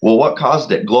 Oh, well, what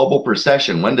caused it? Global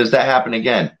precession. When does that happen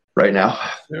again? Right now?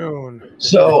 Soon.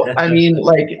 So, I mean,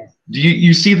 like,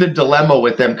 you see the dilemma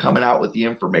with them coming out with the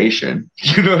information.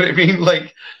 You know what I mean?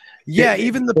 Like, yeah,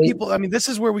 even the people, I mean, this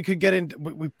is where we could get into,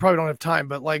 we probably don't have time,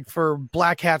 but like for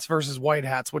black hats versus white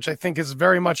hats, which I think is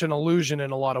very much an illusion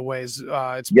in a lot of ways.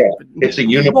 It's a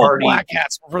uniparty. Black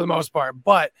hats for the most part,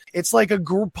 but it's like a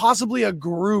group, possibly a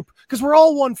group, because we're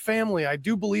all one family. I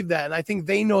do believe that. And I think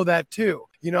they know that too,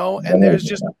 you know, and there's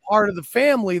just a part of the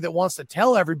family that wants to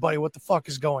tell everybody what the fuck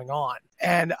is going on.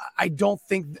 And I don't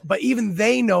think, but even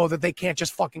they know that they can't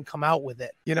just fucking come out with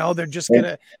it. You know, they're just going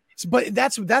to, but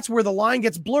that's where the line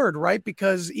gets blurred, right?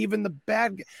 Because even the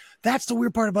that's the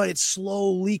weird part about it. It's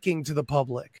slow leaking to the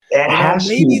public.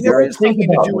 Maybe there is something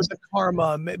to do with the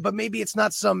karma, but maybe it's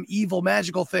not some evil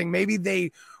magical thing. Maybe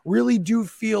they really do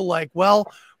feel like,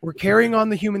 well, we're carrying on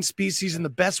the human species in the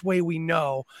best way we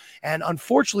know. And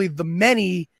unfortunately, the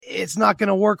many, it's not going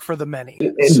to work for the many.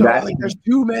 So like, there's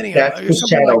too many. That's the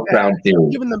shadow crown theory. I'm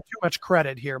giving them too much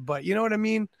credit here, but you know what I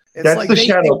mean? It's that's like the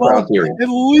shadow crown theory. At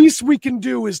least we can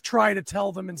do is try to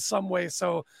tell them in some way,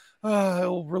 so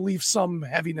it'll relieve some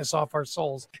heaviness off our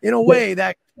souls. In a way,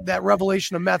 that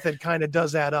revelation of method kind of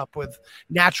does add up with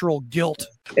natural guilt.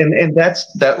 And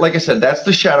that's that. Like I said, that's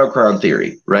the shadow crown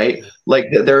theory, right? Like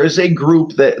there is a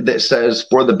group that says,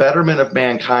 for the betterment of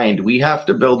mankind, we have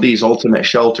to build these ultimate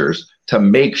shelters to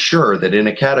make sure that in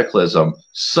a cataclysm,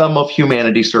 some of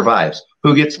humanity survives.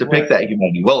 Who gets to pick that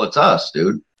humanity? Well, it's us,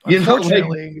 dude.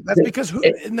 Unfortunately, that's because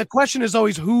and the question is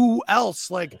always who else?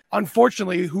 Like,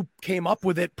 unfortunately, who came up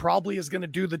with it probably is going to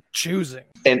do the choosing.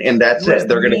 And that's it.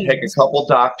 They're going to pick a couple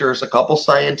doctors, a couple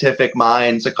scientific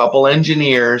minds, a couple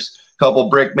engineers, a couple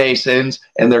brick masons,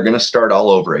 and they're going to start all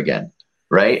over again.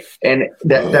 Right. And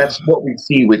that's what we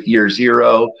see with Year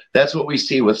Zero. That's what we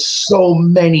see with so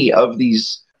many of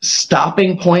these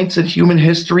stopping points in human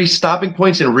history, stopping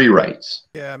points and rewrites.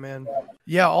 Yeah, man.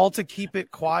 Yeah, all to keep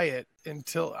it quiet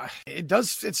until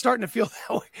it's starting to feel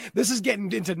that way. This is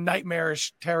getting into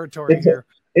nightmarish territory here.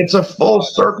 It's a full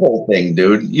circle thing,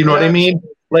 dude. You know what I mean?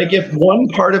 Like if one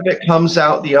part of it comes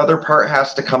out, the other part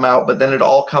has to come out, but then it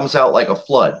all comes out like a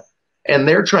flood. And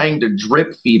they're trying to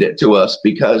drip feed it to us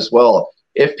because, well,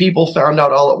 if people found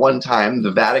out all at one time,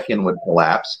 the Vatican would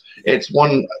collapse. It's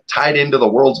one tied into the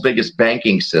world's biggest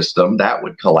banking system that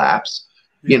would collapse,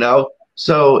 you know?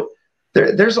 So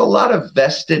there's a lot of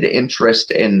vested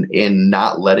interest in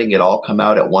not letting it all come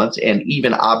out at once and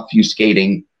even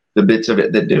obfuscating the bits of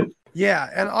it that do. Yeah,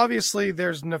 and obviously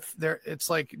it's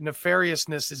like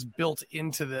nefariousness is built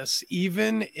into this,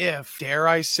 even if, dare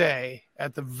I say,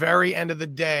 at the very end of the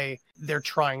day, they're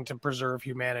trying to preserve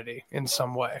humanity in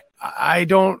some way. I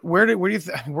don't. Where do you?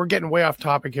 We're getting way off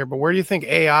topic here, but where do you think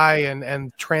AI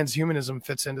and transhumanism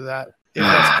fits into that?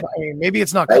 I mean, maybe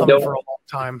it's not coming for a long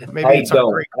time. Maybe it's not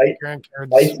great grandkids.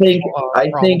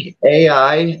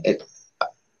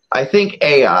 I think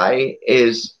AI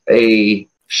is a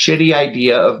shitty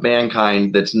idea of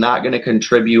mankind that's not going to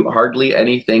contribute hardly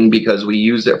anything because we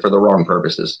use it for the wrong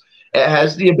purposes. It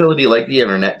has the ability, like the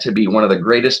internet, to be one of the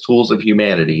greatest tools of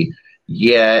humanity,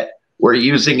 yet we're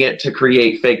using it to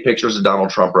create fake pictures of Donald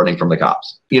Trump running from the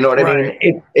cops. You know what I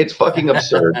mean? It's fucking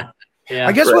absurd. Yeah,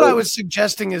 I guess what I was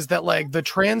suggesting is that like the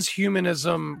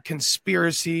transhumanism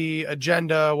conspiracy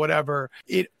agenda, whatever,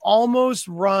 it almost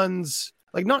runs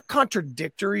like not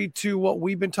contradictory to what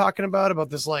we've been talking about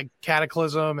this like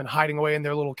cataclysm and hiding away in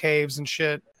their little caves and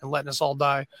shit and letting us all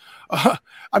die.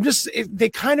 They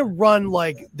kind of run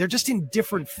like they're just in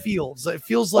different fields. It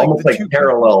feels like almost like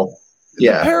parallel.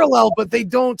 Yeah, parallel, but they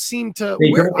don't seem to.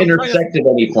 They don't intersect at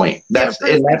any point. That's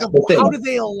the thing. How do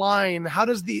they align? How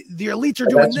does the elites are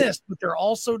doing this, but they're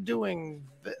also doing.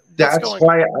 That's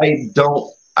why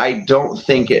I don't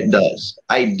think it does.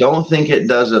 I don't think it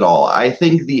does at all. I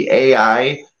think the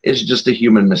AI is just a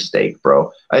human mistake,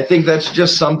 bro. I think that's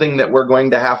just something that we're going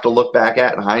to have to look back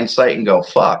at in hindsight and go,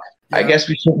 fuck, I guess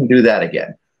we shouldn't do that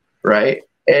again. Right.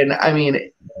 And I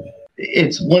mean,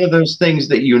 it's one of those things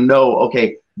that,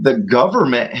 okay, the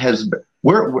government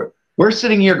we're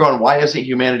sitting here going, why isn't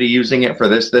humanity using it for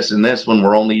this, and this when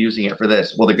we're only using it for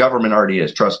this? Well, the government already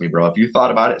is. Trust me, bro. If you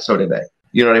thought about it, so did they.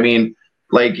 You know what I mean?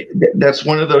 Like, that's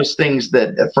one of those things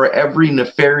that for every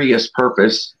nefarious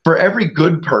purpose, for every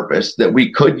good purpose that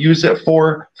we could use it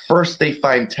for, first they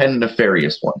find 10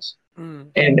 nefarious ones.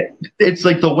 And it's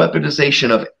like the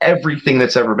weaponization of everything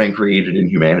that's ever been created in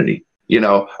humanity.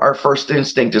 Our first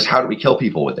instinct is, how do we kill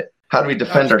people with it? How do we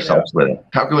defend ourselves with it?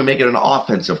 How can we make it an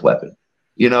offensive weapon?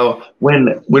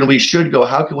 When we should go,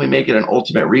 how can we make it an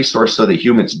ultimate resource so that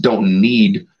humans don't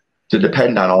need to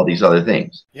depend on all these other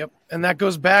things? Yep. And that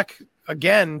goes back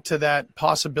again to that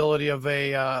possibility of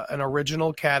an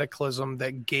original cataclysm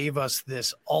that gave us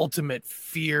this ultimate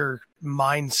fear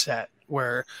mindset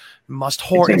where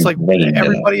it's like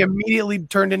everybody immediately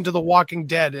turned into the Walking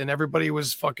Dead and everybody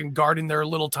was fucking guarding their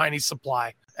little tiny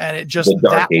supply. And it just,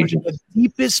 that was the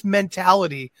deepest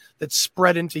mentality that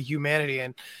spread into humanity.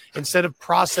 And instead of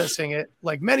processing it,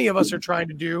 like many of us are trying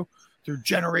to do through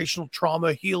generational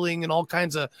trauma healing and all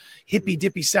kinds of hippy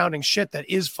dippy sounding shit that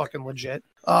is fucking legit.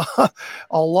 A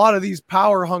lot of these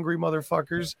power hungry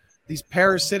motherfuckers, these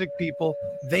parasitic people,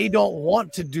 they don't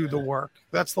want to do the work.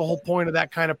 That's the whole point of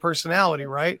that kind of personality,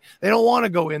 right? They don't want to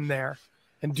go in there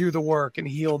and do the work and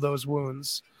heal those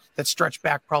wounds that stretch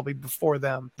back probably before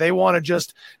them. They want to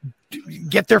just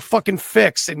get their fucking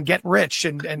fix and get rich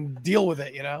and deal with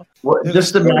it, Well,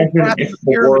 just imagine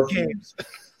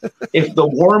if the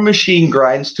war machine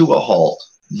grinds to a halt,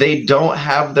 they don't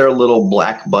have their little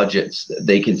black budgets that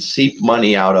they can seep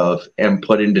money out of and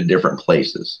put into different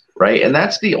places, right? And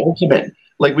that's the ultimate,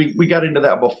 like we got into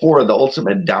that before, the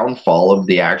ultimate downfall of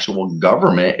the actual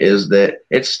government is that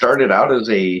it started out as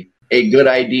a good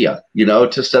idea,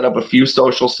 to set up a few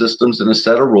social systems and a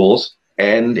set of rules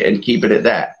and keep it at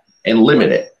that and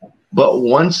limit it. But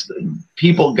once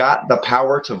people got the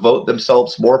power to vote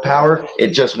themselves more power,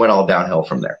 it just went all downhill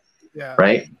from there. Yeah.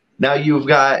 Right? Now you've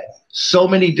got so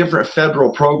many different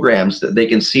federal programs that they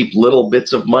can seep little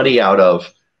bits of money out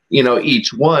of,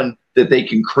 each one, that they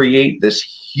can create this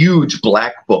huge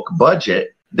black book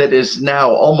budget that is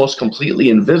now almost completely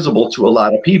invisible to a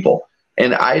lot of people.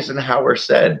 And Eisenhower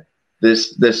said,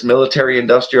 this military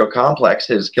industrial complex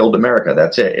has killed America.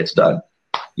 That's it. It's done.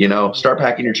 Start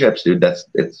packing your chips, dude.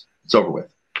 It's over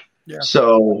with. Yeah.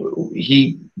 So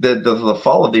the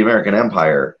fall of the American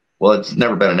empire, well, it's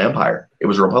never been an empire. It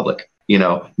was a republic.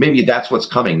 Maybe that's what's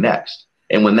coming next.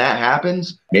 And when that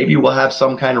happens, maybe we'll have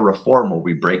some kind of reform where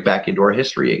we break back into our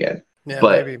history again. Yeah,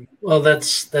 but maybe. Well,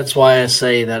 that's why I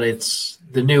say that it's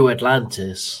the new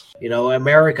Atlantis.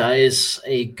 America is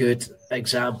a good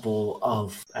example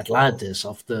of Atlantis,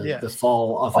 of the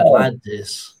fall of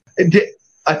Atlantis. The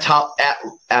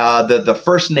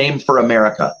first name for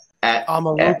America.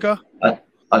 Amaruka?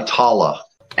 Atala.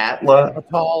 Atla.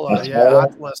 Yeah,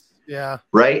 Atlas. Yeah.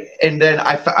 Right. And then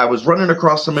I was running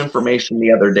across some information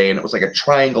the other day, and it was like a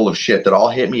triangle of shit that all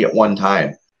hit me at one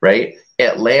time. Right.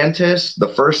 Atlantis, the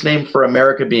first name for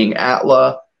America being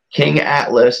Atla, King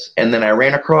Atlas. And then I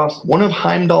ran across one of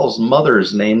Heimdall's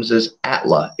mother's names is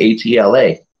Atla,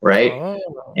 Atla. Right.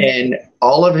 Oh. And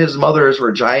all of his mothers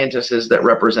were giantesses that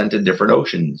represented different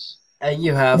oceans. And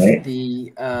you have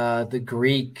the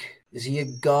Greek. Is he a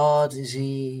god?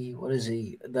 What is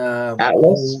he? The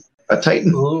Atlas? A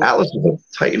Titan? Atlas was a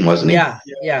Titan, wasn't he?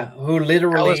 Yeah. Who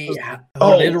literally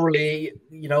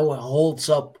holds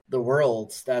up the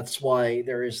world. That's why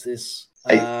there is this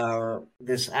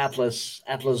this Atlas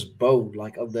bow,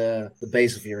 like on the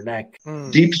base of your neck.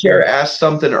 Deep Share asked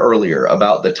something earlier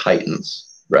about the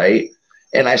Titans, right?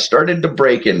 And I started to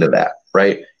break into that,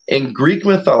 right? In Greek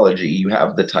mythology, you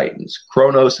have the Titans.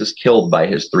 Kronos is killed by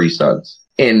his 3 sons.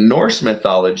 In Norse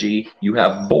mythology, you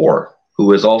have Bor,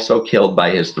 who is also killed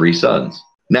by his 3 sons.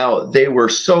 Now, they were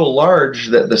so large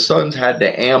that the sons had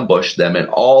to ambush them, and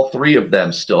all 3 of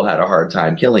them still had a hard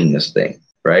time killing this thing,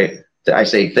 right? I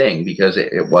say thing because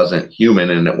it wasn't human,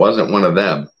 and it wasn't one of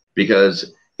them.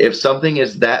 Because if something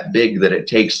is that big that it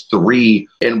takes 3,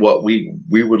 in what we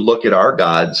would look at our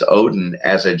gods, Odin,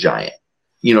 as a giant.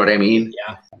 You know what I mean?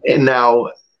 Yeah. And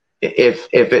now, if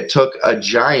it took a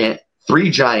giant, 3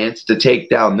 giants to take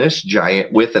down this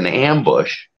giant with an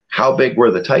ambush, how big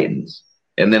were the Titans?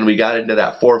 And then we got into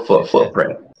that 4-foot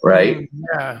footprint, right?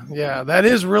 Yeah, that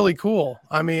is really cool.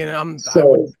 I mean, I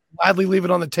would gladly leave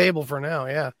it on the table for now.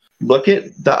 Yeah. Look at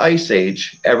the Ice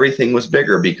Age. Everything was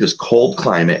bigger because cold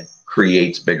climate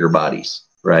creates bigger bodies,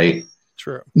 right?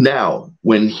 True. Now,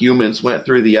 when humans went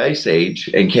through the Ice Age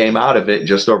and came out of it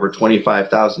just over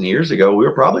 25,000 years ago, we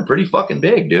were probably pretty fucking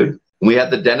big, dude. We had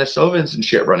the Denisovans and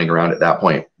shit running around at that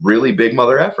point. Really big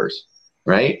mother effers,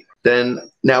 right?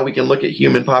 Then now we can look at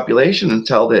human population and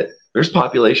tell that there's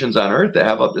populations on Earth that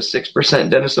have up to 6%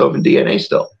 Denisovan DNA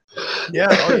still. Yeah.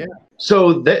 Oh, yeah.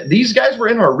 So these guys were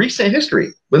in our recent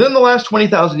history. Within the last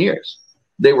 20,000 years,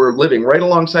 they were living right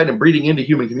alongside and breeding into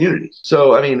human communities.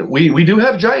 So, I mean, we do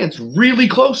have giants really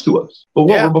close to us. But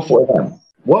what were before them?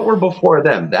 What were before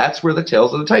them? That's where the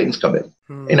Tales of the Titans come in.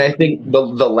 And I think the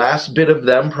last bit of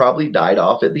them probably died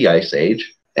off at the Ice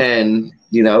Age. And,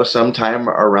 sometime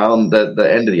around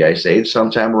the end of the Ice Age,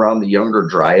 sometime around the Younger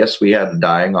Dryas, we had the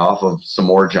dying off of some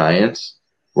more giants,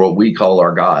 what we call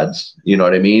our gods. You know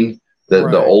what I mean?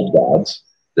 The old gods.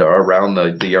 They're around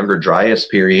the Younger Dryas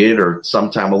period, or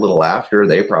sometime a little after,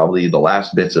 the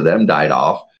last bits of them died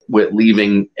off, with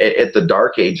leaving at the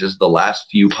Dark Ages the last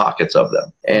few pockets of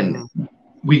them. And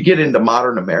we get into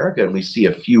modern America and we see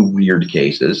a few weird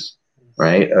cases,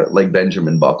 right? Like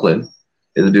Benjamin Buckland.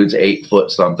 The dude's 8 foot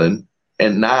something,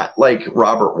 and not like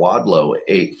Robert Wadlow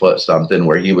 8 foot something,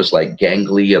 where he was like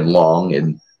gangly and long,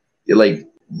 and like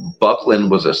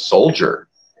Buckland was a soldier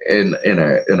and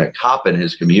a cop in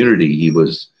his community. He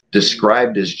was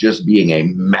described as just being a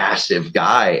massive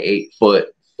guy, 8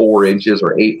 foot 4 inches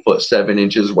or 8 foot 7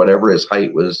 inches, whatever his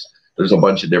height was. There's a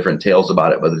bunch of different tales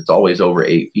about it, but it's always over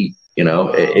 8 feet.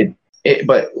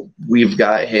 But we've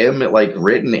got him like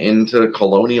written into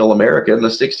colonial America in the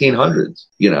 1600s.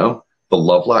 The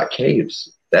Lovelock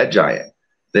Caves, that giant.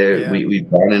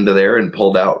 We've gone into there and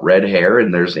pulled out red hair,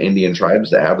 and there's Indian tribes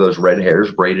that have those red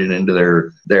hairs braided into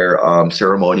their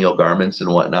ceremonial garments and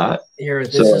whatnot. Here,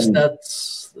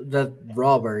 that's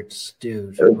Robert's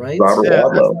dude, right? Robert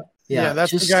Wadlow. Yeah,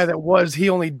 that's the guy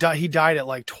that he died at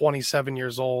like 27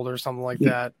 years old or something like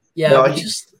that. Yeah,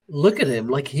 just look at him.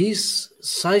 Like, he's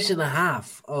size and a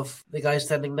half of the guy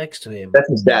standing next to him. That's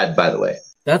his dad, by the way.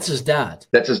 That's his dad.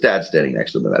 That's his dad standing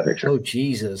next to him in that picture. Oh,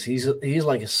 Jesus. He's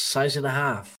like a size and a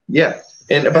half. Yeah.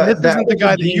 And this isn't the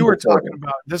guy that you were talking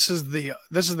about. This is the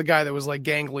guy that was like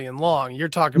gangly and long. You're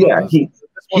talking about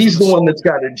he's the one that's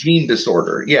got a gene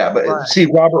disorder. Yeah, but see,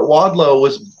 Robert Wadlow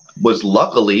was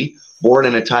luckily born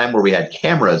in a time where we had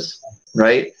cameras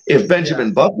right? If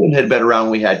Benjamin Buckland had been around,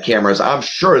 we had cameras, I'm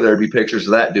sure there'd be pictures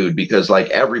of that dude, because like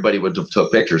everybody would have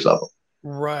took pictures of him.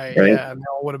 Right? Yeah, and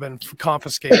that would have been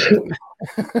confiscated.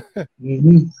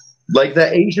 Like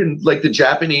the Asian, like the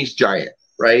Japanese giant,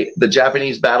 right? The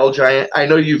Japanese battle giant. I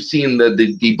know you've seen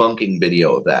the debunking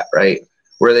video of that, right?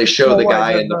 Where they show the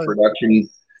guy in the production.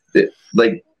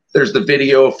 Like there's the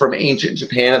video from ancient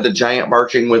Japan of the giant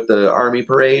marching with the army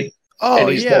parade. Oh,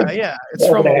 yeah. It's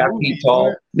from a movie,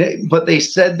 tall. But they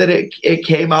said that it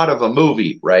came out of a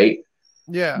movie, right?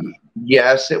 Yeah.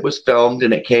 Yes, it was filmed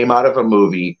and it came out of a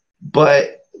movie.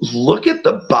 But look at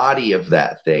the body of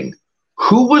that thing.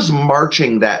 Who was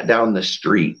marching that down the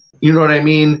street? You know what I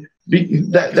mean?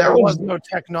 There was no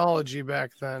technology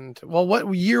back then. Well,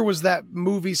 what year was that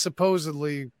movie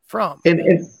supposedly from?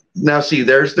 And now, see,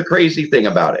 there's the crazy thing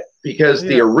about it, because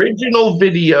the original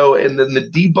video and then the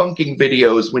debunking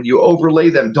videos, when you overlay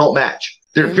them, don't match.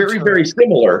 They're very, very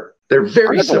similar. They're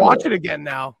very I have similar. to watch it again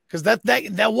now, because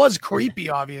that was creepy.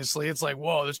 Obviously, it's like,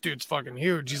 whoa, this dude's fucking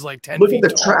huge. He's like 10 Look feet at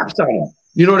the tall. traps on him.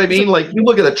 You know what I mean? Like you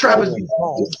look at the traps,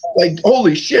 like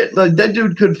holy shit, like that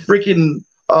dude could freaking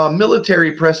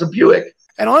military press a Buick.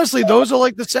 And honestly, those are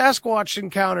like the Sasquatch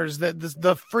encounters that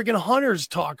the freaking hunters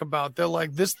talk about. They're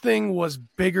like, this thing was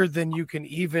bigger than you can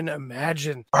even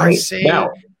imagine. Right. Say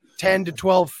 10 to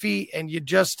 12 feet, and you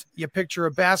picture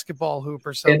a basketball hoop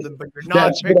or something, but you're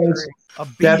not picturing a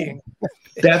being.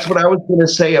 That's what I was going to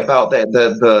say about that.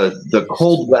 The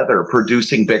cold weather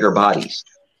producing bigger bodies.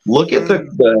 Look at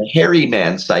the hairy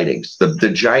man sightings,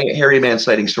 the giant hairy man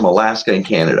sightings from Alaska and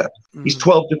Canada. He's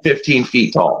 12 to 15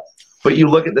 feet tall. But you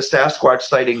look at the Sasquatch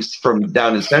sightings from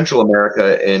down in Central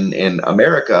America and in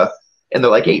America, and they're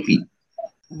like 8 feet.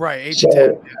 Right, 8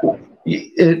 to 10.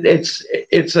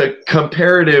 It's a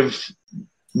comparative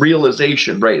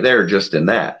realization right there just in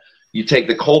that. You take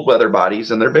the cold weather bodies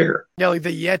and they're bigger. Yeah, like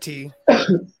the Yeti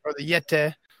or the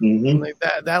Yeti. Like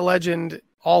that legend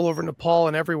all over Nepal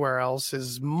and everywhere else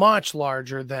is much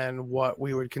larger than what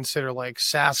we would consider like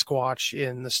Sasquatch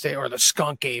in the state, or the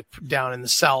skunk ape down in the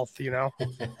south, you know.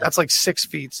 That's like 6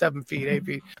 feet, 7 feet, 8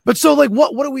 feet. But so like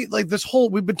what do we like this whole,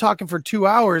 we've been talking for 2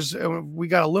 hours and we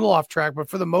got a little off track, but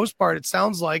for the most part it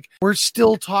sounds like we're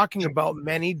still talking about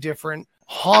many different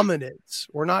hominids.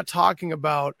 We're not talking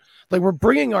about, like, we're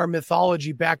bringing our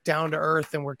mythology back down to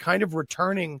earth, and we're kind of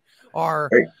returning our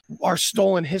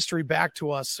stolen history back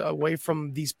to us, away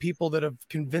from these people that have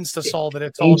convinced us all that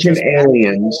it's ancient all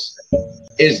aliens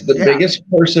is the biggest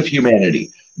curse of humanity.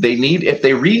 If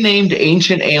they renamed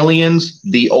ancient aliens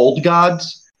the old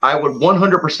gods, I would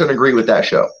 100% agree with that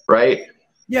show, right?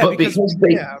 Yeah, but because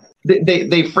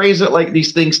they phrase it like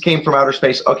these things came from outer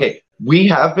space. Okay, we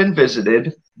have been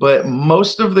visited, but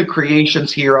most of the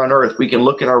creations here on Earth, we can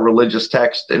look in our religious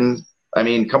text, and I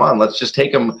mean, come on, let's just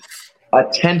take them a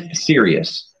tenth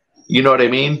serious. You know what I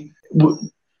mean?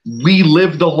 We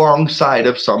lived alongside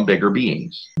of some bigger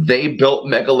beings. They built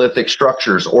megalithic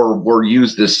structures or were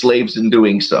used as slaves in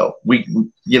doing so.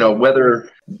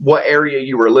 What area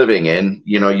you were living in,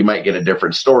 you might get a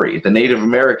different story. The Native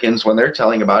Americans, when they're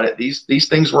telling about it, these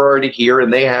things were already here,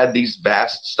 and they had these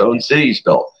vast stone cities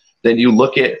built. Then you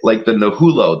look at like the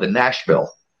Nahulo, the Nashville,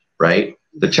 right?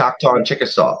 The Choctaw and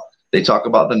Chickasaw. They talk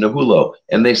about the Nahulo,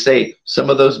 and they say some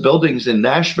of those buildings in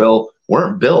Nashville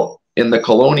weren't built in the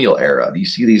colonial era. You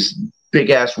see these big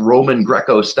ass Roman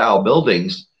Greco style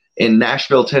buildings in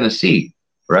Nashville, Tennessee,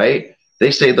 right?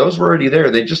 They say those were already there.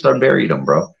 They just unburied them,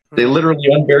 bro. They literally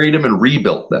unburied them and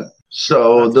rebuilt them.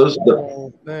 So that's the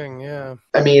whole thing, yeah.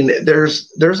 I mean,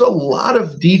 there's a lot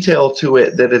of detail to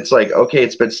it that it's like, okay,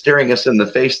 it's been staring us in the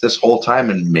face this whole time,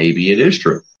 and maybe it is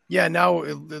true. Yeah, now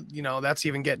that's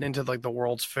even getting into like the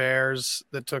World's Fairs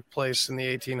that took place in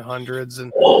the 1800s,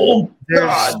 and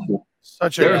God,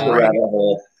 such a rabbit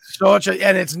hole.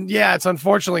 And it's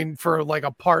unfortunately for like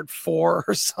a part 4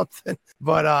 or something.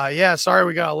 But sorry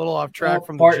we got a little off track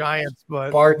from the Giants.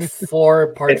 But part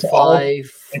 4, part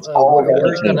 5.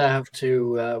 We're gonna have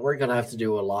to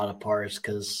do a lot of parts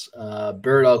because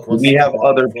Burdock wants. We have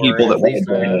other people that we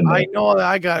can. I know that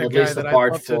I got a guy that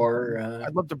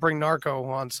I'd love to bring Narco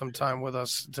on sometime with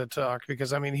us to talk,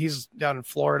 because I mean he's down in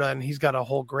Florida and he's got a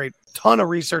whole great ton of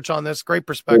research on this, great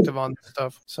perspective on this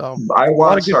stuff. So I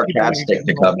want Sarcastic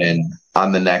to come in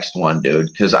on the next one, dude,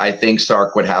 because I think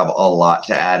Sark would have a lot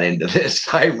to add into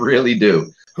this. I really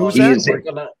do. Who's He's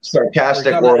that?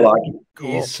 Sarcastic Warlock.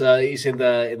 Cool. He's in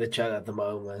the chat at the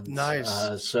moment.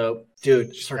 Nice. So,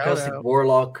 dude, Sarcastic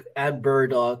Warlock and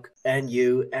Burdock and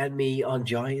you and me on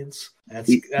Giants.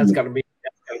 That's gonna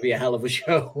be a hell of a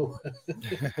show.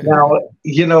 Now,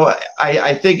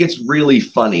 I think it's really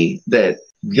funny that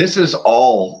this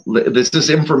is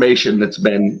information that's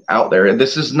been out there. And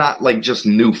this is not like just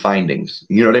new findings.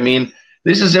 You know what I mean?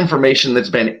 This is information that's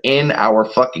been in our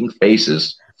fucking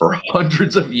faces for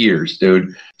hundreds of years,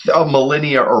 dude. A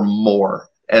millennia or more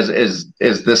as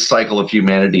this cycle of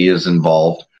humanity is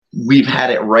involved. We've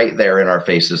had it right there in our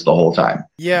faces the whole time.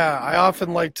 Yeah, I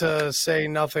often like to say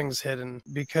nothing's hidden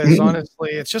because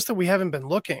honestly, it's just that we haven't been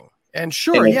looking. And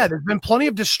sure, yeah, there's been plenty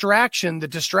of distraction that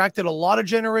distracted a lot of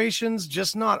generations,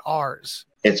 just not ours.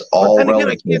 It's all relative.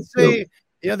 I can't say,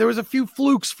 there was a few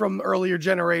flukes from earlier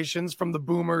generations, from the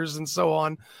boomers and so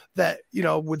on, that,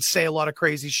 would say a lot of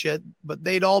crazy shit, but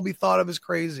they'd all be thought of as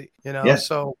crazy, Yeah.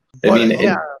 So,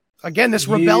 again, this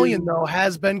rebellion, though,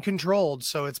 has been controlled,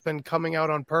 so it's been coming out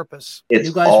on purpose.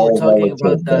 You guys were talking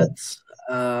about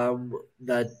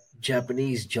that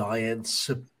Japanese giant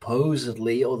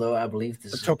supposedly, although I believe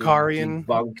this is Tokarian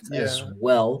debunked as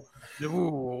well.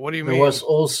 Ooh, what do you mean? There was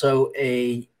also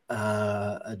a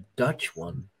Dutch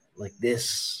one like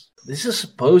this. This is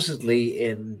supposedly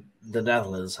in the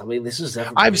Netherlands. I mean, this is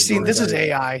definitely. I've seen this is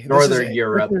AI. Northern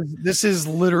Europe. This is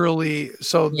literally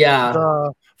so. Yeah.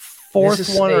 The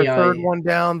fourth one or third one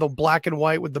down, the black and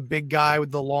white with the big guy with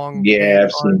the long. Yeah,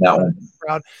 I've seen that one.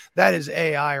 Crowd. That is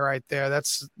AI right there.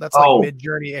 That's like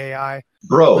Mid-Journey AI.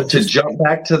 Bro, to jump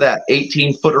back to that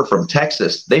 18-footer from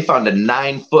Texas, they found a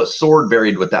 9-foot sword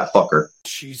buried with that fucker.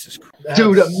 Jesus Christ.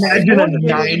 Dude, imagine a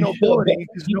 9-foot.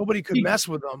 Because nobody could mess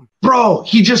with them. Bro,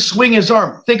 he just swing his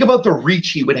arm. Think about the reach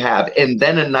he would have, and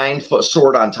then a 9-foot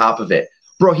sword on top of it.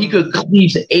 Bro, he could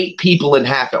cleave 8 people in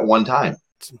half at one time.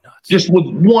 It's nuts. Just with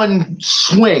one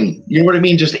swing. You know what I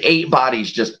mean? Just 8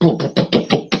 bodies just boom, boom, boom, boom,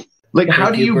 boom. Like,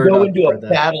 how do you go into a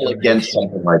battle against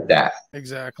something like that?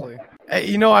 Exactly.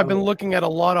 I've been looking at a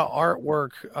lot of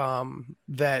artwork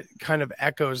that kind of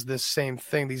echoes this same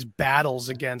thing, these battles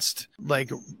against like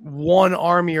one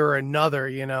army or another,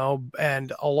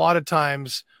 and a lot of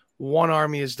times one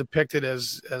army is depicted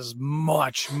as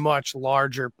much, much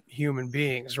larger human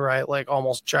beings, right? Like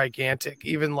almost gigantic,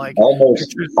 even like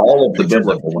almost all of the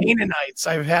biblical Canaanites.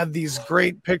 I've had these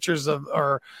great pictures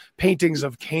or paintings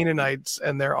of Canaanites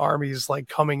and their armies like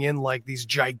coming in like these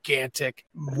gigantic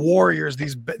warriors,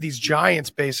 these giants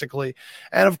basically.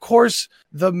 And of course,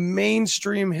 the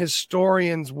mainstream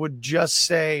historians would just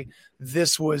say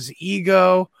this was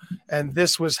ego and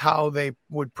this was how they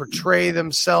would portray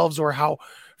themselves, or how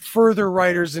further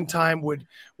writers in time would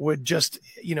just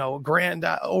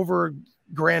aggrandize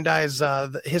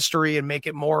the history and make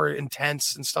it more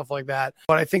intense and stuff like that.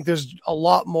 But I think there's a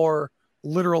lot more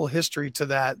literal history to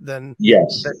that than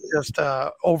just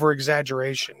over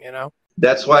exaggeration.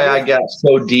 That's why I got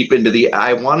so deep into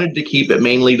I wanted to keep it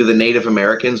mainly to the Native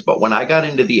Americans, but when I got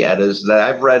into the Eddas that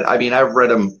I've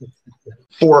read them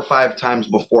 4 or 5 times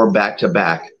before, back to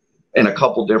back, in a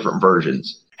couple different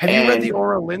versions. Have you read the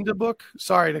Aura Linda book?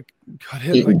 Sorry to cut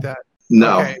in like that.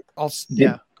 No. Okay.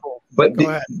 Cool. But go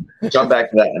ahead. Jump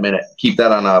back to that in a minute. Keep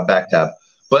that on a back tab.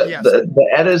 But yes. The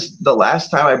Eddas, the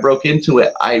last time I broke into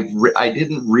it, I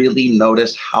didn't really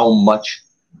notice how much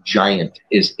giant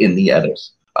is in the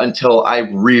Eddas until I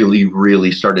really,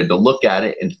 really started to look at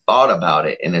it and thought about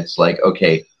it. And it's like,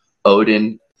 okay,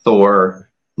 Odin, Thor,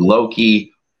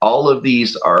 Loki, all of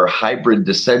these are hybrid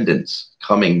descendants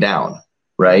coming down,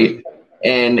 right?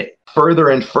 And further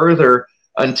and further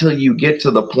until you get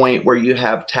to the point where you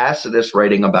have Tacitus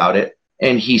writing about it,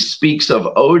 and he speaks of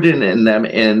Odin and them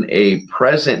in a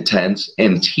present tense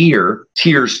and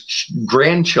Tyr's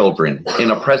grandchildren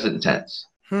in a present tense.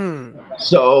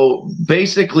 So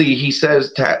basically he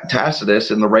says Tacitus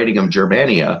in the writing of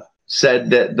Germania said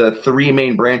that the 3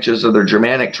 main branches of the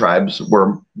Germanic tribes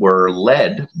were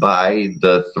led by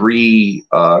the 3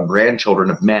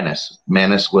 grandchildren of Manus.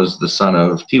 Manus was the son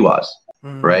of Tiwaz.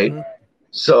 Right?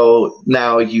 So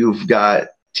now you've got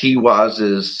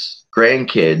Tiwaz's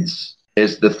grandkids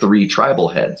as the 3 tribal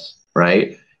heads,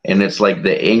 right? And it's like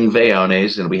the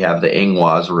Ingvaones, and we have the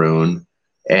Ingwaz rune,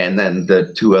 and then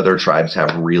the 2 other tribes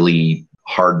have really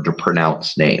hard to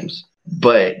pronounce names.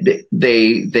 But that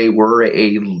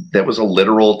was a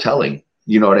literal telling,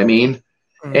 you know what I mean?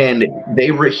 And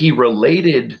he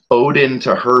related Odin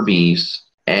to Hermes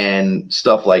and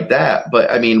stuff like that.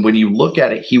 But I mean, when you look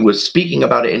at it, he was speaking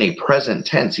about it in a present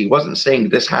tense. He wasn't saying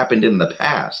this happened in the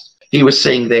past. He was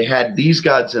saying they had these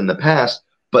gods in the past,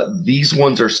 but these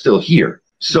ones are still here.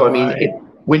 So, I mean,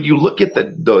 when you look at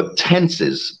the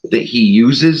tenses that he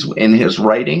uses in his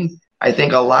writing, I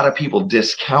think a lot of people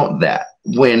discount that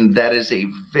when that is a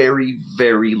very,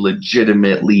 very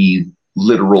legitimately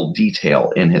literal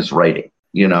detail in his writing,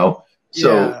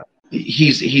 So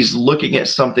he's looking at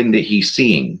something that he's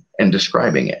seeing and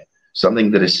describing it,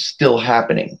 something that is still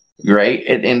happening, right?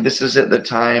 And this is at the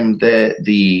time that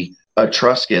the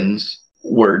Etruscans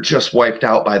were just wiped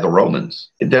out by the Romans.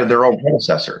 They're their own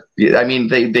predecessor. I mean,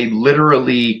 they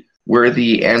literally were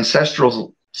the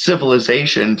ancestral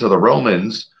civilization to the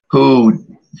Romans who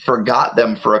forgot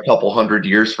them for a couple hundred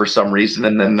years for some reason,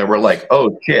 and then they were like,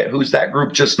 oh shit, who's that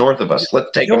group just north of us? Let's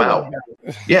take them out.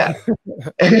 Yeah.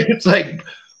 And it's like,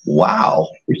 wow,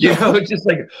 just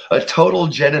like a total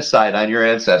genocide on your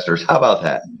ancestors. How about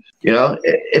that?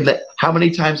 And how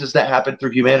many times has that happened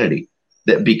through humanity?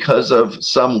 That because of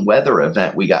some weather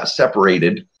event, we got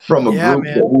separated from a group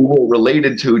that we were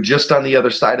related to just on the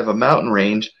other side of a mountain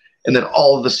range, and then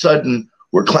all of a sudden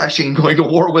we're clashing, going to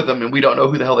war with them, and we don't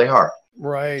know who the hell they are.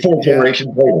 Right. 4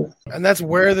 generations later. And that's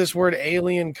where this word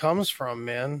alien comes from,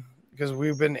 man, because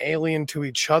we've been alien to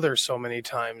each other so many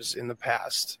times in the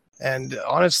past. And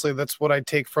honestly, that's what I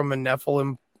take from a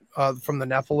Nephilim, from the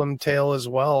Nephilim tale as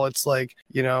well. It's like,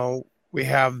 we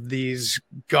have these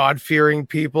God-fearing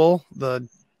people,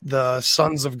 the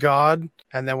sons of God,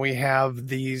 and then we have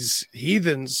these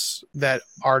heathens that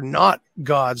are not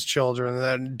God's children,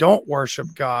 that don't worship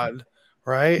God,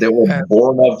 right? They were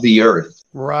born of the earth.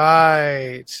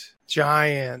 Right.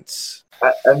 Giants.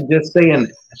 I'm just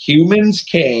saying, humans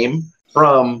came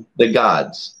from the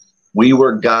gods. We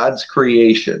were God's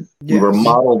creation. Yes. We were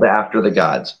modeled after the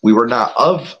gods. We were not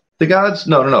of the gods.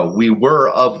 No. We were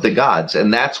of the gods.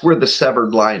 And that's where the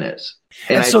severed line is.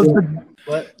 And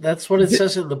but that's what it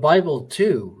says in the Bible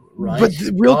too, right? But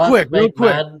real quick.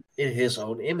 Man in his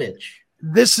own image.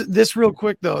 This real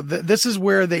quick though, this is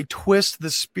where they twist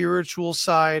the spiritual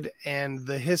side and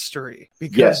the history,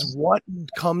 because what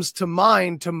comes to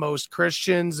mind to most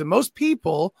Christians and most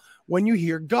people when you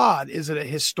hear God, is it a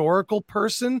historical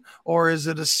person or is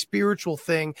it a spiritual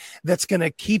thing that's going to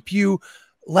keep you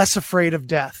less afraid of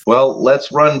death? Well,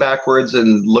 let's run backwards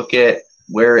and look at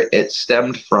where it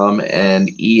stemmed from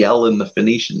and El and the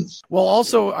Phoenicians. Well,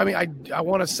 also, I mean, I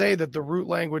want to say that the root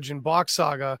language in Bach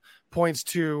Saga points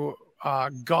to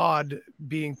God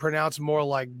being pronounced more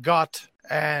like gut,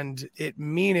 and it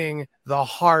meaning the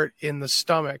heart in the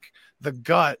stomach, the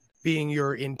gut being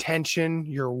your intention,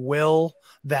 your will,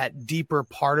 that deeper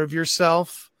part of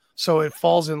yourself. So it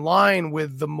falls in line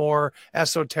with the more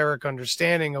esoteric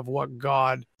understanding of what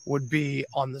God would be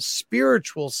on the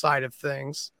spiritual side of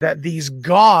things, that these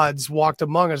gods walked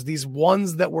among us, these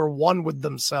ones that were one with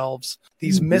themselves,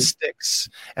 these mystics.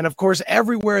 And of course,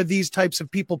 everywhere these types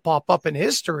of people pop up in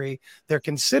history, they're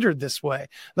considered this way.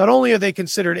 Not only are they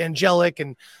considered angelic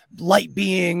and light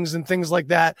beings and things like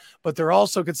that, but they're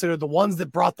also considered the ones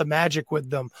that brought the magic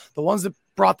with them, the ones that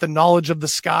brought the knowledge of the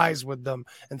skies with them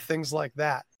and things like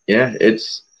that. Yeah,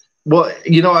 well,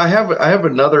 I have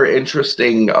another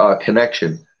interesting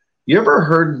connection. You ever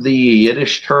heard the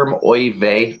Yiddish term oy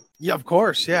vey? Yeah, of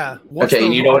course. Yeah. What's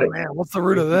the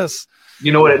root of this?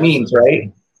 You know what it means,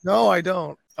 right? No, I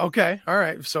don't. Okay. All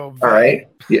right. So, all right.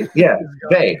 Yeah.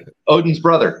 Vey, Odin's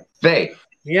brother. Vey.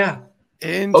 Yeah.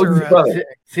 Odin's brother.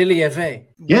 Filia Vey.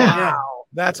 Yeah. Wow.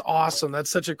 That's awesome. That's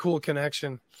such a cool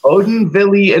connection. Odin,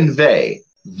 Vili, and Vey.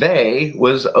 Vey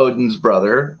was Odin's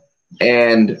brother,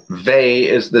 and Vey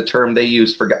is the term they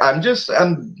use for God. I'm just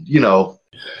putting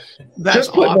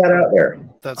that out there.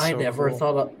 That's I so never cool.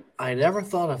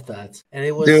 thought of that, and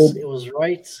it was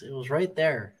right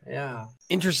there. Yeah.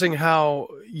 Interesting how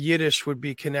Yiddish would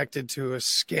be connected to a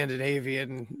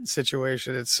Scandinavian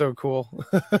situation. It's so cool.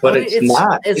 But it's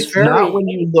not. It's not when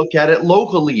you look at it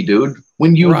locally, dude.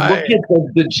 When you look at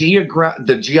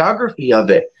the geography of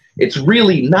it, it's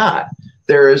really not.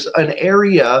 There's an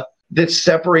area that's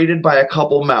separated by a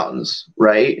couple mountains,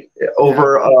 right?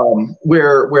 Over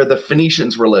where the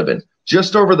Phoenicians were living.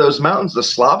 Just over those mountains, the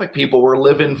Slavic people were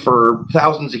living for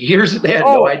thousands of years, and they had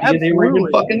no idea they were even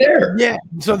fucking there. Yeah.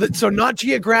 So not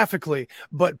geographically,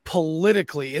 but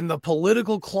politically, in the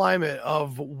political climate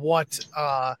of what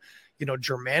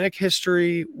Germanic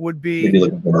history would be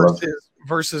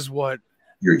versus what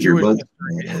Jewish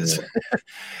history is.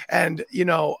 And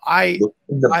I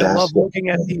love looking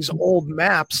at these old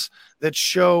maps that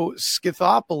show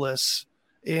Scythopolis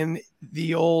in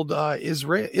the old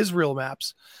Israel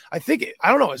maps. I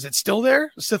don't know, is it still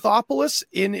there, Scythopolis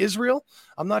in Israel?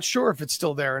 I'm not sure if it's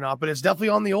still there or not, but it's definitely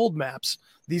on the old maps.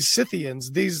 These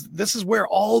Scythians, this is where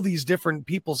all these different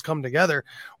peoples come together,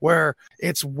 where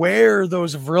it's where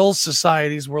those Vril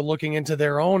societies were looking into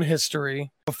their own histoy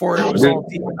before it was all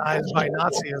demonized by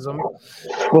Nazism.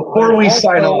 Before we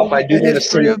sign off, I do need to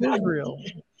say of Israel.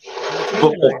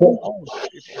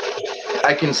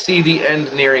 I can see the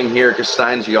end nearing here because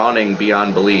Stein's yawning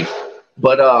beyond belief.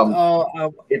 But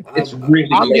it's really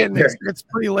late here. It's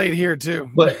pretty late here too.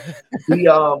 But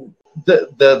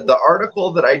the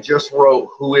article that I just wrote,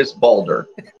 Who is Balder?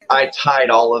 I tied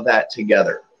all of that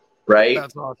together, right?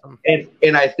 That's awesome.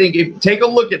 And I think take a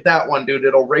look at that one, dude.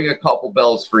 It'll ring a couple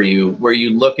bells for you where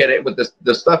you look at it with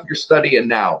the stuff you're studying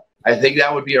now. I think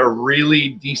that would be a really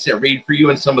decent read for you,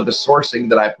 and some of the sourcing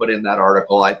that I put in that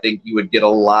article, I think you would get a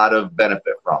lot of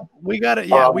benefit from. We got it.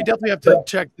 Yeah, we definitely have to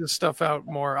check this stuff out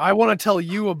more. I want to tell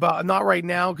you about, not right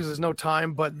now because there's no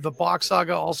time, but the Bach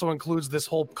Saga also includes this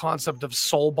whole concept of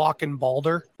Solbach and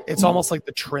Balder. It's almost like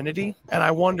the Trinity, and I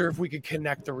wonder if we could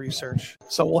connect the research.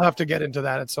 So we'll have to get into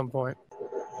that at some point.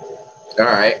 All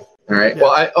right. Yeah.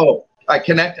 Well, I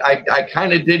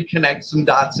kind of did connect some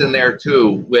dots in there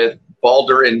too with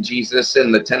Balder and Jesus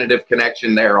and the tentative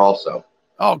connection there also.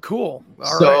 Oh, cool.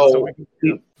 All so right.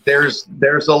 There's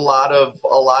a lot of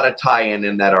tie-in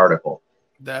in that article.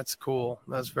 That's cool.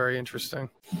 That's very interesting.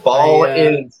 Ball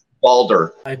is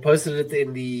Balder. I posted it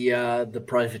in the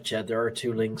private chat. There are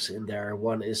 2 links in there.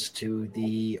 One is to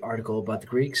the article about the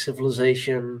Greek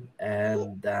civilization,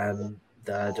 and then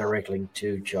the direct link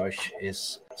to Josh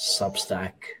is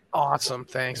Substack. Awesome.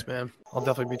 Thanks, man. I'll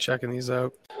definitely be checking these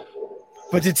out.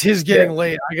 But it's getting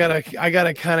late. I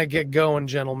gotta kind of get going,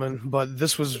 gentlemen. But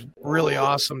this was really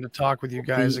awesome to talk with you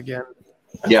guys again.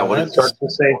 Yeah, what it starts to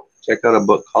say, check out a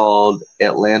book called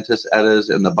Atlantis,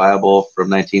 Eddas, in the Bible from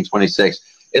 1926.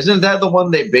 Isn't that the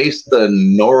one they based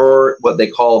what they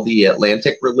call the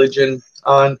Atlantic religion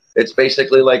on? It's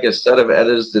basically like a set of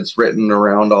Eddas that's written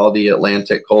around all the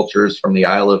Atlantic cultures from the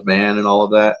Isle of Man and all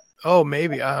of that. Oh,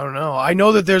 maybe. I don't know. I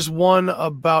know that there's one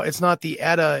about, it's not the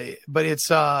Edda, but it's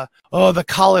the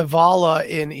Kalevala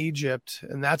in Egypt.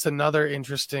 And that's another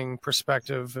interesting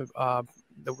perspective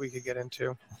that we could get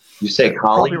into. You say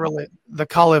Kali? The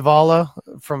Kalevala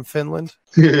from Finland.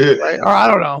 Right? Or I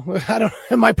don't know.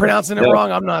 Am I pronouncing it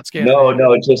wrong? I'm not scared.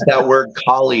 No, just that word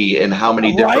Kali and how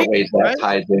many different ways that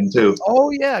ties into. Oh,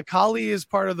 yeah. Kali is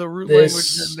part of the root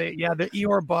language. The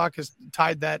Eeyore Bach has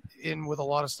tied that in with a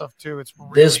lot of stuff, too. It's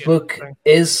really this book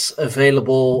is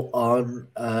available on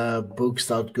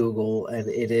books.google, and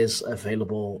it is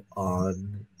available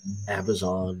on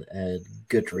Amazon and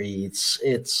Goodreads.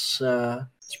 It's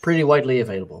pretty widely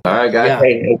available. All right, guys. Yeah,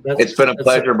 hey, it's been a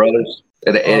pleasure, brothers.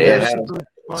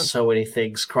 So many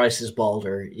things. Crisis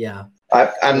Balder. Yeah.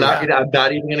 I'm not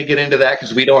even going to get into that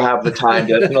because we don't have the time.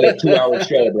 That's another 2-hour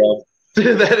show, bro.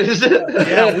 That is it.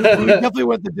 Yeah, we definitely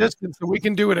went the distance, so we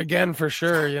can do it again for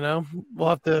sure. You know, we'll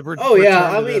have to. I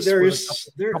mean, there's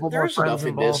enough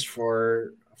in this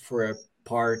for a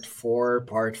part 4,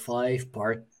 part 5,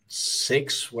 part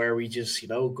 6, where we just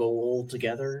go all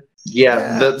together.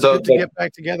 Yeah, it's good to get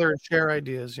back together and share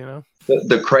ideas.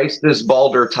 The Christ is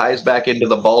Balder ties back into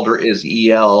the Balder is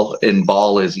EL and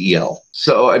Ball is EL.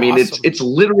 So I mean, awesome. it's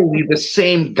literally the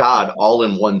same God all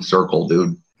in one circle,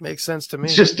 dude. Makes sense to me.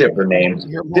 It's just different names,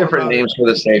 different names for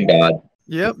the same God.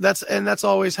 Yep, that's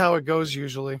always how it goes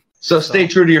usually. So stay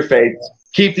true to your faith,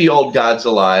 keep the old gods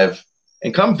alive,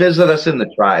 and come visit us in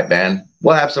the tribe, man.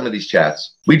 We'll have some of these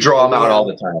chats. We draw them out all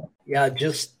the time. Yeah,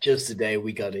 just today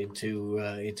we got into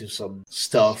some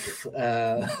stuff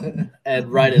and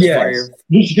right as fire.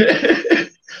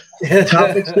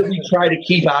 Topics that we try to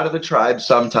keep out of the tribe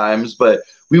sometimes, but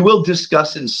we will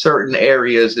discuss in certain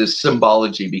areas as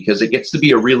symbology because it gets to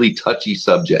be a really touchy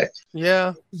subject.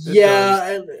 Yeah.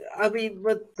 And I mean,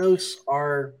 but those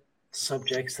are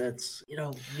subjects that's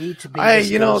need to be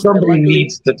discussed. Somebody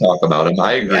needs to talk about them.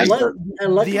 I agree.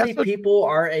 And luckily people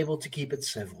are able to keep it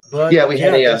civil. But we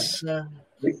had a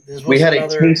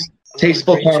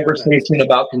tasteful conversation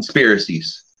about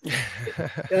conspiracies.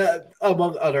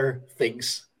 Among other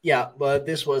things. Yeah, but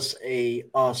this was a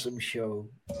awesome show,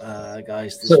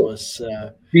 guys. This was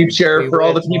deep share for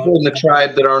all the people in the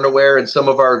tribe that aren't aware, and some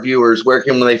of our viewers. Where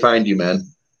can they find you, man?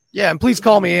 Yeah, and please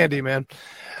call me Andy, man.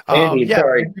 Andy,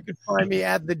 sorry. You can find me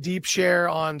at the Deep Share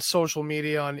on social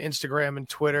media, on Instagram and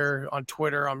Twitter. On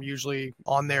Twitter, I'm usually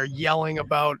on there yelling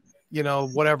about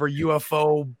whatever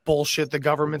UFO bullshit the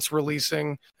government's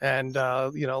releasing and,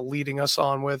 leading us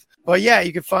on with. But yeah,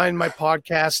 you can find my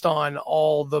podcast on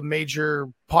all the major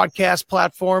podcast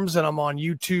platforms, and I'm on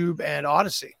YouTube and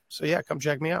Odyssey. So yeah, come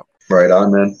check me out. Right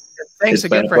on, man. Thanks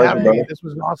again for having me. This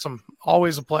was awesome.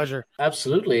 Always a pleasure.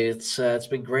 Absolutely. It's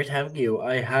been great having you.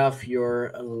 I have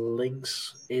your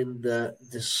links in the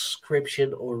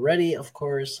description already, of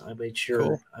course. I made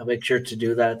sure to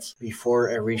do that before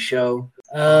every show.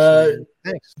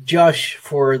 Thanks. Josh,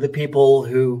 for the people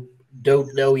who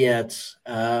don't know yet,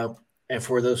 and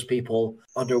for those people,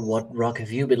 under what rock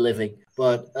have you been living?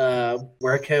 But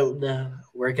where can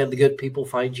the good people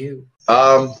find you?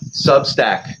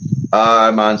 Substack.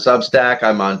 I'm on Substack.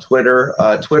 I'm on Twitter.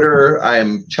 Twitter,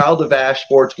 I'm Child of Ash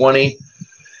 420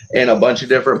 in a bunch of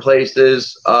different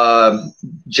places.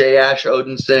 J. Ash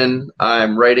Odinson.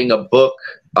 I'm writing a book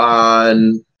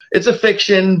on, it's a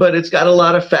fiction, but it's got a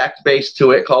lot of fact base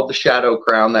to it, called The Shadow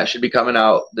Crown. That should be coming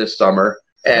out this summer.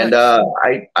 And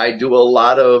I do a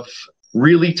lot of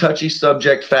really touchy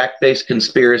subject, fact-based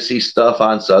conspiracy stuff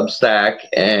on Substack,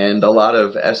 and a lot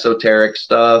of esoteric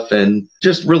stuff and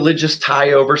just religious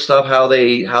tie-over stuff, how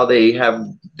they have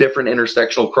different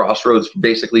intersectional crossroads for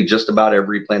basically just about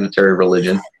every planetary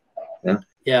religion.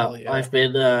 Yeah, I've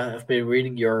been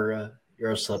reading your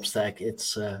Substack.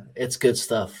 It's good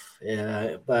stuff.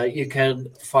 But you can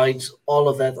find all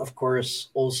of that, of course,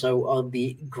 also on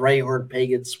the Greyhorn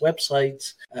Pagans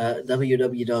website,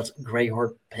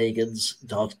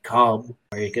 www.greyhornpagans.com,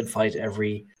 where you can find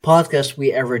every podcast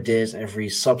we ever did, every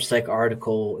Substack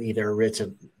article, either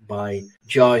written by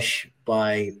Josh,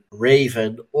 by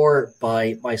Raven, or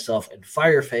by myself and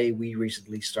Firefay. We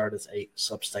recently started a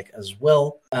Substack as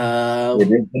well. It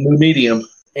is a new medium.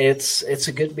 It's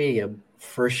a good medium.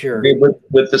 For sure.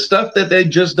 With the stuff that they've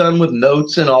just done with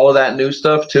notes and all of that new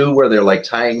stuff too, where they're like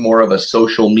tying more of a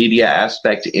social media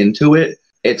aspect into it,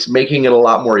 it's making it a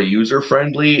lot more user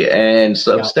friendly, and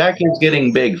Substack is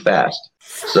getting big fast.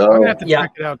 So I'm gonna have to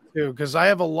check it out too, because I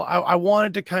have I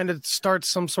wanted to kind of start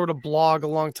some sort of blog a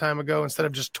long time ago instead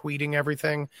of just tweeting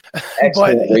everything.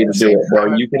 Excellent way to do it,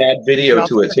 bro. You can add video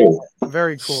to it too.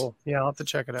 Very cool. Yeah, I'll have to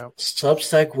check it out.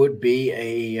 Substack would be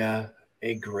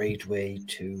a great way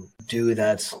to do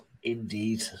that.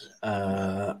 Indeed.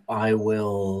 I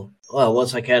will, well,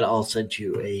 once I can, I'll send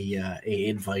you a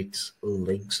invite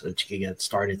link so that you can get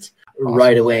started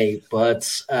right away. But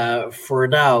for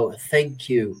now, thank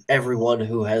you everyone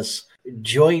who has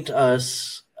joined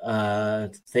us.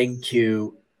 Thank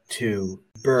you to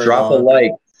Burlon. Drop a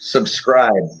like,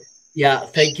 subscribe. Yeah,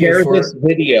 thank Share you for this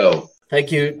video.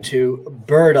 Thank you to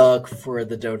Burdock for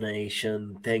the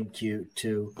donation. Thank you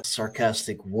to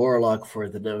Sarcastic Warlock for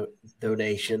the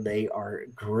donation. They are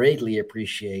greatly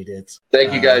appreciated.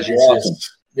 Thank you guys. You're awesome.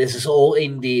 This is all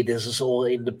indie. This is all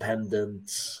independent.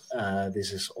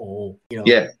 This is all,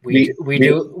 we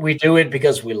do it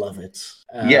because we love it.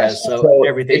 Yes. So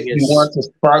everything if you want to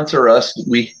sponsor us,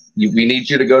 we need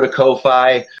you to go to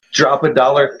Ko-Fi, drop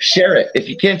 $1, share it. If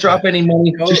you can't drop any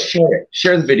money, just share it.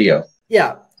 Share the video.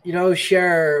 Yeah.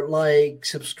 Share, like,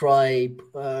 subscribe,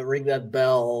 ring that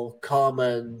bell,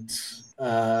 comment,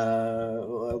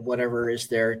 whatever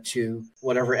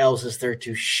else is there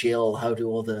to shill. How do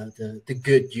all the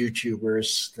good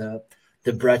YouTubers,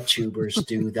 the bread tubers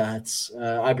do that?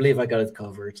 I believe I got it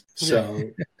covered. So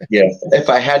yeah,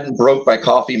 if I hadn't broke my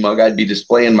coffee mug, I'd be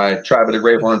displaying my Tribe of the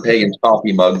Greyhorn Pagans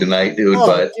coffee mug tonight, dude.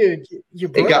 But dude,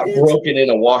 it got broken in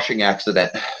a washing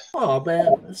accident. Oh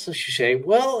man, that's such a shame.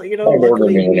 Well,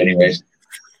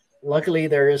 luckily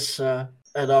there is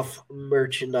enough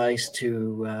merchandise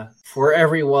for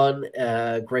everyone.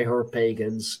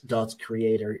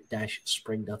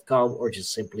 greyhornpagans.creator-spring.com, or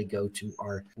just simply go to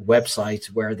our website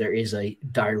where there is a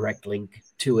direct link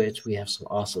to it. We have some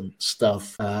awesome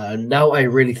stuff. Now I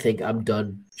really think I'm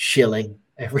done shilling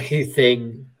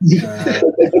everything.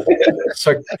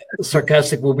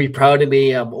 Sarcastic will be proud of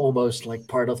me. I'm almost like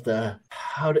part of the,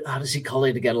 how does he call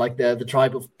it again? Like the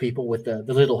tribe of people with the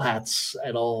little hats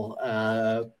and all.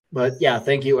 But yeah,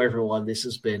 thank you everyone. This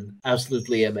has been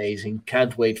absolutely amazing.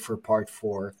 Can't wait for part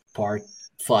 4, part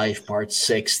 5, part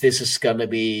 6. This is gonna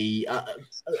be.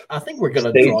 I think we're gonna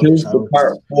stay tuned for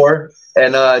part 4.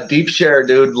 And Deep Share,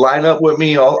 dude, line up with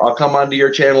me. I'll come onto your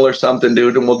channel or something,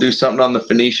 dude, and we'll do something on the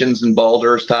Phoenicians and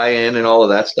Baldur's tie-in and all of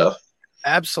that stuff.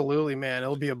 Absolutely, man.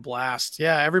 It'll be a blast.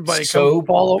 Yeah, everybody come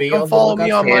follow me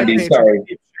on my page.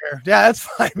 Sorry. Yeah, that's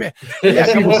fine, man.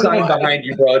 Yeah, come sign behind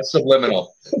you, bro. It's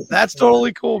subliminal. That's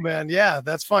totally cool, man. Yeah,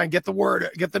 that's fine. Get the word,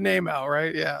 get the name out,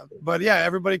 right? Yeah. But yeah,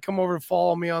 everybody come over and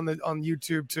follow me on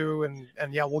YouTube too. And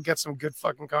yeah, we'll get some good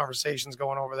fucking conversations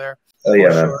going over there. Oh yeah,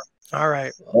 man. All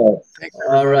right.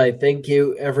 All right. Thank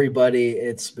you, everybody.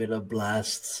 It's been a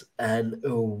blast. And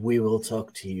we will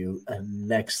talk to you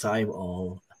next time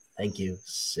all. Thank you.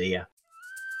 See ya.